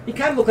doctor's. He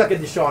kind of look like a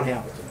Deshaun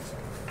Hamilton's.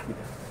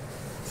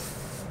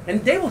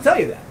 And Dave will tell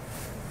you that.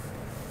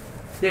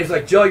 Dave's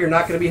like, Joe, you're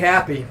not going to be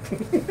happy.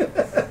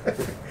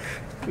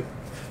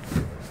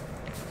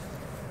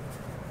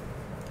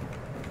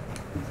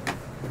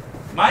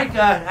 Mike,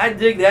 I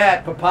dig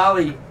that.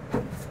 Papale.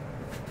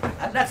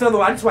 That's another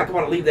one. I just want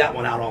to leave that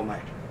one out all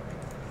night.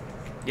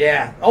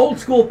 Yeah, old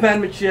school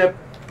penmanship.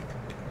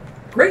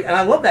 Great, and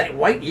I love that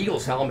white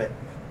Eagles helmet.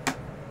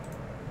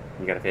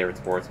 You got a favorite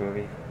sports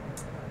movie?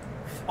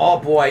 Oh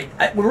boy,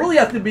 it would really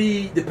have to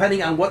be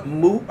depending on what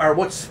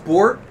what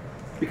sport,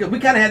 because we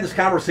kind of had this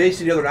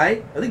conversation the other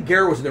night. I think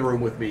Garrett was in the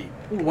room with me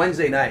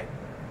Wednesday night,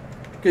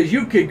 because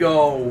you could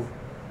go,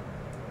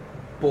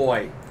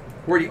 boy,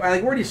 where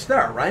do you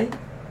start? Right,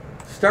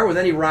 start with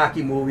any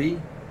Rocky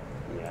movie.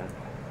 Yeah.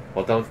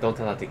 Well, don't tell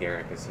that to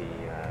Garrett because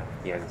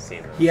he hasn't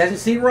seen it. He hasn't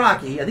seen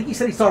Rocky. I think he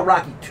said he saw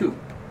Rocky 2.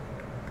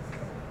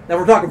 Now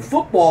we're talking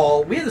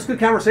football. We had this good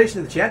conversation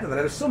in the chat tonight.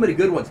 There's so many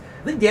good ones.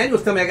 I think Daniel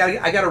was telling me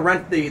I got to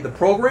rent the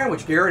program,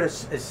 which Garrett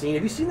has seen.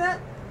 Have you seen that?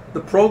 The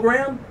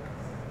program.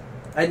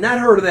 I had not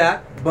heard of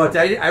that, but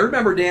I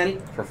remember Danny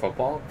For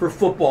football? for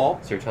football.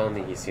 So you're telling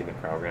me he's seen the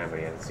program, but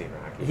he hasn't seen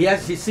Rocky?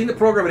 He's seen the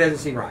program, but he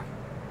hasn't seen Rocky.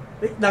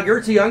 Now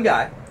Garrett's a young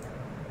guy.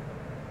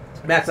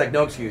 Matt's like,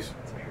 no excuse.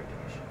 It's very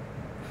delicious.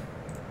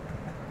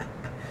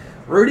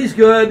 Rudy's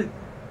good.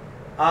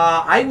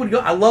 I would go.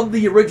 I love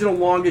the original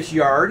Longest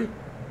Yard.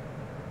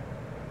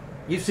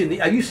 You've seen the?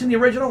 Have you seen the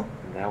original?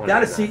 That one I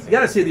Gotta have see. not seen.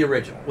 Gotta see the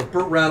original with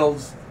Burt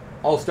Reynolds,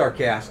 all-star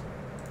cast,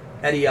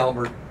 Eddie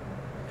Albert.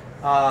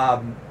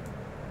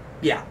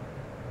 Yeah.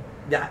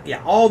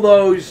 All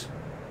those.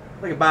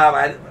 Look at Bob.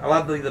 I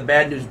love the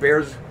Bad News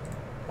Bears.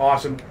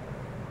 Awesome.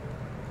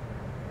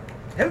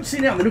 Haven't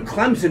seen that in the new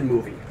Clemson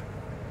movie.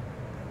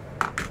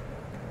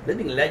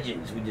 Living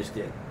Legends. We just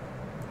did.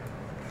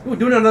 Ooh,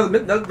 do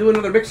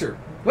another mixer.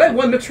 Do I have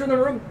one mixer in the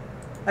room?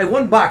 I have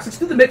one box. Let's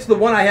do the mix of the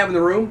one I have in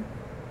the room.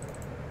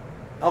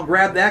 I'll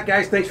grab that,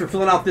 guys. Thanks for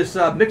filling out this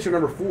mixer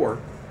number 4.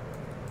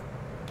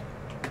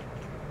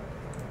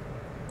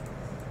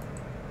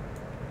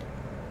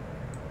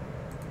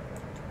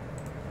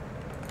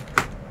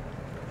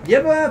 Do you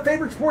have a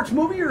favorite sports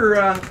movie,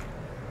 or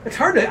it's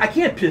hard to? I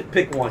can't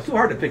pick one. It's too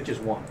hard to pick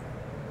just one.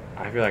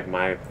 I feel like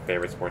my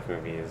favorite sports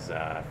movie is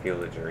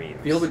Field of Dreams.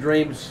 Field of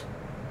Dreams,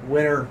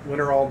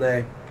 winner all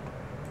day.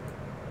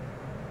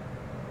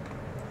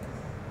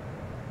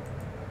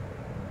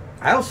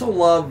 I also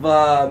love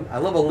I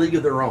love A League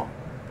of Their Own.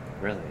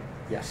 Really?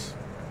 Yes.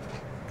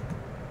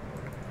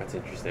 That's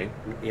interesting.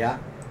 Yeah.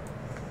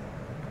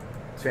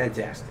 It's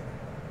fantastic.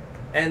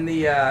 And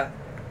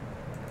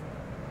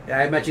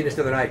I mentioned this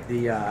the other night.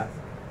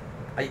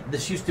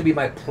 This used to be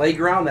my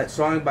playground. That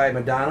song by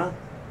Madonna,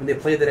 when they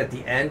played that at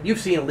the end. You've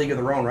seen A League of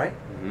Their Own, right?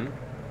 Mm-hmm.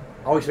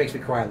 Always makes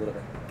me cry a little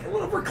bit. Get a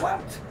little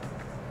verklempt.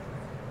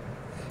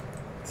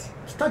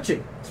 It's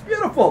touching. It's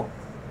beautiful.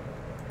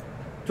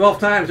 12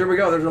 times. There we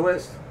go. There's a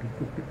list.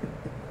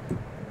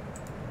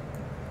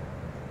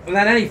 And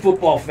then any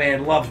football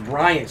fan loves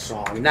Bryant's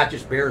song, not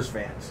just Bears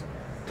fans.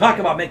 Talk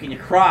about making you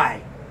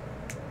cry.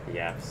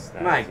 Yes,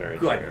 that My is very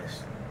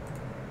goodness.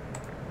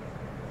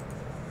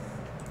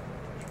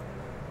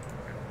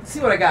 Let's see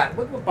what I got.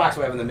 What box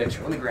do I have in the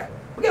mixer? Let me grab it.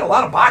 We got a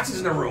lot of boxes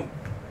in the room.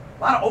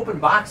 A lot of open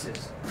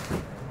boxes.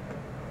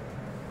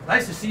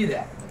 Nice to see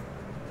that.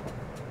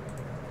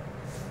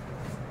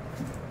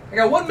 I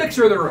got one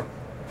mixer in the room.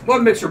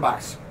 One mixer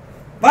box.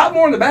 A lot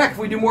more in the back if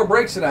we do more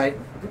breaks tonight.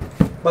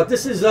 But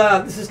this is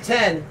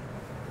 10.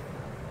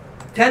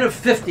 10 of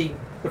 50.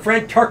 The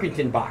Frank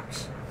Tarkenton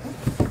box.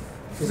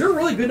 Is there a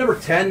really good number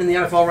 10 in the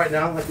NFL right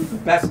now? Like, who's the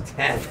best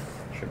 10?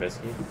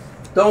 Trubisky.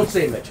 Don't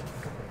say Mitchell.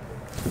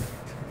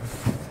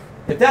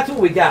 If that's what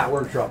we got,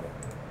 we're in trouble.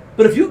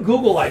 But if you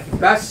Google, like,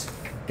 best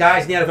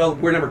guys in the NFL,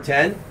 we're number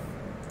 10,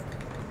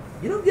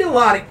 you don't get a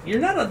lot of, you're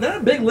not a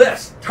big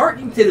list.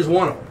 Tarkenton is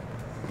one of them.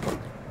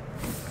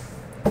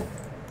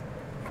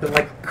 But,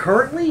 like,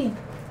 currently,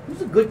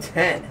 who's a good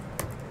 10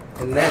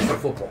 in the National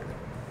Football?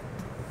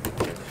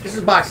 This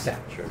is box 10.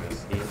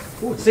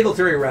 Trubisky. Ooh,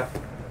 Singletary rep.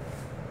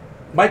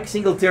 Mike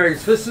Singletary.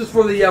 So this is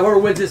for the, whoever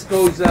wins this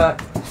goes,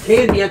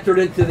 can be entered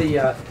into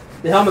the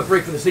helmet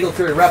break for the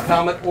Singletary rep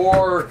helmet,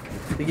 or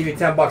they give you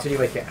 $10 in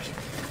UA cash.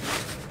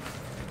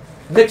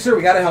 Mixer,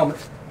 we got a helmet.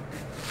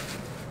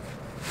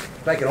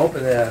 If I can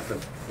open the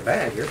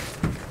bag here.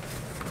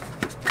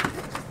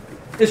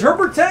 Is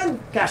Herbert 10?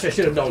 Gosh, I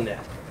should have known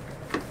that.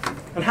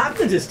 And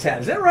Hopkins is 10.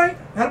 Is that right?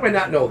 How do I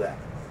not know that?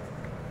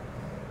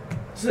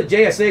 This is a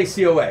JSA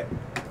COA.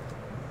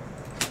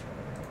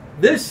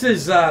 This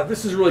is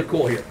really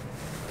cool here.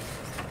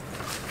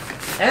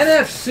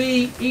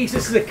 NFC East.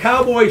 This is a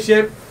Cowboys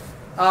ship.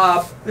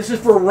 This is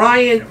for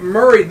Ryan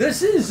Murray.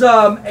 This is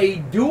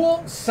a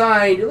dual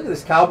signed. Look at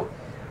this Cowboy.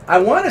 I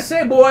want to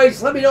say,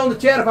 boys, let me know in the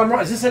chat if I'm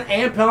wrong. Is this an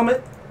AMP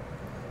helmet?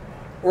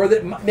 Or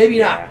that maybe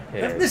not.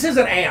 Yeah, This is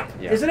an AMP,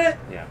 isn't it?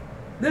 Yeah.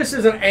 This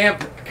is an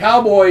AMP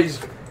Cowboys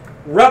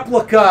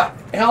replica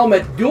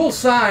helmet, dual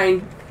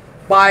signed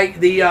by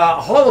the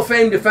Hall of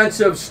Fame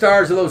defensive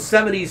stars of those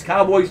 70s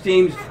Cowboys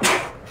teams.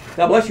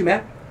 God bless you,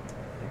 Matt.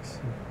 Thanks.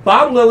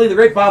 Bob Lilly, the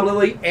great Bob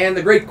Lilly, and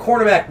the great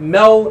cornerback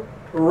Mel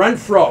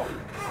Renfro.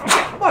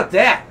 How about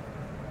that?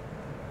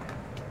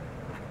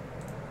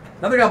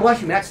 Another God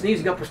bless you, Matt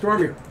sneezing up a storm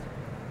here.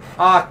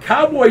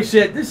 Cowboys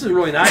said, this is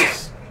really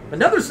nice.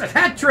 Another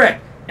hat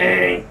trick.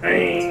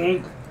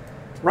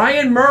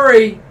 Ryan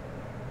Murray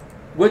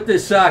with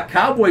this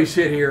Cowboys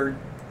hit here.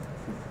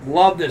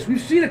 Love this.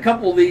 We've seen a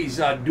couple of these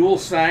dual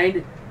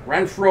signed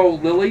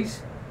Renfro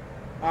Lilies.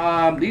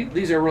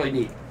 These are really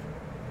neat.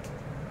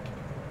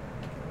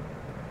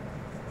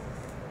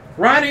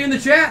 Ron, are you in the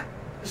chat?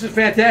 This is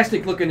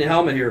fantastic looking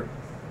helmet here.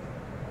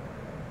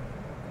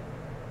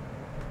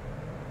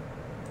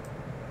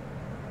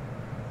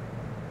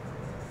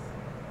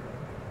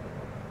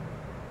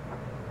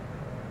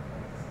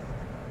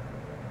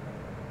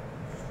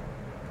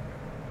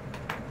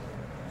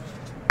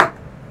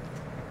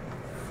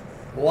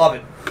 Love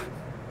it.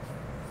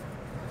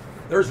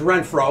 There's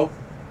Renfro.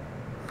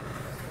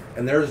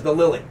 And there's the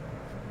Lily.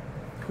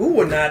 Who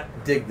would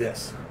not dig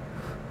this?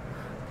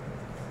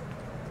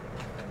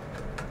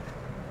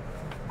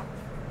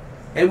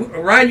 And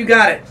Ryan, you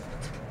got it.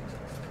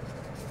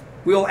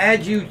 We'll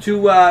add you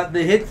to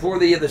the hit for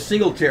the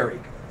Singletary.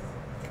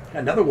 Got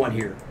another one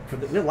here. We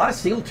have a lot of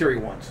Singletary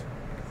ones.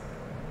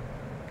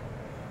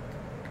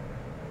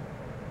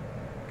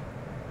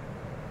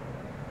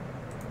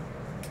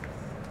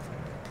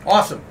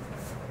 Awesome.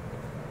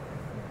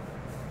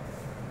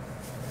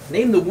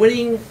 Name the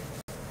winning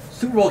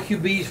Super Bowl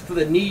QBs for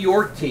the New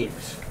York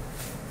teams.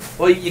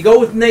 Well, you go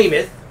with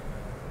Namath.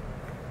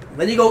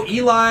 Then you go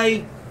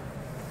Eli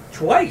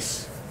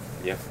twice.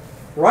 Yep.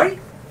 Right?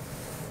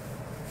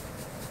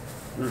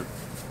 And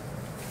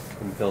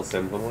Phil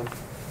Simms won one.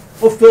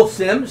 Well, Phil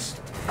Simms.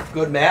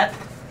 Good, Matt.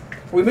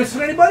 Are we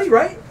missing anybody,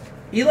 right?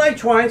 Eli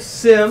twice,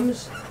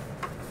 Simms,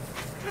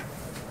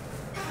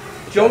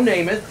 Joe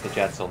Namath. The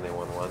Jets only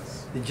won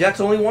once. The Jets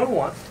only won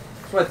one.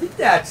 So I think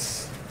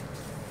that's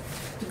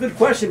a good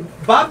question.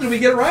 Bob, did we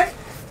get it right?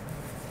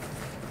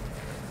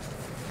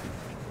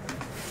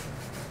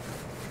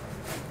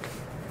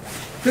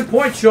 Good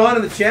point, Sean,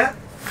 in the chat.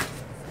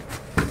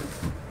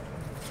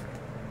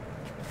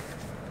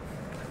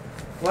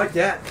 I like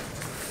that.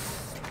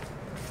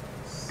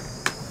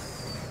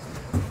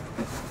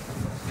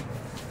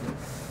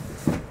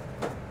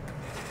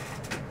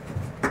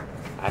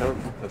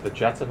 The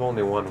Jets have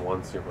only won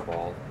one Super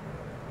Bowl.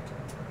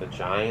 The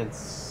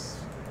Giants.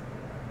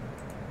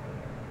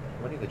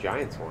 What have the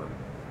Giants won?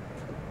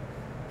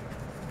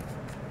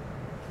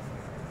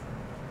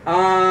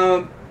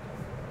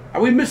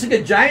 Are we missing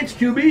a Giants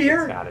QB It's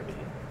here? gotta be.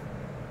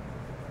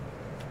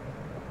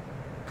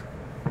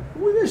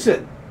 Who are we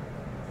missing?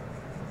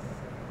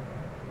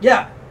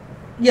 Yeah,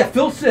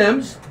 Phil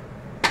Simms.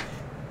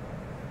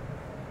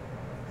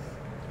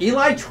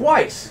 Eli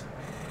twice.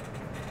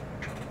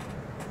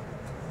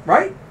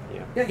 Right?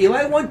 Yeah. Yeah,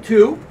 Eli won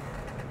 2.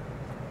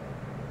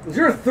 Is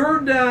there a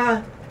third?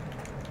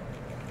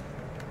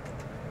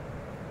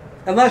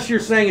 Unless you're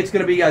saying it's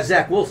going to be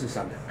Zach Wilson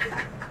someday.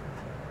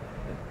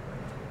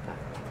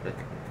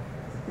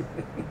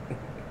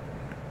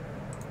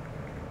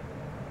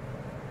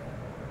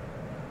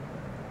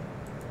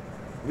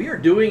 We are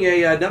doing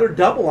another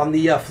double on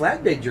the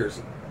Flag Day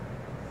jersey.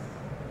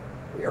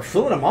 We are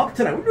filling them up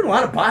tonight. We're doing a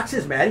lot of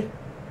boxes, Maddie.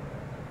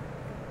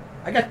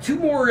 I got 2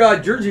 more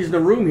jerseys in the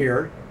room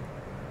here.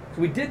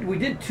 So we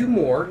did 2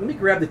 more. Let me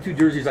grab the 2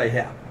 jerseys I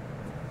have.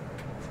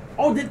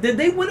 Oh, did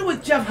they win it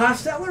with Jeff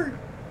Hostetler?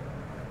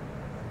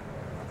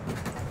 I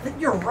think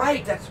you're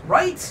right. That's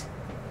right.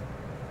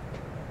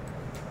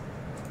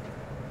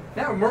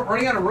 Now we're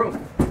running out of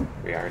room.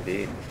 We are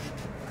indeed.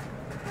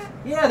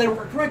 Yeah, they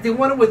were right. They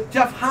won it with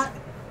Jeff Hot.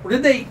 Or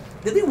did they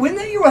win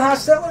that year with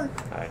Hostetler?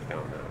 I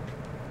don't know.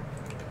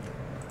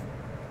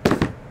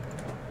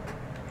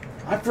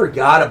 I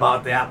forgot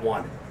about that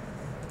one.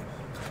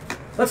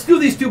 Let's do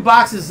these 2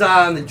 boxes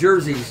on the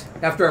jerseys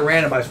after I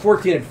randomize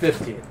 14 and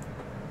 15.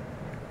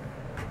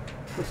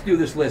 Let's do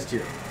this list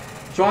here.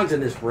 Sean's in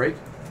this break.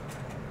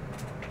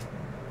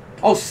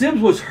 Oh,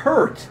 Simms was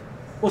hurt.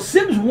 Well,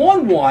 Simms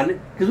won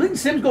one because didn't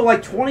Simms go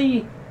like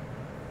 22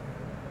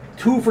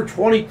 for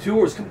 22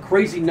 or some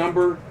crazy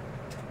number?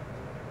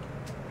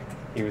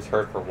 He was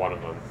hurt for one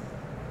of them.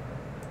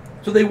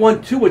 So they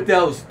won 2 with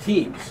those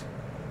teams.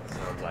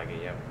 Sounds like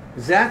it, yep.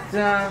 Is that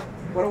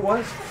what it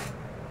was?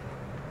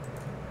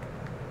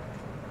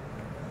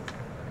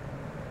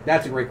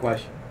 That's a great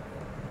question.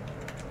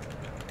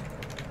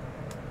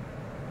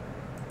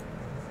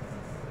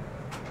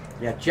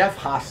 Yeah, Jeff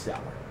Hostetler.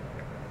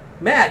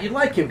 Matt, you'd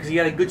like him because he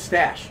had a good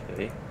stash. Did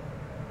he?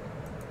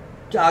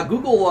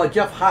 Google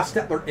Jeff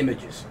Hostetler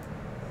images.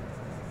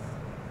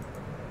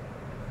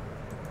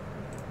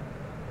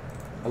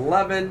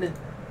 11,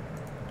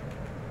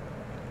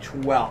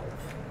 12.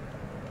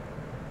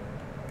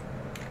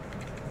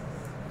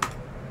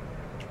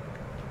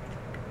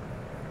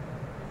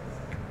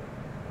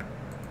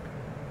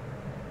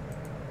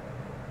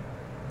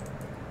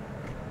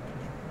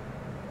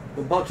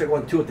 Well, Belichick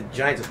won 2 with the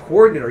Giants as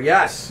coordinator.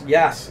 Yes.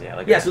 Yeah,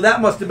 So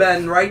that must have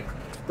been right.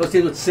 Those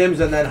teams with Simms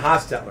and then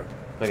Hostetler.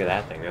 Look at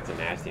that thing. That's a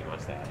nasty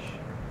mustache.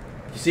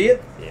 You see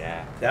it?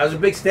 Yeah. That was a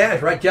big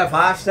stash, right? Jeff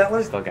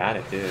Hostetler. Still got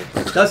it, too.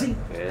 Does he?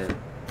 Yeah.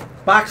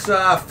 Box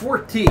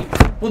 14.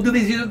 We'll do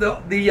these either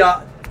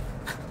the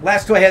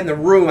last 2 I had in the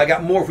room. I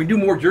got more. If we do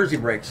more jersey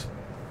breaks.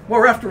 Well,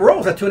 we're after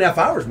rolls at 2.5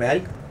 hours,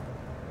 Maddie.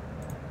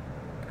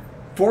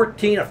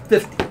 14 of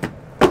 50.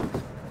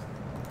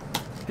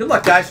 Good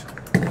luck, guys.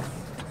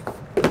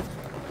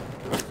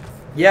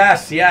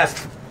 Yes.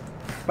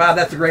 Bob,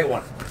 that's a great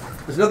one.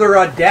 There's another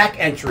Dak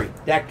entry.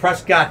 Dak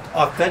Prescott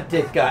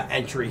authentic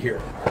entry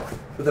here.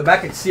 With the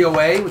Beckett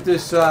COA with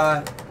this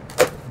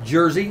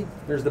jersey.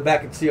 There's the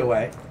Beckett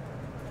COA.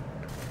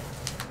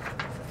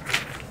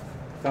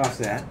 Toss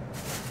that.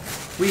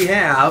 We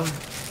have,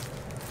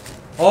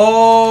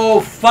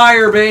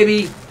 fire,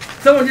 baby.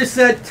 Someone just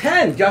said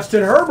 10,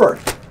 Justin Herbert.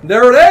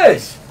 There it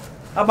is.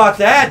 How about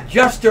that?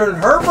 Justin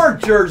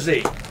Herbert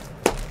jersey.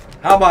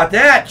 How about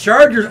that?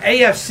 Chargers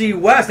AFC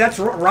West. That's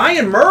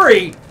Ryan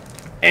Murray.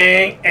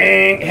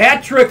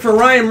 Hat trick for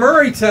Ryan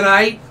Murray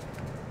tonight.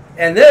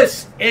 And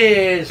this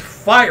is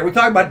fire. We're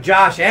talking about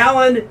Josh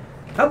Allen.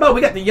 How about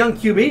we got the young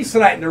QBs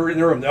tonight in the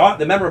room,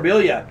 the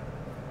memorabilia.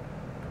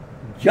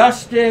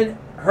 Justin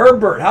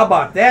Herbert. How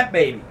about that,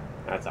 baby?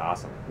 That's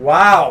awesome.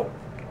 Wow.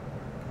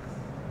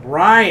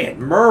 Ryan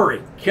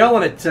Murray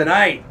killing it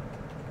tonight.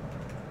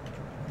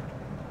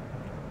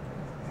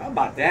 How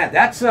about that?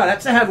 That's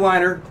a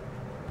headliner.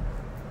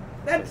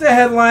 That's a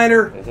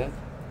headliner. Is it?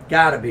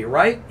 Gotta be,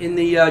 right? In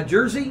the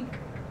jersey?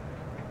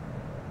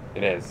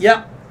 It is.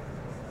 Yep.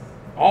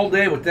 All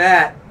day with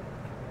that.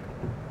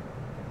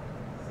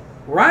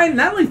 Ryan,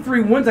 not only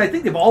 3 wins, I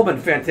think they've all been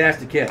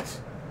fantastic hits.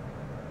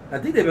 I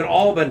think they've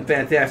all been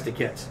fantastic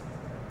hits.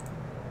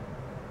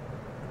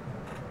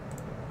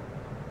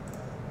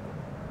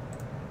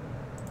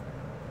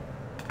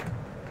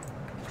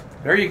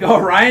 There you go,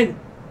 Ryan.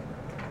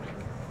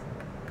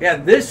 Yeah,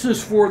 this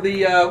is for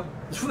the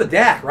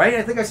Dak, right?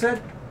 I think I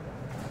said.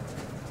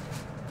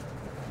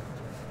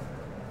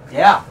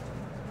 Yeah,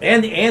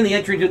 and the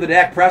entry to the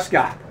Dak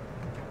Prescott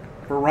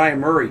for Ryan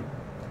Murray.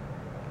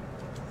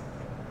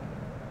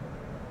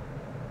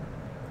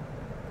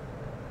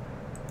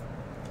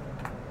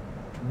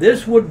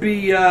 This would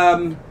be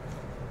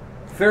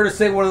fair to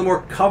say one of the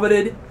more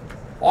coveted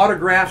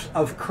autographs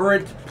of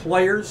current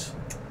players.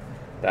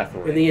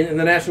 Definitely. In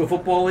the National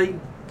Football League.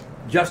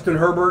 Justin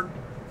Herbert,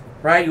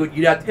 right?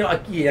 You'd have to,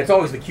 it's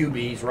always the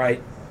QBs,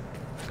 right?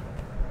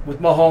 With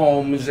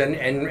Mahomes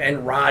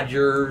and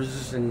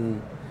Rodgers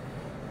and,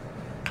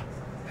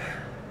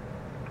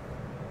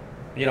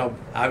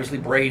 obviously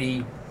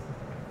Brady,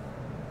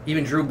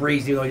 even Drew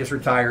Brees, even though he just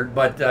retired.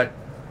 But,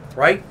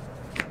 right?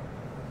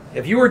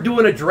 If you were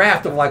doing a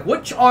draft of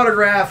which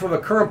autograph of a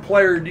current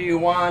player do you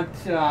want?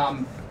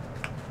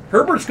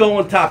 Herbert's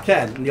going top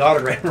 10 in the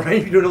autograph,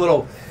 right? You're doing a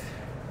little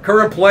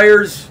current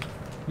players.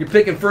 You're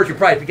picking first. You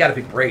got to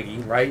pick Brady,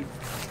 right?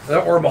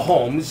 Or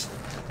Mahomes.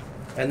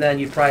 And then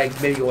you'd probably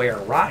maybe go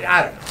Aaron Rodgers.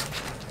 I don't know.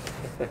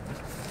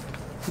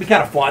 It'd be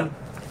kind of fun.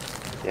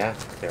 Yeah,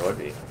 it would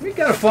be. It'd be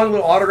kind of fun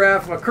little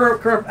autograph of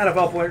current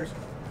NFL players.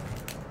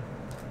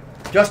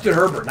 Justin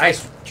Herbert,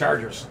 nice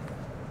Chargers.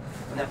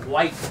 And that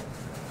white.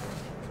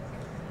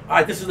 All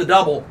right, this is the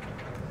double.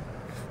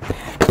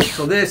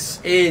 So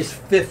this is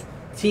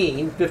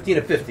 15 of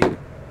 50.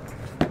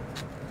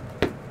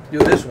 Do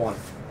this one.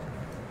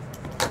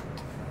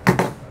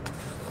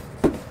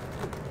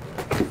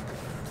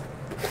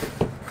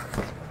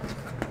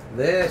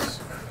 This.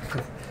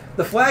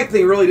 The flag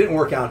thing really didn't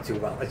work out too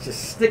well. It's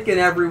just sticking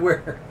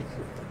everywhere.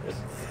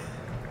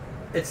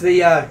 It's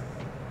the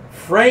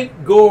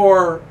Frank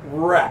Gore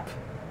rep.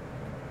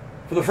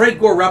 For the Frank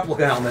Gore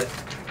replica helmet.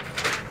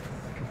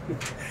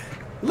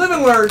 Live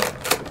and learn.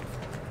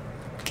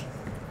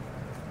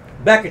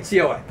 Back at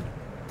COA.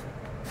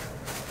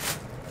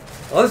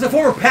 Well, this is a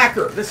former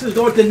Packer. This is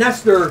going to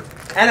Nestor,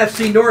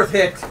 NFC North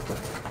hit.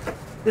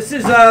 This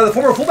is the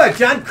former fullback,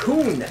 John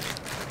Kuhn.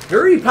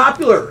 Very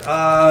popular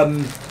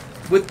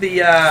with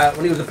the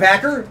when he was a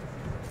Packer.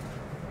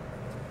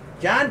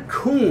 John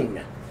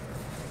Kuhn.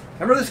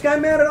 Remember this guy,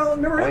 Matt, at all?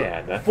 Remember him? Oh, yeah,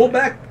 definitely.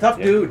 Fullback, tough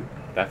dude.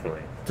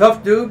 Definitely.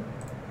 Tough dude.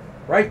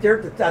 Right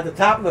there at the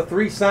top of the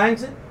 3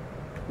 signs it.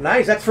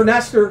 Nice. That's for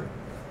Nestor.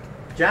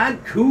 John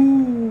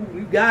Kuhn.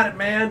 You got it,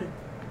 man.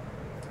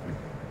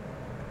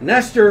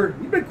 Nestor,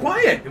 you've been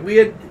quiet. He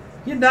had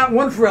not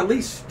won for at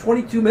least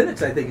 22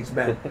 minutes, I think it's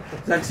been,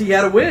 since he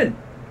had a win.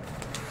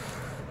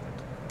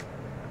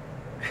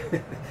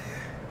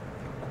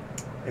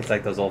 It's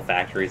like those old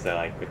factories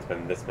that it's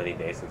been this many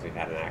days since we've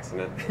had an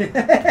accident.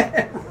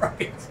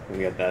 Right.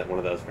 We got one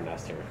of those for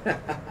Nestor.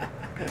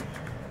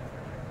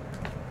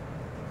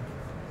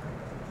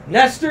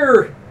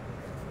 Nestor,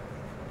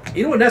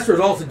 you know what Nestor is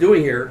also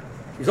doing here?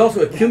 He's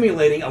also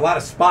accumulating a lot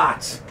of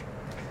spots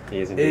He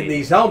is in indeed.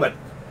 these helmets.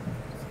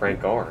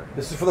 Frank Gore.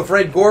 This is for the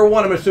Frank Gore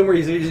one. I'm assuming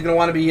he's going to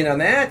want to be in on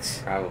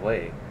that.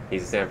 Probably.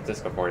 He's a San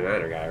Francisco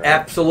 49er guy, right?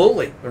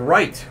 Absolutely.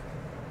 Right.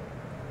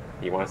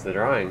 He wants the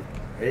drawing.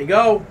 There you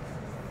go.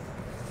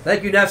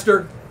 Thank you,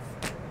 Nestor.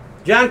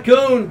 John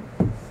Kuhn.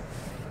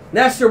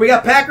 Nestor, we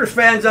got Packers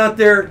fans out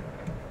there.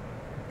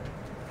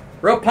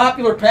 Real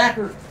popular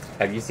Packer.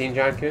 Have you seen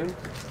John Kuhn?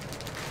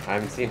 I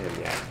haven't seen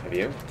him yet. Have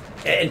you?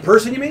 In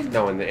person, you mean?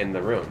 No, in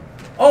the room.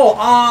 Oh,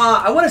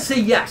 I want to say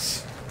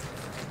yes.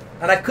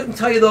 And I couldn't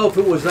tell you, though, if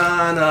it was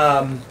on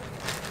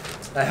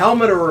a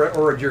helmet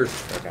or a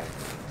jersey. Okay.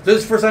 So this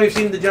is the first time you've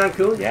seen the John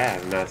Kuhn? Yeah,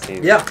 I've not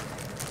seen. Yeah.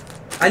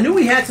 I knew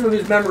we had some of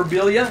his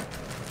memorabilia.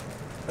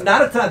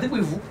 Not a ton. I think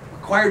we've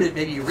acquired it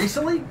maybe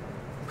recently.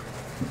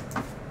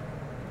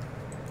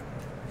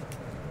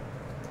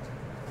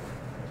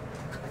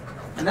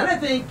 And then I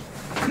think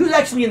he was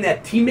actually in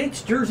that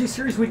Teammates jersey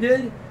series we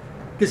did.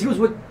 Because he was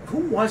with, who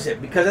was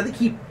it? Because I think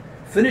he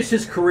finished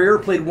his career,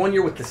 played 1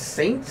 year with the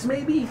Saints,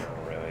 maybe?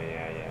 Oh, really?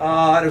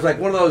 Yeah. And it was like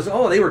one of those,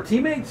 oh, they were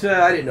teammates?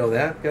 I didn't know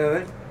that kind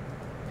of thing.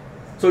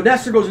 So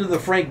Nestor goes into the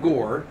Frank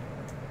Gore.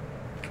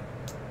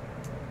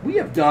 We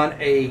have done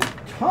a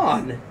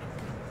ton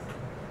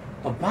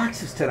of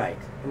boxes tonight.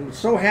 I'm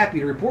so happy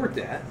to report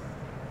that.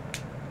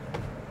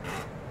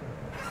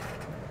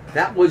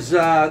 That was,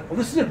 well,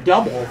 this is a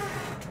double.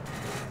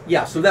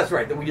 Yeah, so that's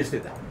right, that we just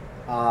did that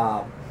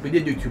one. We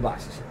did do 2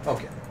 boxes here.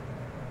 Okay.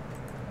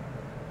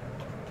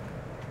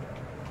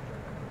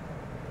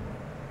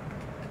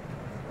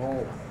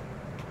 Oh.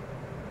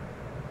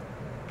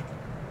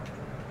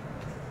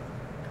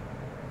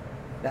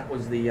 That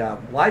was the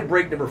live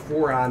break number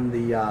 4 on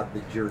the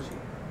jersey.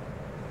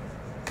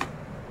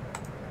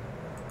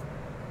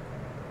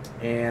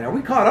 And are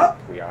we caught up?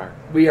 We are.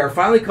 We are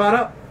finally caught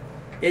up.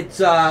 It's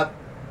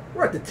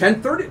we're at the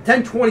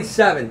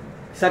 10:27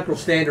 Central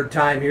Standard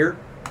Time here.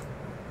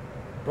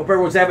 Hope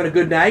everyone's having a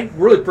good night.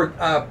 Really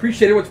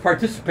appreciate everyone's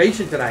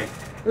participation tonight.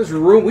 This is a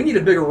room. We need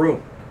a bigger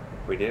room.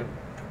 We do.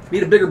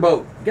 Need a bigger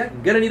boat.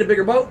 Gonna need a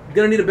bigger boat.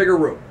 Gonna need a bigger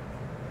room.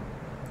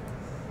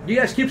 You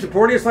guys keep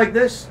supporting us like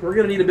this, we're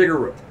gonna need a bigger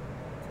room.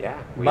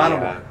 Yeah.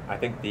 Bottom line. I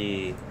think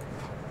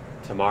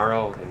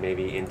tomorrow and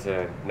maybe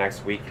into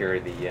next week here,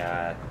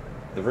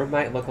 the room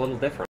might look a little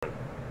different.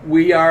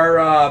 We are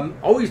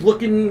always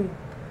looking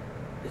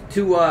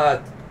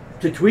to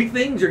tweak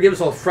things or give us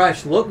a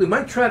fresh look. We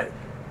might try to.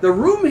 The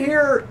room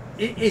here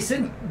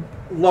isn't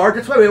large.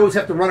 That's why we always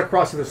have to run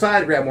across to the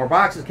side to grab more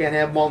boxes. Can't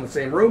have them all in the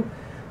same room.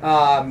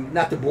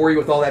 Not to bore you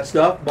with all that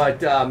stuff,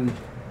 but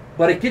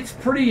it gets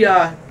pretty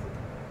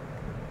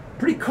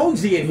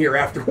cozy in here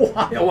after a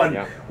while.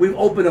 And we've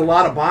opened a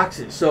lot of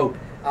boxes, so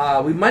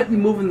we might be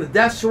moving the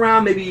desks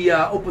around. Maybe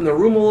open the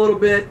room a little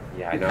bit.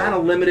 Yeah, I know. Kind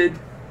of limited.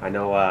 I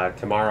know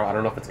tomorrow. I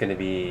don't know if it's going to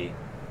be.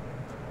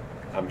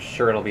 I'm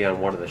sure it'll be on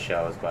one of the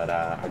shows, but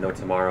I know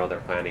tomorrow they're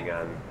planning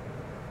on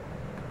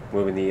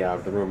moving the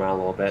room out a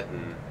little bit,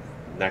 and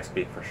next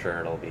week for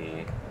sure it'll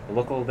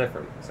look a little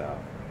different. So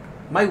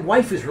my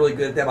wife is really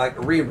good at that, like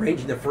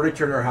rearranging the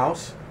furniture in her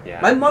house.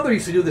 Yeah. My mother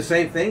used to do the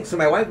same thing. So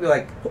my wife would be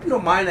like, "Hope you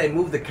don't mind I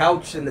move the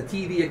couch and the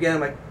TV again."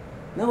 I'm like,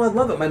 "No, I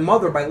love it." My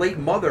late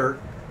mother,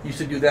 used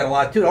to do that a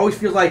lot too. It always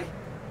feels like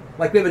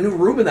we have a new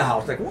room in the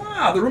house. Like,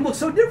 wow, the room looks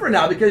so different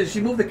now because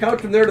she moved the couch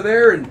from there to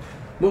there and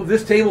moved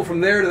this table from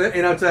there to there.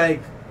 You know, it's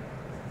like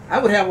I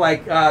would have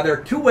like there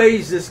are 2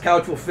 ways this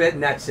couch will fit,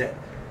 and that's it.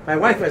 My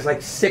wife has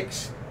like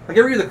 6. Like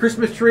every year, the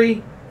Christmas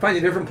tree finds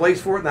a different place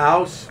for it in the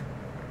house.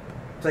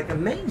 It's like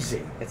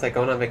amazing. it's like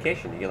going on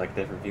vacation. You get like a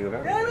different view of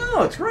everything. Yeah, I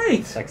know, it's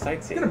great. It's like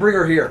sightseeing. I'm gonna bring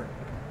her here.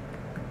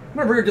 I'm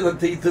gonna bring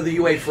her to the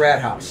UA frat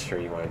I'm house. sure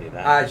you want to do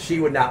that. She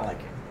would not like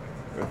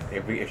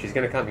it. If she's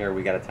gonna come here,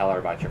 we got to tell her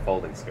about your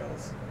folding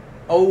skills.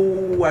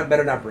 Oh, I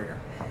better not bring her.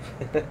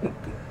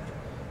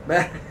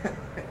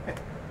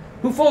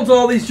 Who folds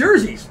all these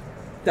jerseys?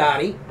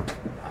 Donnie.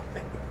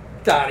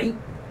 Donnie.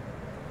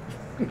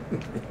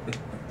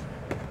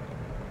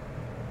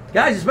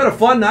 Guys, it's been a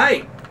fun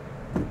night.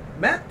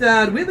 Matt, do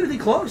we have anything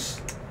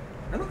close?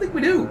 I don't think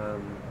we do.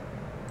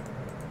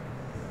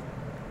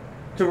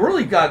 So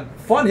really got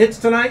fun hits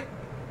tonight.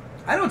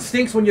 I know it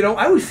stinks when you don't.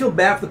 I always feel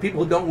bad for the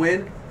people who don't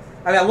win.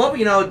 I mean, I love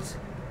it,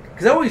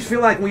 because I always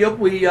feel like when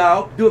we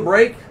do a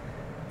break,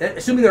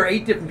 assuming there are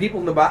 8 different people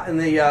in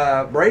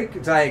the break,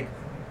 it's like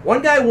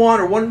one guy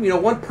won or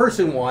one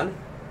person won.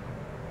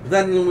 But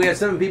then we had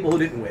 7 people who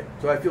didn't win.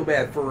 So I feel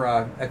bad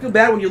I feel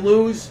bad when you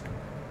lose.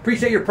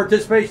 Appreciate your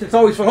participation. It's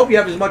always fun. Hope you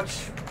have as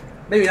much,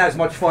 maybe not as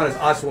much fun as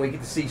us when we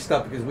get to see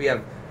stuff because we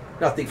have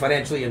nothing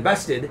financially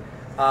invested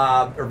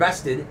or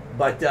vested.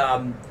 But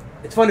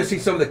it's fun to see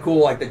some of the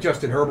cool, like the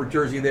Justin Herbert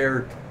jersey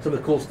there, some of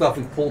the cool stuff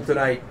we pulled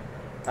tonight.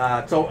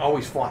 It's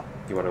always fun.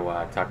 Do you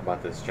want to talk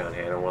about this John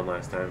Hannah one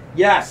last time?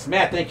 Yes,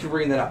 Matt, thanks for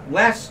bringing that up.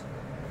 Last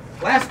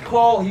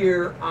call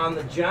here on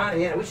the John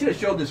Hannah. We should have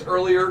showed this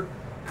earlier.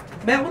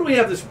 Matt, what do we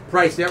have this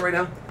priced at right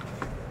now?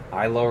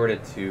 I lowered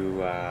it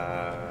to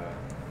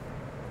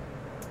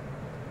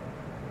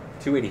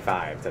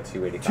 $285. It's at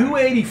 $285.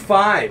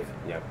 $285.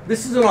 Yep.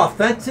 This is an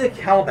authentic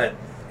helmet.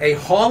 A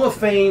Hall of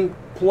Fame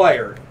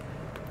player.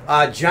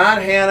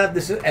 John Hannah.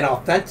 This is an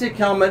authentic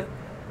helmet.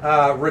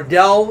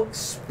 Riddell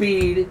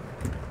Speed.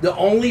 The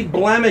only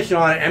blemish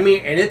on it, I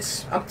mean, and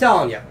I'm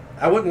telling you,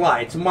 I wouldn't lie,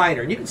 it's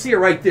minor. And you can see it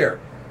right there.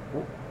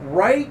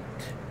 Right,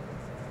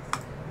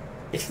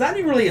 it's not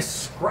even really a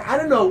scratch. I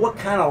don't know what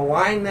kind of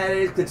line that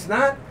is. It's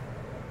not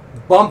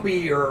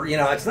bumpy or,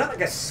 it's not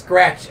like a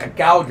scratch, a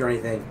gouge or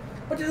anything.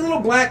 But there's a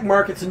little black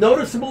mark. It's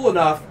noticeable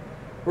enough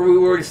where we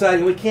were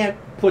deciding we can't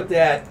put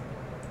that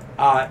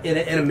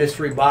in a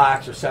mystery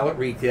box or sell it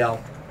retail.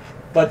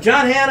 But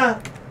John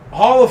Hannah,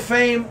 Hall of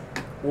Fame,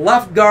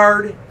 left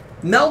guard.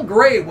 Mel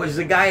Gray was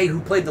the guy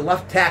who played the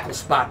left tackle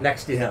spot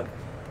next to him.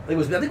 I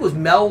think it was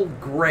Mel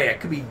Gray. I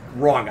could be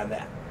wrong on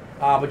that.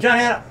 But John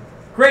Hannah,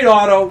 great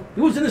auto.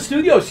 He was in the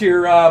studios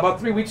here about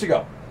 3 weeks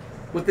ago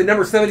with the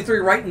number 73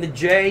 right in the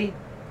J.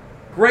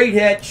 Great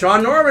hit.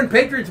 Sean Norman,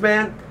 Patriots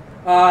man.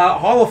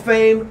 Hall of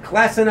Fame,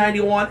 Class of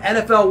 91,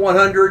 NFL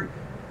 100.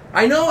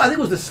 I think it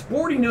was the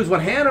Sporting News when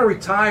Hannah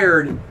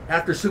retired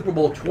after Super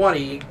Bowl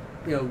 20,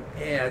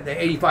 the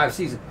 85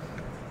 season.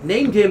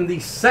 Named him the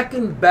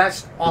 2nd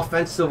best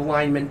offensive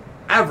lineman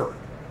ever.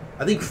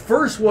 I think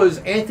first was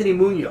Anthony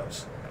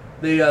Munoz,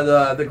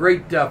 the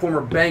great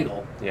former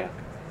Bengal. Yeah.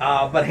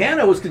 But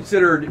Hannah was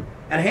considered,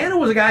 and Hannah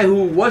was a guy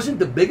who wasn't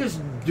the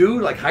biggest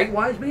dude, like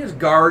height-wise, but he was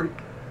guard,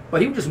 but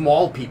he would just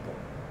maul people.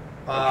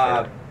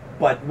 Sure.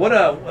 But what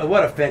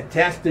a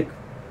fantastic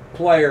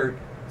player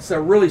It's a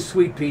really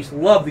sweet piece.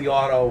 Love the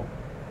auto.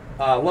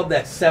 Love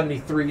that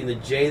 73 in the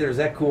J there. Is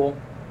that cool?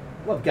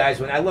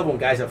 I love when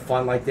guys have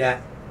fun like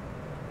that.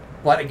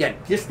 But again,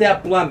 just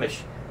that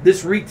blemish.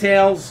 This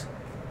retails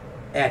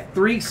at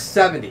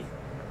 $370.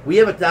 We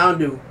have it down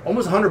to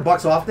almost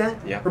 $100 off that?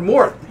 Yeah. Or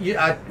more.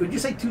 Would you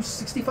say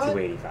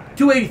 $265? $285.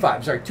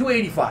 $285. Sorry,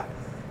 $285.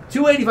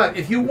 $285.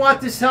 If you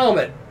want this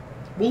helmet,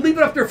 we'll leave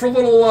it up there for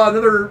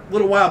another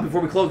little while before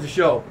we close the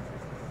show.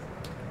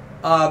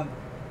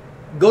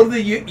 Go to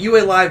the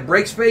UA Live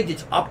Breaks page.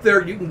 It's up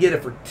there. You can get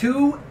it for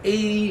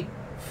 $285.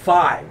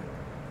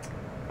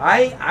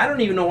 I don't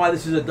even know why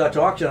this is a Dutch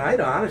auction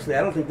item. Honestly, I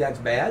don't think that's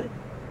bad.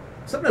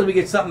 Sometimes we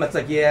get something that's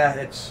like, yeah,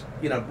 it's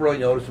really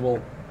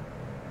noticeable.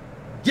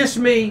 Just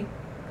me,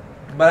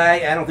 but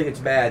I don't think it's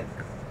bad.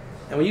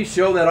 And when you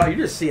show that, you're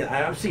just seeing.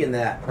 I'm seeing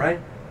that, right?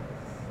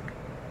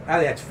 I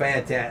think that's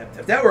fantastic.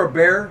 If that were a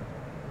bear,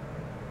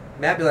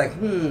 Matt would be like,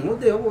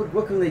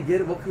 what can they get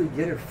it? What can we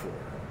get it for?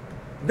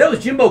 If that was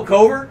Jimbo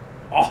Covert.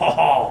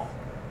 Oh,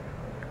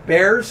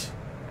 Bears,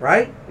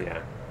 right?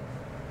 Yeah.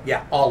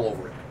 Yeah, all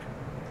over it.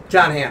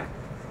 John Hamm,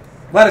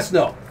 let us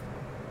know.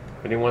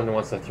 If anyone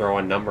wants to throw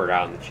a number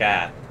out in the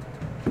chat,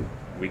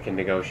 we can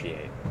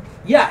negotiate.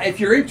 Yeah, if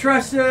you're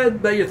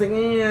interested, but you're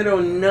thinking, I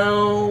don't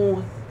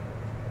know.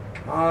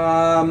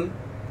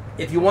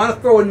 If you want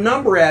to throw a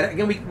number at it,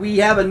 again, we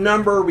have a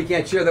number. We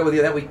can't share that with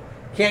you. That we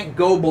can't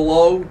go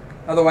below.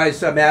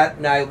 Otherwise, Matt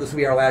and I, this will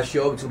be our last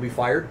show because we'll be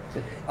fired.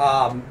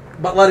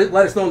 But let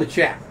us know in the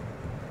chat.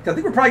 I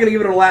think we're probably going to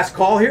give it a last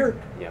call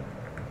here. Yep.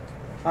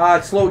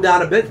 It slowed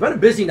down a bit. It's been a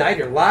busy night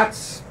here.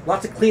 Lots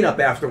of cleanup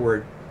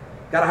afterward.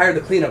 Got to hire the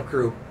cleanup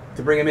crew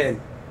to bring him in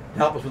to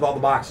help us with all the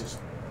boxes.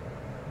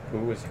 Who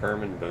was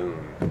Herman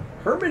Boone?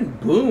 Herman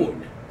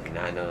Boone. Do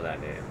not know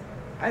that name.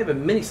 I have a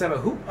mini set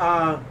of who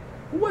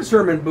was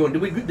Herman Boone?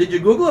 Did you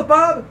Google it,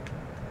 Bob?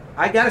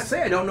 I gotta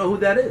say I don't know who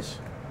that is.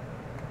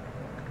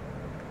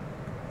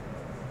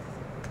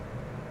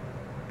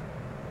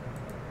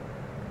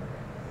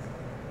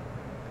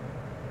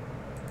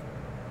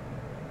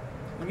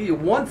 I'll give you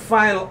one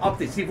final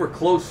update. See if we're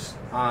close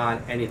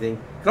on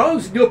anything. Can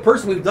always do a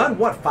personal. We've done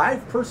what,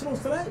 5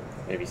 personals tonight?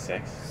 Maybe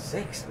 6.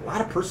 6. A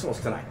lot of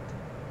personals tonight.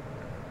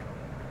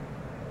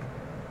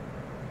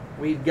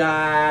 We've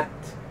got.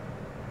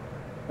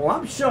 Well,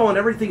 I'm showing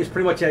everything is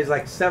pretty much has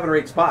like 7 or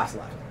 8 spots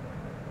left.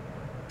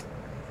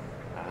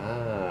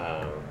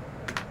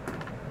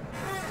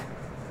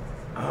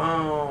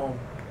 Oh.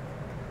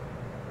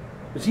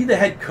 Was he the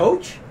head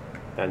coach?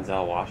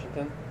 Denzel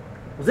Washington?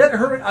 Was that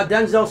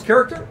Denzel's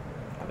character?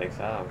 I think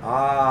so.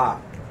 Ah.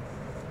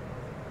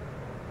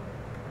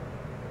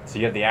 So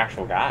you have the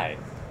actual guy.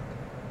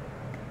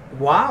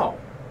 Wow.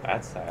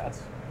 That's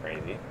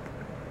crazy.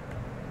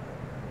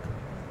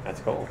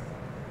 That's cool.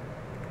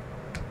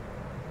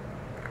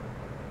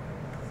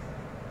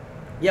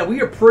 Yeah,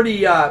 we are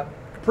pretty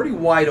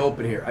wide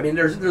open here. I mean,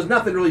 there's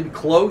nothing really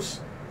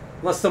close,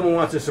 unless someone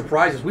wants to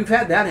surprise us. We've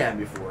had that happen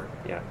before.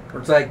 Yeah.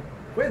 Where it's like,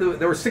 wait,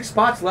 there were 6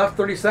 spots left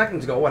 30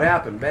 seconds ago. What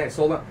happened? Bang,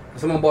 sold out.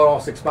 Someone bought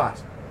all 6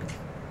 spots.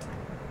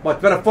 But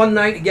it's been a fun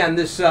night. Again,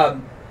 this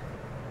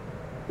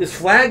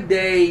Flag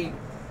Day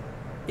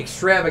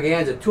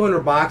extravaganza,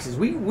 200 boxes.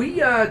 We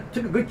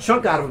took a good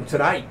chunk out of them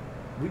tonight.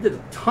 We did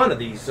a ton of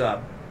these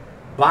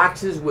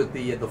boxes with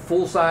the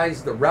full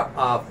size,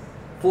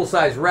 full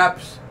size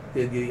reps,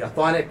 the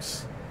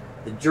Athonics,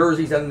 the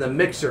jerseys, and the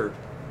mixer.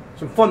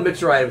 Some fun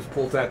mixer items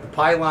pulled tonight. The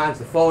pylons,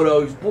 the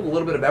photos, pulled a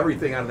little bit of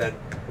everything out of that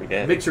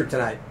mixer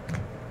tonight.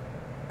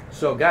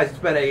 So, guys, it's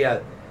been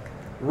a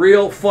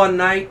real fun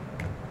night.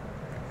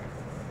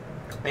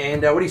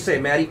 And what do you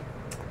say, Maddie?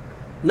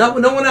 No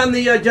one on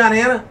the John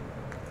Hanna?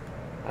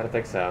 I don't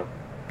think so.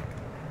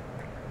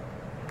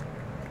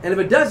 And if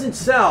it doesn't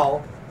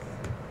sell,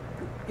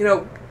 we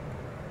have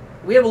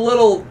we do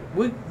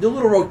a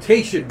little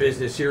rotation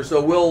business here,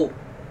 so we'll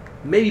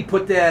maybe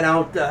put that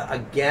out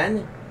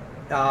again.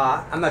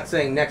 I'm not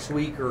saying next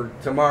week or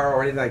tomorrow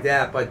or anything like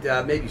that, but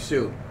maybe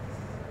soon.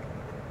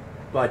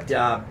 But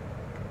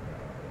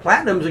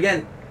platinums,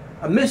 again,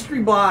 a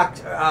mystery box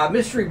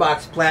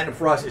platinum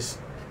for us is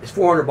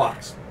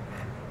 $400.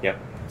 Yep.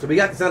 So we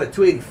got this down at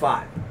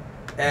 $285,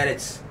 and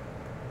it's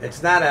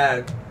not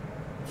a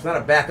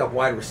backup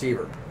wide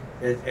receiver.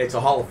 It's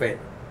a Hall of Famer.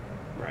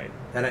 Right.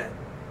 And a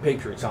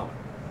Patriots helmet.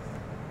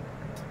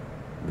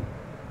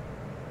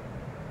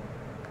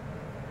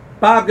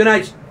 Bob, good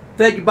night.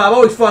 Thank you, Bob.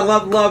 Always fun.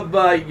 Love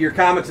your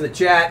comments in the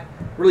chat.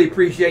 Really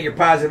appreciate your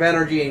positive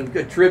energy and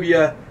good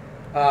trivia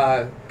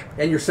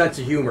and your sense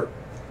of humor.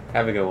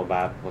 Have a good one,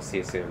 Bob. We'll see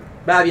you soon.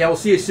 Bob, yeah, we'll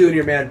see you soon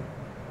here, man.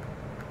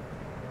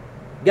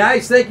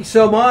 Guys, thank you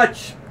so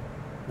much.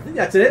 I think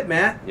that's it,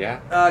 Matt. Yeah.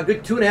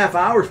 Good 2.5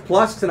 hours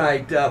plus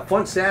tonight.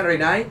 Fun Saturday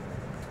night.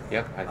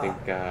 Yep. I think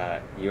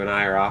you and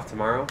I are off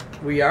tomorrow.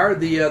 We are.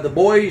 The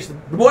boys.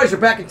 The boys are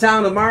back in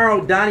town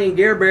tomorrow. Donnie and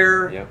Gare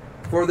Bear. Yep.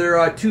 For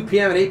their 2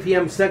 p.m. and 8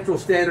 p.m. Central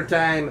Standard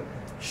Time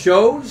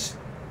shows.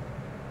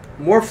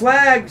 More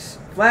flags.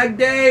 Flag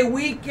Day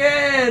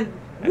weekend.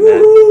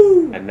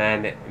 Woo! And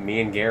then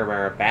me and Gare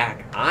are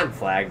back on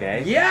Flag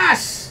Day.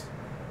 Yes.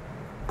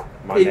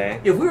 Monday.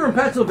 If we were in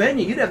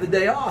Pennsylvania, you'd have the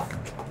day off.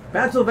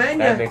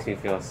 Pennsylvania. That makes me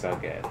feel so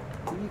good.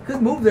 You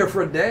could move there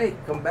for a day,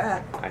 come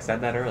back. I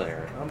said that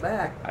earlier. Come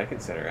back. I'd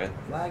consider it.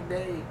 Flag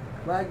Day.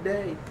 Flag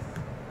Day.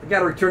 I got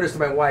to return this to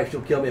my wife.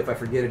 She'll kill me if I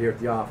forget it here at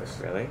the office.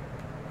 Really?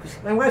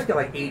 My wife's got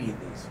like 80 of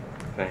these.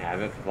 Can I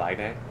have it for Flag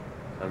Day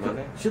on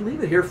Monday? She'll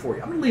leave it here for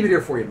you. I'm going to leave it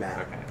here for you,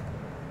 Matt. Okay.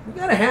 You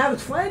got to have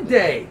it's Flag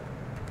Day.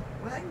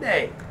 Flag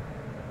Day.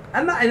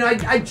 I'm not, and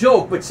I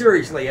joke, but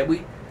seriously,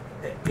 it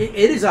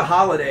is a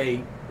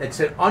holiday that's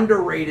an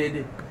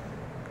underrated.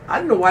 I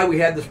don't know why we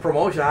had this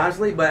promotion,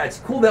 honestly, but it's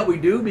cool that we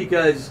do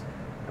because,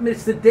 I mean,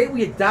 it's the day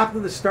we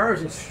adopted the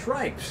Stars and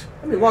Stripes.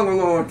 I mean,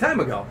 long time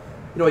ago.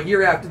 You know, a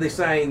year after they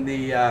signed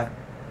the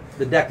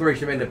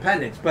Declaration of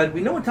Independence. But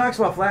no one talks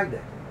about Flag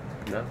Day.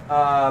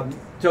 No.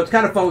 So it's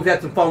kind of fun. We've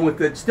had some fun with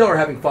it. Still are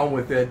having fun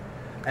with it.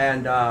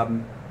 And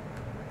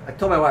I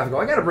told my wife,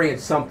 I got to bring in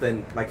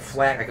something like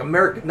flag, like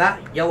American,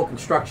 not yellow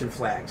construction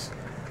flags.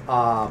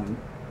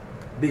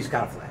 These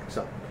kind of flags.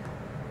 So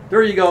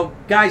there you go.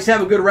 Guys,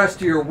 have a good rest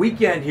of your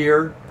weekend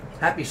here.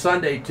 Happy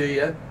Sunday to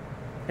you.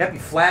 Happy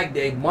Flag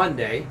Day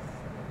Monday.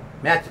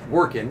 Matt's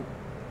working.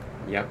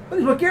 Yep. But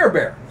he's with Gare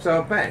Bear.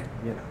 So, bang,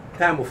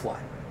 time will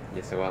fly.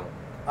 Yes, it will.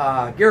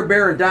 Gare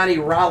Bear and Donnie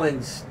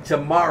Rollins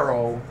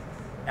tomorrow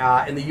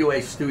in the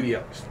UA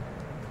studios.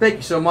 Thank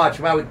you so much.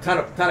 Wow, a ton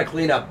of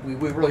cleanup. We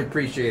really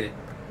appreciate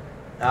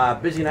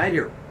it. Busy night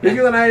here.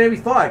 Busier than I ever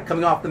thought.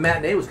 Coming off the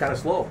matinee was kind of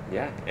slow.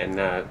 Yeah,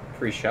 and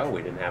pre-show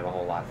we didn't have a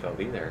whole lot filled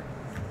either.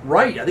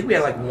 Right. I think we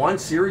had like one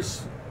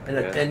series,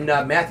 and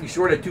Matthew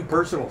Short had 2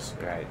 personals.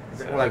 Right.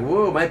 So. We're like,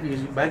 whoa,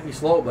 might be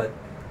slow, but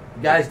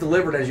you guys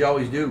delivered as you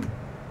always do.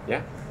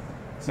 Yeah.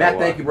 So, Matt,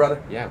 thank you,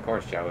 brother. Yeah, of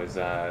course, Joe. It was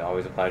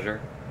always a pleasure.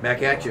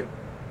 Back at you.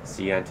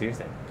 See you on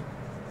Tuesday.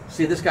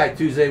 See this guy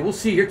Tuesday. We'll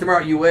see you here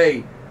tomorrow at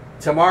UA.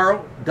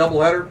 Tomorrow,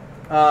 doubleheader.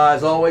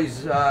 As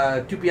always,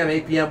 2 p.m.,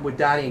 8 p.m. with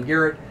Donnie and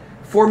Garrett.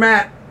 For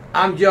Matt,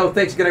 I'm Joe.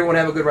 Thanks again, everyone.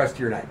 Have a good rest of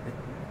your night.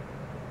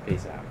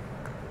 Peace out.